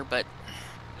whatever, but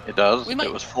it does. We might...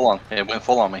 It was full on. It went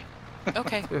full on me.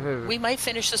 Okay. We might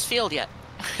finish this field yet.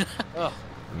 Oh.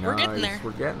 We're getting there.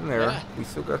 We're getting there. Yeah. We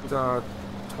still got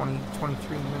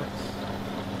 23 minutes.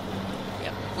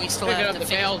 Yep. We still Picking have up to the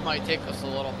finish. bales might take us a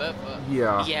little bit, but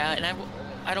Yeah. Yeah, and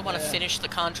I don't want to finish the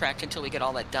contract until we get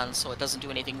all that done, so it doesn't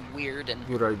do anything weird and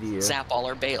Good idea. zap all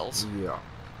our bales. Yeah.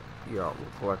 Yeah,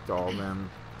 we'll collect all of them.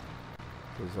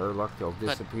 Because our luck, they'll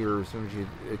disappear as soon as you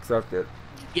accept it.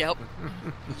 Yep.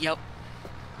 Yep.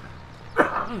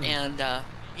 And,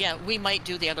 yeah, we might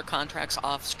do the other contracts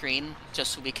off screen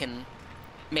just so we can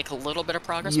make a little bit of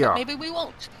progress, Yeah. but maybe we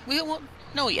won't. We won't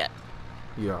know yet.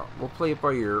 Yeah, we'll play it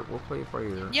by ear.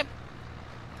 Yep.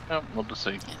 Yep, we'll just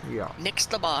see. Yeah. Nick's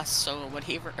the boss, so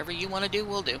whatever you want to do,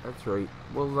 we'll do. That's right.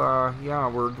 Well, yeah,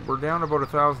 we're down about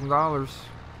 $1,000,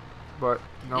 but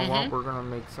you know what? We're gonna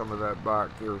make some of that back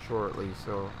here shortly.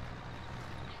 So.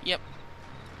 Yep.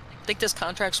 I think this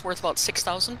contract's worth about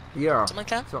 6,000. Yeah. Something like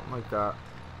that. Something like that.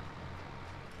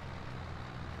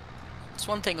 It's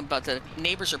one thing about the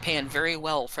neighbors are paying very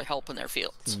well for help in their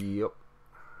fields. Yep.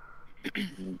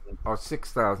 Oh,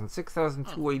 6,000.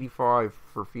 6,285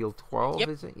 for field 12, Yep.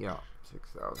 is it? Yeah,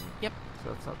 6,000. Yep.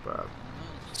 So that's not bad.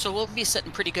 So we'll be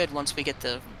sitting pretty good once we get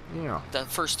the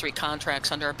first 3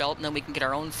 contracts under our belt, and then we can get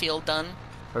our own field done.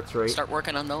 That's right. Start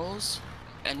working on those,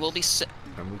 and we'll be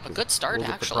a good start, we'll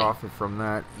get actually. the profit from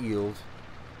that yield.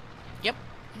 Yep.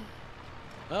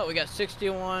 well, we got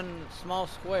 61 small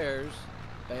squares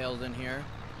bales in here.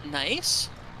 Nice.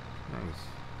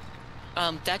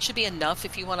 Nice. That should be enough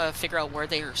if you want to figure out where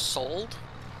they are sold.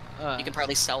 You can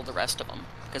probably sell the rest of them,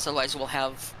 because otherwise we'll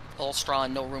have all straw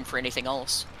and no room for anything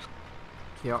else.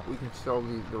 Yeah, we can sell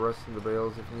the rest of the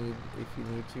bales if you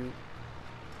need to.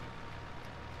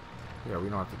 Yeah, we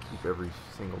don't have to keep every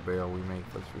single bale we make,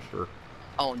 that's for sure.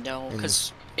 Oh no,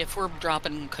 because if we're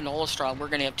dropping canola straw, we're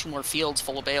gonna have 2 more fields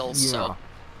full of bales. Yeah. So.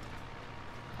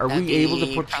 Are That'd we able to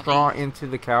be put probably- straw into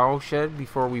the cow shed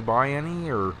before we buy any,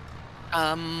 or?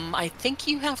 I think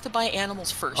you have to buy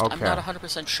animals first. I'm Okay. not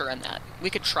 100% sure on that. We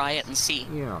could try it and see.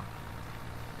 Yeah.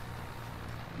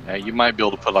 Yeah, you might be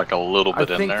able to put like a little bit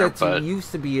I in think there, that but you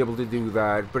used to be able to do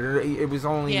that, but it was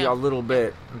only Yeah. a little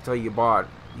bit until you bought,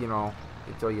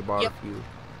 until you bought Yep. a few.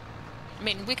 I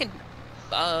mean, we can.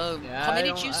 Yeah, How I many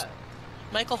don't- did you,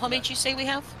 Michael? How many did you say we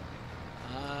have?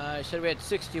 I said we had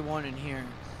 61 in here.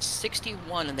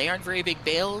 61, and they aren't very big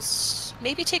bales.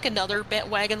 Maybe take another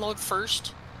wagon load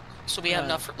first, so we have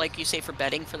enough, like you say, for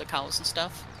bedding for the cows and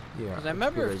stuff. Yeah. Because I that's a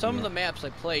remember good some of idea. the maps I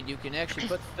played, you can actually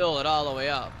fill it all the way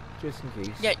up. Just in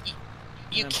case. Yeah,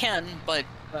 you can, but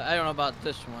But I don't know about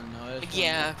this one though. This one-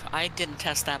 yeah, I didn't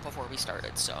test that before we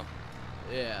started, so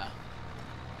yeah.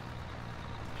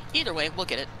 either way, we'll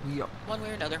get it Yep. one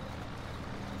way or another.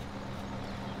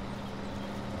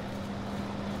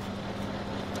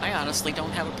 I honestly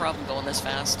don't have a problem going this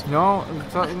fast. No,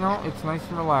 it's no, it's nice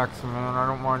and relaxing, man. I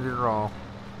don't mind it at all.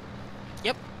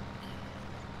 Yep.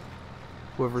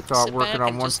 Whoever thought Sit working back on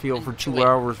and one just field for enjoy 2 it.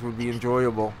 hours would be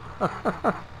enjoyable.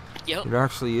 Yep. It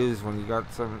actually is when you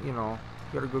got some, you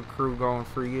got a good crew going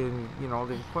for you, and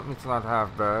the equipment's not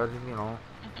half bad, I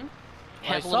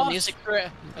Have a little saw music.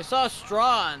 I saw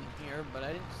straw in here, but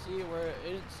I didn't see where it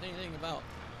didn't say anything about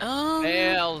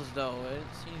bales though. I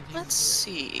didn't see anything. Let's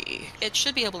see. It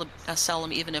should be able to sell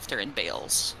them even if they're in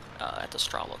bales at the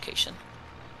straw location.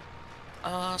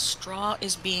 Straw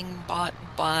is being bought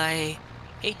by...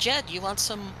 Hey, Jed, you want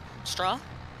some straw?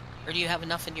 Or do you have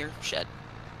enough in your shed?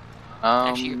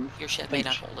 Actually, your shed may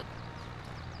not hold it.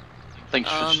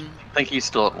 Think he's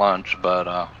still at lunch, but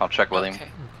I'll check with him.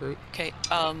 Okay.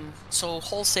 So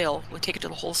wholesale, we'll take it to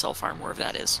the wholesale farm, wherever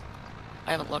that is.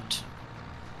 I haven't looked.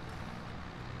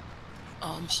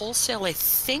 Wholesale, I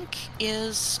think,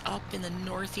 is up in the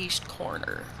northeast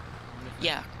corner.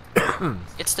 Yeah.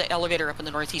 It's the elevator up in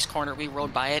the northeast corner. We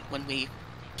rode by it when we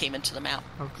came into the map.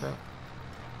 Okay.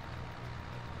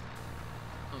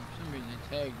 Oh, for some reason it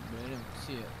tagged, but I didn't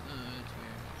see it. Oh, that's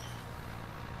weird.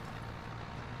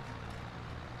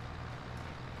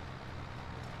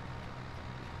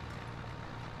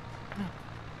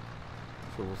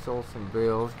 So we'll sell some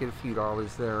bales, get a few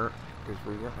dollars there, because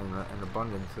we're getting an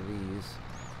abundance of these.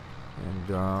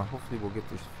 And hopefully we'll get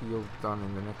this field done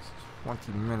in the next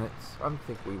 20 minutes. I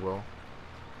think we will.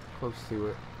 Close to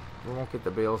it. We won't get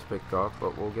the bales picked up,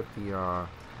 but we'll get the, I'm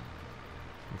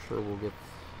sure we'll get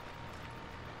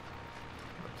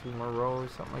 2 more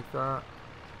rows, something like that.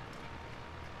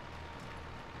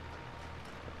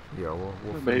 Yeah,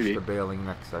 we'll finish the baling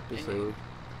next episode.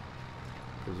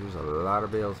 Because there's a lot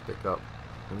of bales to pick up.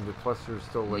 And plus there's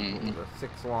still like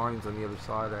 6 lines on the other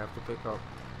side I have to pick up.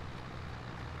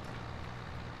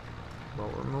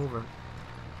 But we're moving.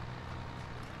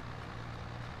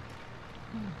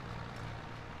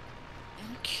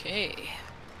 Okay.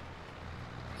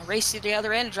 I'll race you to the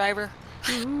other end, driver.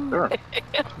 Sure.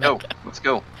 No, let's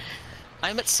go.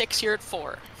 I'm at 6, you're at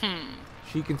 4.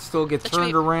 She can still get That turned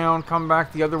should be- around, come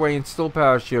back the other way, and still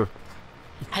pass you.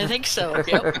 I think so,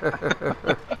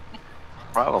 yep.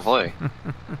 Probably.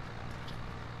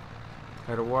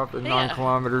 At a whopping Yeah. 9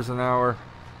 kilometers an hour.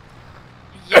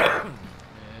 Yep.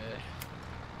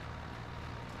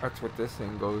 That's what this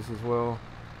thing goes as well.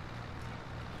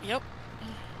 Yep.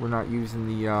 We're not using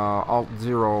the Alt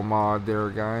Zero mod there,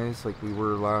 guys, like we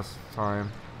were last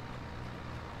time.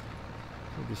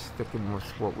 We're just sticking with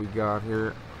what we got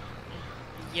here.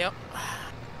 Yep.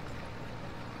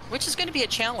 Which is going to be a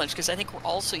challenge, because I think we're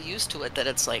also used to it, that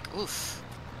it's like, oof.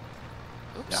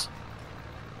 Oops. Yeah.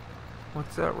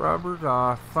 What's that, Robert?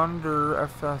 Thunder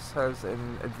FS has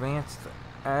an advanced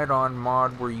add-on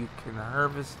mod where you can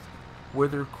harvest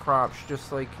withered crops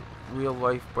just like real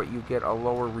life, but you get a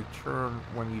lower return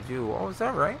when you do. Oh, is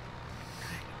that right?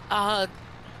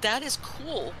 That is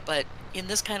cool, but in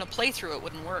this kind of playthrough it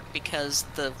wouldn't work because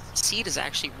the seed is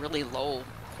actually really low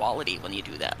quality when you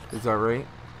do that. Is that right?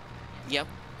 Yep.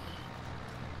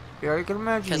 Yeah, I can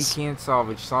imagine you 'Cause- can't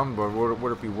salvage some, but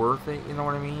would it be worth it? You know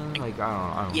what I mean? Like,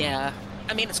 I don't know. Yeah.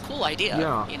 I mean, it's a cool idea,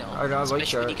 Yeah, you know, I like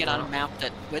especially when that, you get on yeah. a map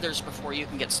that withers before you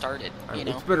can get started, you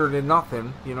know? It's better than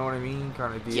nothing, you know what I mean?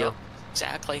 Kind of deal. Yep,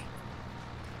 exactly.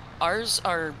 Ours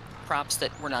are crops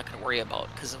that we're not going to worry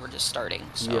about because we're just starting,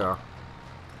 so. Yeah.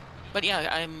 But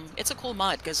yeah, it's a cool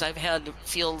mod because I've had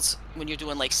fields when you're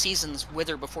doing like seasons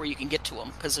wither before you can get to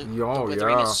them because the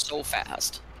withering yeah. is so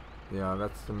fast. Yeah,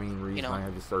 that's the main reason know. I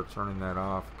had to start turning that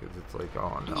off, because it's like,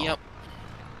 oh no. Yep.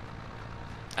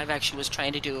 I've actually was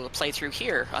trying to do a playthrough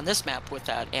here on this map with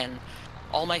that, and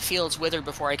all my fields withered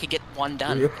before I could get one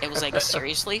done. Yeah. It was like,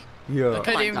 seriously? Yeah. I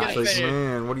couldn't even get It's it like, finished.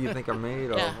 man, what do you think I'm made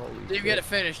of? Yeah. Holy Didn't even shit. get it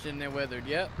finished and they withered.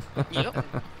 Yep. Yep.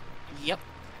 Yep.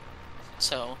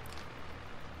 So,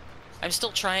 I'm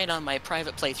still trying on my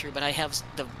private playthrough, but I have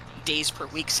the days per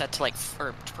week set to like,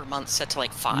 or per month set to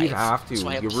like 5. You'd have to. So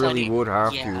I have You plenty, really would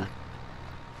have yeah. to.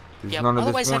 There's Yep. none of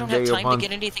Otherwise, this I one don't have day a time to month.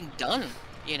 get anything done,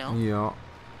 you know? Yeah.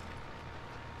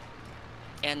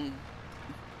 And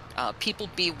people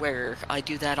beware, I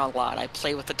do that a lot. I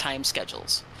play with the time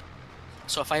schedules.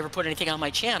 So if I ever put anything on my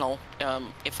channel,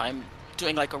 if I'm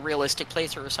doing like a realistic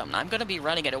playthrough or something, I'm going to be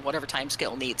running it at whatever time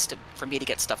scale needs for me to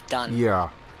get stuff done Yeah.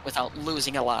 without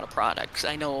losing a lot of products.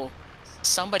 I know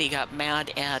somebody got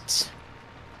mad at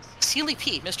Sealy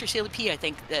P, Mr. Sealy P, I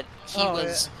think that he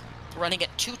was running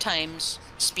at 2 times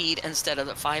speed instead of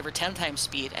the 5 or 10 times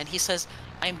speed, and he says,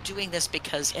 I'm doing this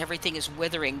because everything is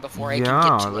withering before I can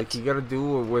get to like it. you got to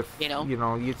do it with, You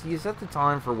know? you set the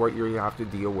time for what you have to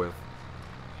deal with.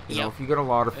 You know, Yep. if you get a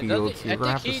lot of It doesn't- fields, you're gonna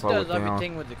I have think to he slow does it down.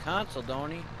 everything with the console,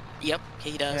 don't he? Yep,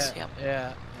 he does. Yeah. Yep.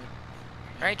 Yeah.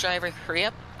 All right, driver, hurry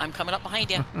up. I'm coming up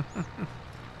behind you.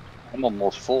 I'm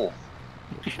almost full.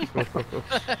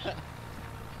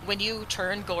 When you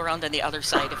turn, go around on the other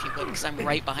side if you would, because I'm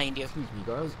right behind you. Excuse me,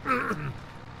 guys. The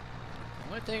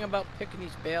only thing about picking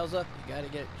these bales up, you gotta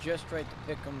get it just right to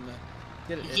pick them.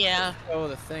 Get it. Yeah. Show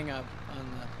the thing up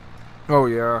on the. Oh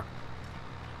yeah.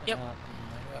 Yep. Oh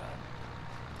my God.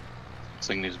 This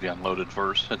thing needs to be unloaded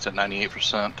first. It's at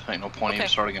 98%. Ain't no point even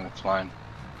Okay. starting it. It's fine.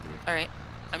 All right,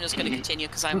 I'm just going to continue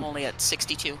because I'm only at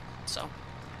 62. So.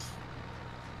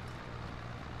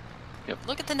 Yep.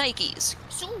 Look at the Nikes.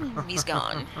 Zoom, he's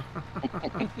gone.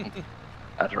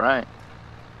 That's right.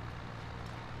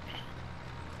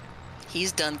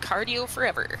 He's done cardio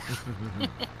forever.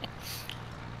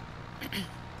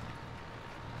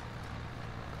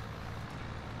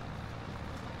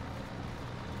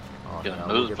 Oh, Get a now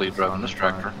we'll nosebleed the driving sun this in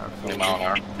tractor. front. 20 mile an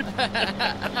hour.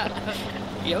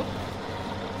 Yep.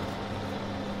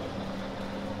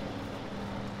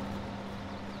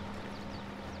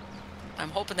 I'm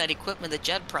hoping that equipment that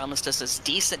Jed promised us is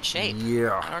decent shape. I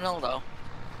Yeah. don't know though.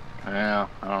 Yeah,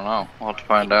 I don't know. We'll have to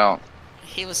find out.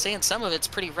 He was saying some of it's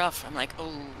pretty rough. I'm like,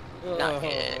 oh, not Oh,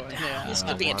 good. yeah. This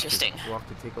could be We'll have to- interesting. We'll have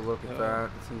to take a look at that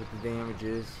and see what the damage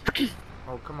is.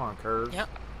 Oh, come on, Curve. Yep.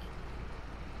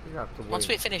 You have to wait. Once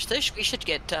we finish this, we should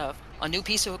get a new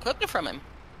piece of equipment from him.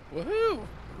 Woohoo!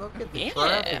 Look at the Yeah,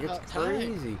 traffic. It's about time.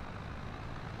 crazy.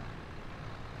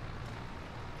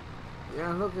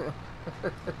 Yeah, look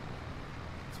at.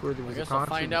 It's where there I was a guess I'll concert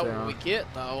find out down. what we get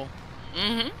though.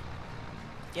 Mm-hmm.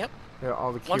 Yeah,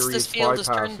 all the Once curious this field is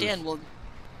bypasses. turned in,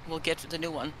 we'll get to the new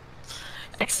one.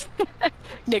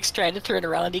 Nick's trying to turn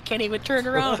around. He can't even turn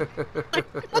around.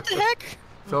 What the heck?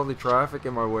 It's all the traffic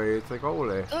in my way. It's like,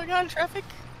 holy. Oh god, traffic.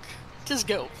 Just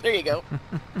go. There you go.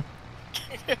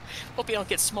 Hope you don't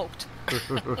get smoked.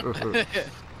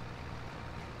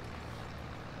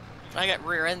 I got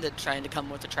rear-ended trying to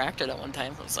come with the tractor that one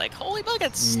time. I was like, holy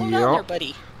buckets, slow down there, Yep.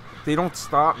 buddy. They don't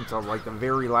stop until like the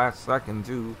very last second,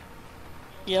 too.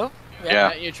 Yep.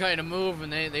 Yeah. You're trying to move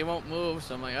and they won't move,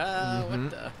 so I'm like, Mhm.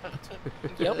 what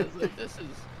the? Yep. This is.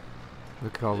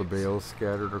 Look at all the bales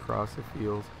scattered across the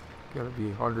field. Gotta be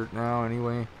 100 now,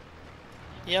 anyway.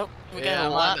 Yep. We Yeah, got a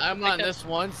lot. I'm on this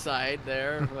one side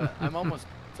there, but I'm almost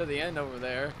to the end over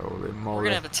there. Holy We're moly.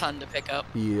 gonna have a ton to pick up.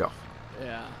 Yeah.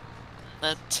 Yeah.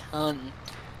 A ton.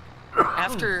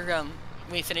 After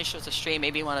we finish with the stream,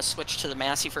 maybe you want to switch to the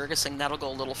Massey Ferguson. That'll go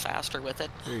a little faster with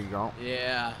it. There you go.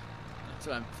 Yeah. That's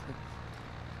what I'm.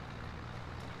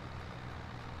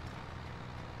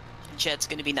 Jed's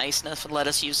gonna be nice enough to let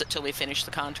us use it till we finish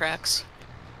the contracts.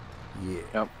 Yeah.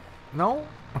 Yep. No?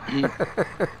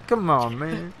 Come on,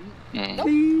 man. Mm.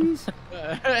 Please.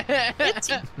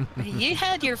 You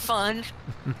had your fun.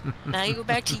 Now you go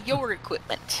back to your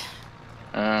equipment.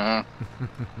 Uh,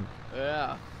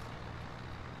 Yeah.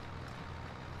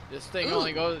 This thing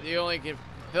only goes. You only can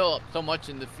fill up so much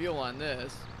in the fuel on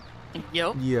this.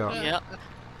 Yep. Yeah. Yep.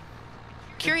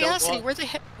 Curiosity, want-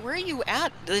 where are you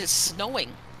at? It's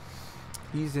snowing.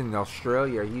 He's in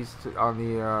Australia. He's on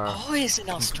the Oh, he's in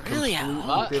Australia.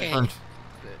 completely Okay. different.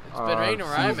 It's been raining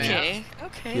where I'm season. at. Okay.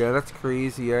 Okay. Yeah, that's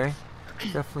crazy, eh?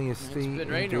 Definitely a state. been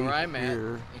and raining where date I'm at.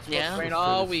 here. It's Yeah. supposed to rain Just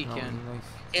all for the snow, weekend. nice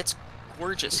It's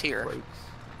gorgeous here flakes.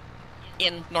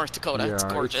 in North Dakota. It's Yeah,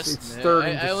 gorgeous. It's Yeah,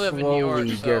 starting I to live in New York,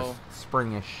 slowly so- get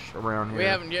springish around here.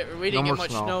 We didn't No get more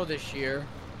much snow. snow this year.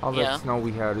 All Yeah. that snow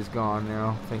we had is gone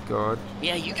now. Thank God.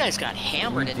 Yeah, you guys got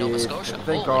hammered We in Nova did. Scotia. Thank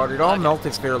Holy God. It all buckets.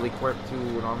 melted fairly quick too,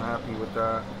 and I'm happy with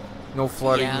that. No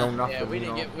flooding, Yeah. no nothing. Yeah, we you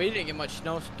didn't know. get much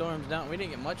snowstorms down. We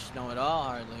didn't get much snow at all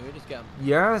hardly. We just got.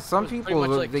 Yeah, some It was pretty people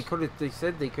much like- they could have. They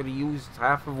said they could have used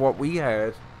half of what we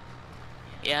had.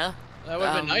 Yeah. That would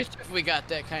have been Um, nice if we got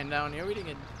that kind down here. We didn't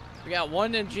get. We got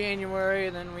one in January,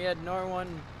 and then we had another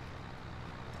one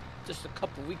just a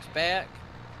couple weeks back.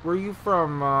 Where are you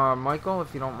from, Michael?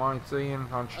 If you don't mind saying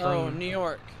on stream. Oh, New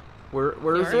York. Where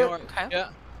is New it? York, okay. Yeah.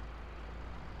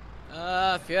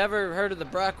 If you ever heard of the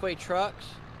Brockway trucks,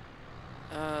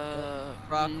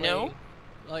 Brockway. No.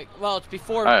 Like, well, it's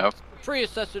before I have.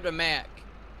 predecessor to Mack.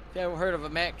 If you ever heard of a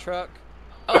Mack truck?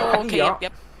 Oh, okay. Yeah. Yep.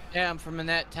 Yep. Yeah, I'm from in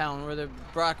that town where the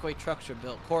Brockway trucks are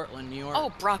built, Cortland, New York.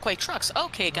 Oh, Brockway trucks.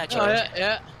 Okay, gotcha. Oh, gotcha.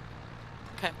 yeah.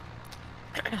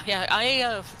 Yeah,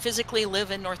 I physically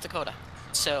live in North Dakota,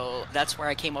 so that's where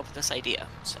I came up with this idea.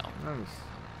 So, Nice.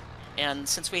 and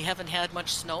since we haven't had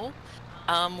much snow,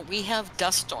 we have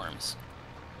dust storms,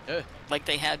 Ugh. like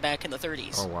they had back in the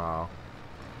 30s. Oh wow.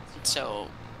 So,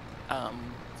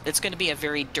 it's going to be a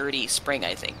very dirty spring,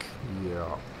 I think,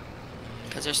 Yeah.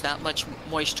 because there's not much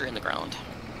moisture in the ground.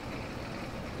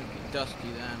 dusty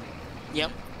then.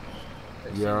 Yep.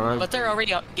 Yeah. But they're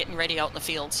already getting ready out in the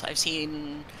fields. I've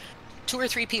seen 2 or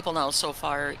 3 people now so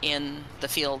far in the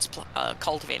fields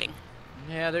cultivating.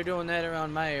 Yeah, they're doing that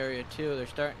around my area too. They're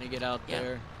starting to get out Yeah.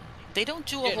 there. They don't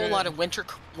do a whole lot of winter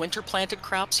planted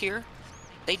crops here.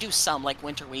 They do some like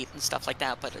winter wheat and stuff like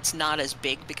that, but it's not as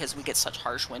big because we get such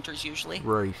harsh winters usually.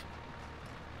 Right.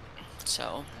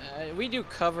 So. We do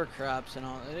cover crops and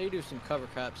all. They do some cover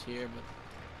crops here,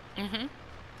 but. Mhm.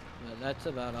 But that's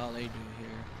about all they do here.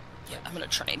 Yeah, I'm gonna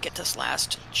try and get this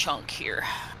last chunk here,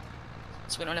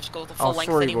 so we don't have to go the full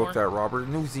length sorry anymore. about that, Robert.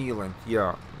 New Zealand.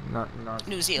 Yeah. Not.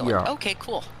 New Zealand. Yeah. Okay,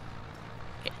 cool.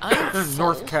 Okay, I'm full.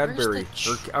 North Where's Cadbury.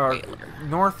 the Or, trailer?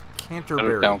 North Put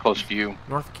Canterbury. it down close to you.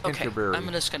 North Okay, Canterbury. I'm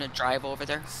just gonna drive over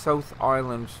there. South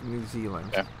Island, New Zealand.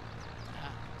 Okay.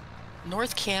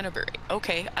 North Canterbury.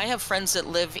 Okay, I have friends that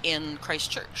live in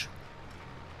Christchurch,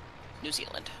 New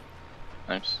Zealand.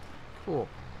 Nice. Cool.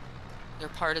 They're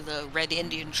part of the Red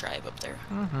Indian tribe up there,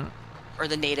 Mm-hmm. or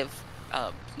the native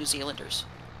New Zealanders.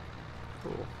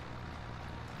 Cool.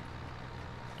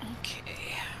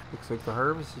 Okay. Looks like the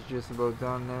harvest is just about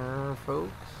done there,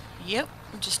 folks. Yep,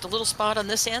 just a little spot on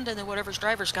this end, and then whatever's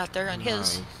driver's got there on his.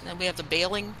 Nice. And then we have the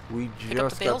baling. We Pick up the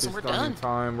just got bales this and we're done in done.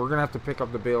 time. We're gonna have to pick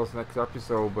up the bales next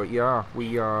episode, but yeah,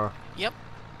 Yep.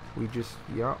 we just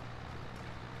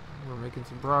we're making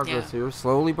some progress Yeah. here,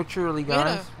 slowly but surely, We had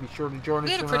guys. Be sure to join We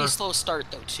us had a in pretty our slow start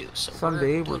though too. So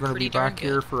Sunday. We're doing gonna pretty be darn back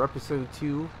here good. for episode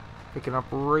 2, picking up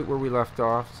right where we left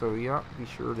off. So yeah, be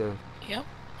sure to Yep.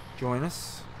 join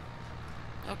us.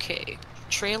 Okay.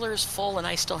 Trailer is full, and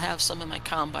I still have some in my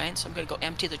combine, so I'm gonna go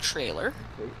empty the trailer.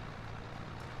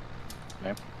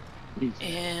 Okay.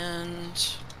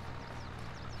 And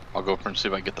I'll go over and see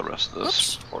if I can get the rest of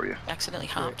this Oops. for you. accidentally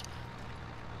hopped.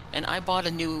 And I bought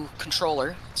a new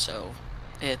controller, so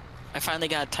I finally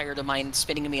got tired of mine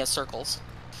spinning me in circles.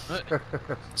 So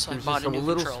I There's bought just a a new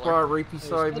little controller. spot right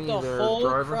beside me the there, whole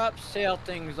driver. crop sale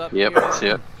things up Yep, here. that's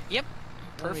it. Yep.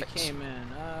 When we Perfect. came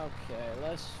in. Okay,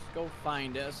 let's go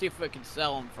find it. Let's see if we can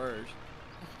sell them first.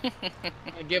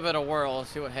 And give it a whirl.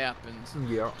 See what happens.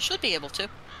 Yeah. Should be able to.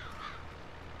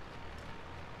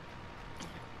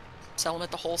 Sell them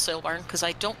at the wholesale barn, because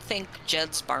I don't think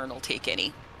Jed's barn will take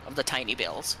any of the tiny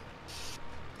bales.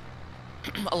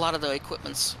 A lot of the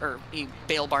equipments, or the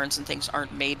bale barns and things,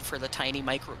 aren't made for the tiny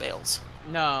micro bales.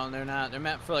 No, they're not. They're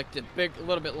meant for like the big, a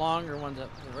little bit longer ones that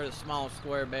are the small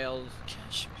square bales.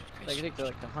 Like, I think they're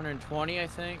like the 120, I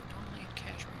think.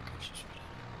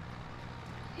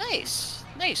 Nice,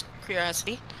 nice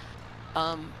curiosity.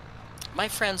 My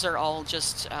friends are all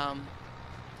just,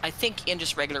 I think in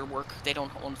just regular work. They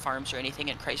don't own farms or anything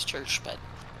in Christchurch, but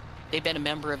they've been a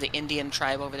member of the Indian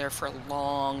tribe over there for a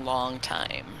long, long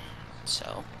time.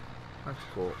 So. That's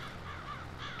cool.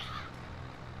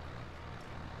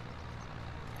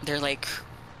 They're like,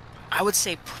 I would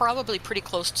say probably pretty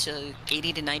close to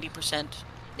 80 to 90%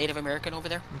 Native American over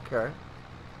there. Okay.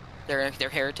 Their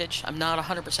heritage. I'm not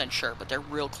 100% sure, but they're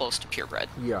real close to purebred.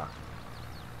 Yeah.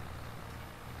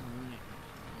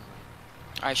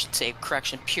 I should say,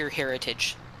 correction, pure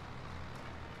heritage.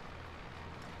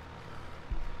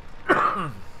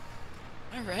 All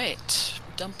right,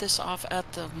 dump this off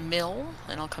at the mill,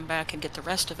 and I'll come back and get the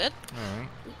rest of it. All right.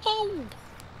 Whoa!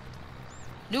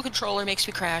 New controller makes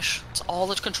me crash. It's all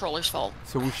the controller's fault.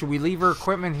 So should we leave our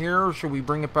equipment here, or should we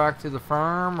bring it back to the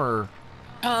farm, or?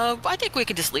 I think we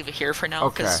can just leave it here for now,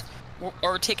 Okay.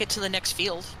 or take it to the next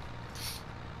field.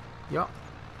 Yeah.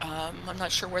 I'm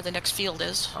not sure where the next field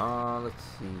is. Let's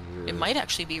see here. It might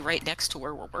actually be right next to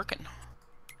where we're working.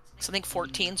 So I think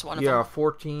 14's one of Yeah, them.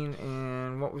 14,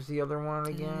 and what was the other one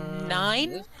again?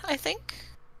 9, I think.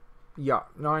 Yeah,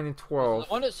 9 and 12. The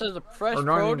one that says the fresh Or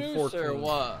 9 and produce, 14. or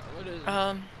what? What is it?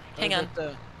 Hang Or on. is it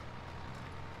the-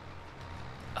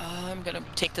 I'm gonna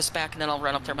take this back and then I'll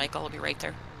run up there, Michael. I'll be right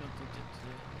there.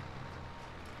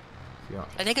 Yeah.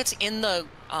 I think it's in the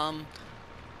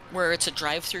where it's a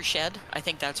drive-through shed. I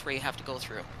think that's where you have to go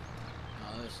through.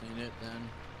 Oh, this ain't it then.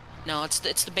 No, it's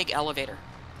the big elevator.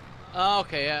 Oh,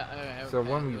 okay, yeah. So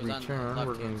when we it was on the return, we're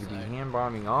left-hand going to be side. hand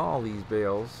bombing all these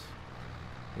bales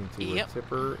into Yep. a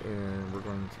tipper, and we're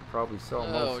going to probably sell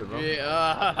Oh, most of them. gee, if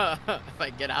I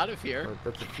get out of here.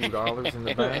 But that's a few dollars in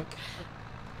the bank.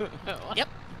 Yep.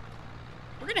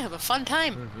 We're gonna have a fun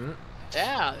time. Mm-hmm.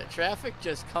 Yeah, the traffic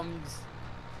just comes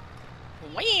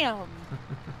Wham!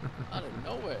 out of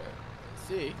nowhere. Let's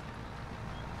see.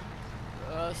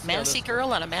 Massey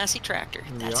girl on a Massey tractor.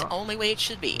 That's Yeah. the only way it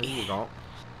should There be. you go.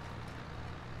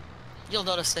 You'll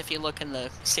notice if you look in the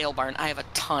sale barn, I have a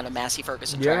ton of Massey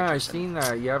Ferguson Yeah, I've tractors. seen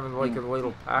that. You have like a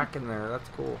little pack in there. That's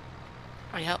cool.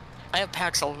 Yep. I have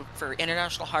packs for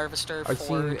International Harvester, I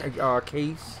seen Ford,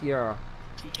 Case. Yeah.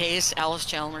 Case, Alice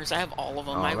Chalmers. I have all of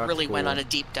them. Oh, I that's really went cool. on a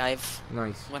deep dive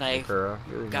Nice. when I Okura.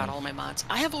 Very got nice. all my mods.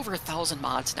 I have over 1,000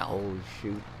 mods now. Holy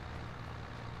shoot.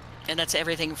 And that's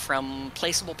everything from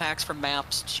placeable packs for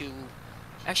maps to...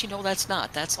 Actually, no, that's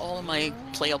not. That's all of my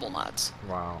playable mods.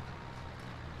 Wow.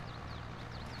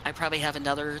 I probably have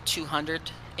another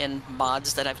 200 in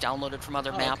mods that I've downloaded from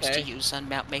other maps to okay. use on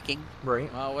map making.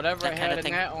 Right. Well, whatever That I kind had of in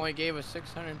thing. that only gave us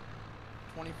 $624.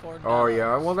 Oh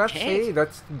yeah. Well, that's Okay. hey,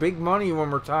 that's big money when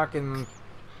we're talking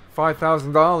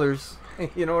 $5,000.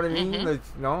 You know what I mean? Mhm.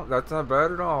 That's, no, that's not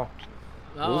bad at all.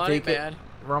 No, We'll it take ain't it. bad.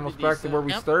 We're almost Pretty back to where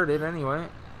we Yep. started anyway.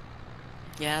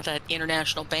 Yeah, that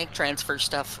international bank transfer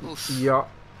stuff. Oof. Yeah.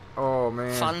 Oh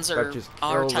man. Funds that are just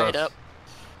tied us. up.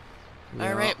 Yeah.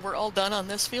 All right, we're all done on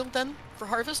this field then for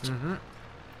harvest. Mm-hmm.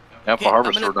 Yeah, Okay, for I'm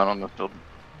harvester, gonna- we're done on the field.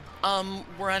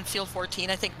 We're on field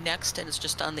 14, I think next, and it's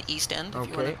just on the east end. If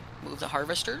you want Okay. to move the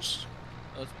harvesters.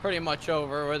 It's pretty much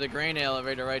over where the grain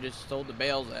elevator I just sold the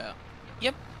bales at.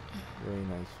 Yep. Very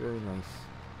nice. Very nice.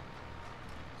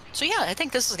 So yeah, I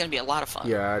think this is going to be a lot of fun.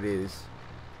 Yeah, it is.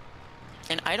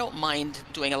 And I don't mind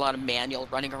doing a lot of manual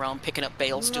running around picking up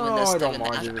bales, doing No, this, I don't doing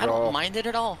mind that. it at I don't all. mind it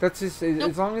at all. That's just Nope.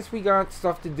 as long as we got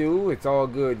stuff to do, it's all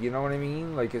good. You know what I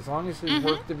mean? Like as long as there's Mhm.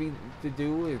 work to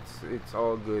do, it's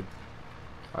all good.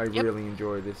 I Yep. really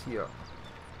enjoy this. Yeah.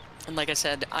 And like I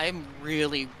said, I'm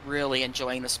really, really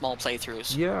enjoying the small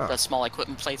playthroughs. Yeah. The small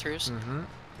equipment playthroughs. Mm-hmm.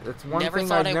 That's one Never thing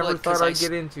thought I I never would, 'cause thought I I'd s-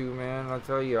 get into, man. I'll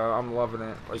tell you, I'm loving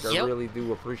it. Like I Yep. really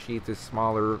do appreciate this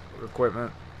smaller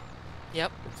equipment.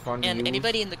 Yep. It's fun to And use.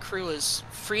 anybody in the crew is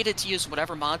free to use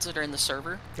whatever mods that are in the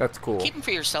server. That's cool. Keep them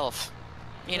for yourself.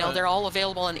 You know, Right. they're all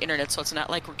available on the internet, so it's not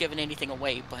like we're giving anything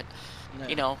away. But, Yeah.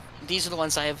 you know, these are the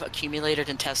ones I have accumulated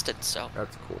and tested, so...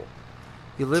 That's cool.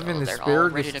 You live in So the they're all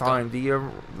ready asparagus to go. time, do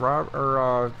you, Rob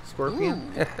or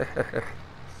Scorpion?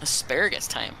 Asparagus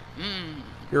time. Mmm.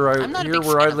 Here I'm not a big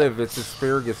where I fan of live, it's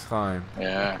asparagus time.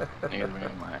 Yeah, neither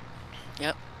am I.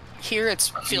 Yep. Here it's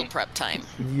field prep time.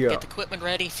 Yeah. Get the equipment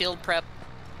ready, field prep.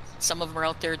 Some of them are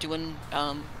out there doing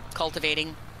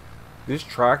cultivating. This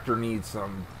tractor needs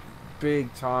some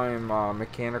big time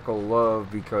mechanical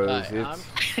love because I'm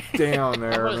it's down I'm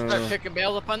there, gonna start man. picking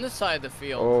bales up on this side of the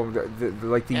field. Oh,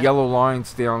 like the Yeah. yellow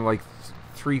line's down like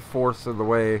 3/4 of the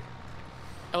way.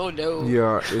 Oh no.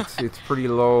 Yeah, it's pretty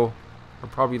low. We're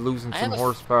probably losing I some have a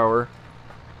horsepower.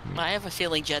 I have a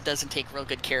feeling Jed doesn't take real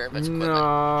good care of his equipment.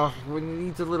 No, it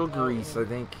needs a little grease, I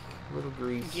think. A little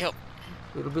grease. Yep.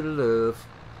 A little bit of love.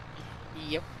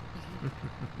 Yep.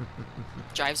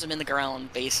 Drives him in the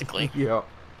ground, basically. Yeah.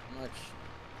 Much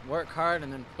work hard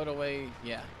and then put away.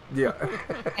 Yeah. Yeah.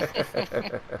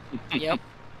 Yep.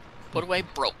 Put away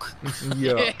broke.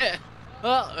 Yeah.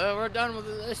 Well, we're done with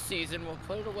it this season. We'll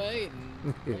put it away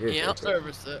and Yep.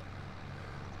 service it.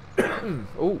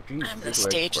 Oh, geez. I'm big gonna leg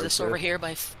stage right this there. over here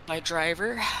by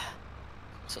driver,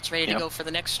 so it's ready to Yep. go for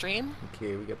the next stream.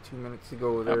 Okay, we got 2 minutes to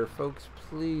go there, folks.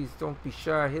 Please don't be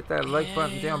shy. Hit that like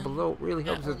button down And below. It really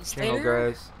that helps out one's the channel, there.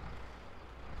 guys.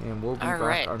 And we'll be All back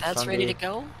right, on that's Sunday, ready to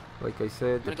go. like I said,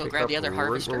 to I'm gonna go pick grab up the other right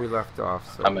harvester. where we left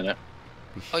off. So I'm in it.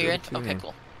 be Oh, sure you're in? to tune Okay, in.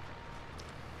 cool.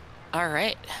 All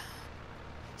right.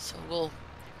 So we'll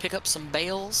pick up some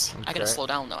bales. I gotta Okay. slow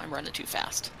down though. I'm running too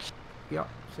fast. Yeah,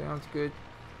 sounds good.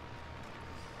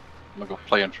 I'm gonna go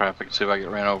play in traffic and see if I get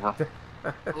ran over.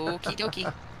 Okie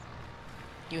dokie.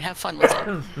 You have fun with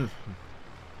it.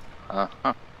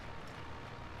 Uh-huh.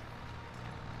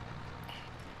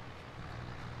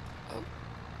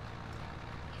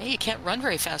 Hey, you can't run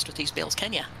very fast with these bales,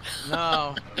 can you?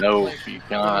 No. No, Like, you doing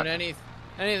cannot.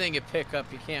 anything you pick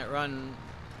up, you can't run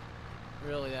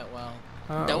really that well.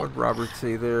 Nope. What Robert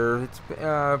say there?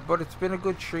 But it's been a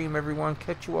good stream, everyone.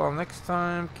 Catch you all next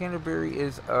time. Canterbury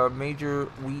is a major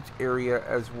wheat area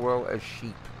as well as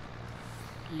sheep.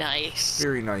 Nice.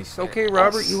 Very nice. Very Okay, nice.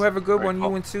 Robert, you have a good Very one, you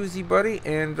cool. and Susie, buddy,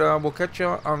 and we'll catch you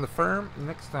on the farm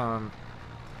next time.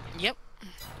 Yep.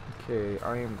 Okay,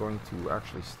 I am going to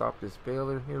actually stop this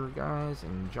baler here, guys,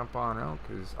 and jump on out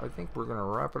because I think we're gonna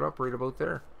wrap it up right about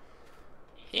there.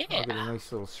 I'll get a Yeah.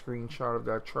 nice little screenshot of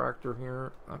that tractor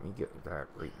here. Let me get that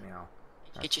right now.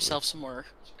 Get Actually, yourself some more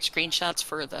screenshots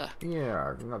for the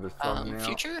Yeah, another thumbnail.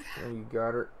 future. There you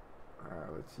got it.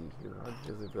 Let's see here.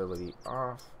 Visibility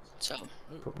off. So,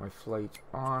 Put my flight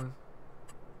on.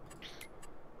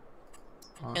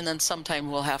 and then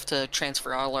sometime we'll have to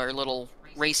transfer all our little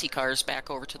racy cars back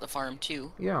over to the farm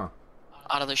too, Yeah.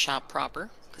 out of the shop proper,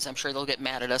 because I'm sure they'll get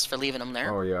mad at us for leaving them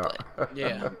there. Oh yeah.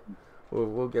 Yeah.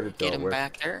 we'll get it Get dealt them with.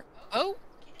 back there. Oh,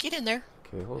 get in there.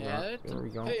 Okay, hold Yeah, on. it's There we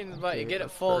go. pain, but you Okay, get it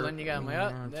let's full, start then you got them like, oh,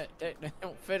 and that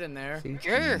don't fit in there. safety.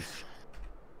 Sure.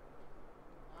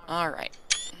 All right.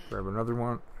 Grab another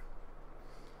one.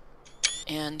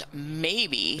 And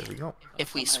maybe There we go.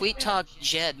 if we sweet talk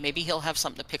Jed, maybe he'll have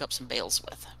something to pick up some bales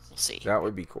with. We'll see. That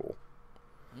would be cool.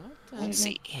 We'll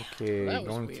see. Okay, That was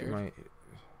going to weird. my.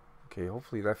 Okay,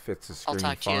 hopefully that fits the I'll screen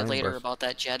talk to you fine, later but- about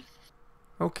that, Jed.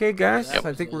 Okay, guys, That I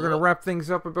was think a we're going to lot. wrap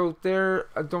things up about there.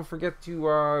 Don't forget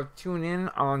to tune in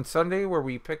on Sunday where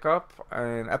we pick up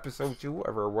an episode 2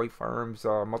 of our White Farms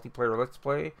multiplayer Let's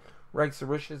Play, Rags to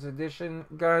Riches edition,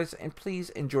 guys. And please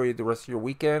enjoy the rest of your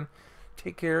weekend.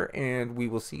 Take care, and we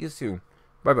will see you soon.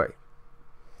 Bye-bye.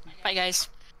 Bye, guys.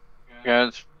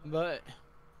 Guys. But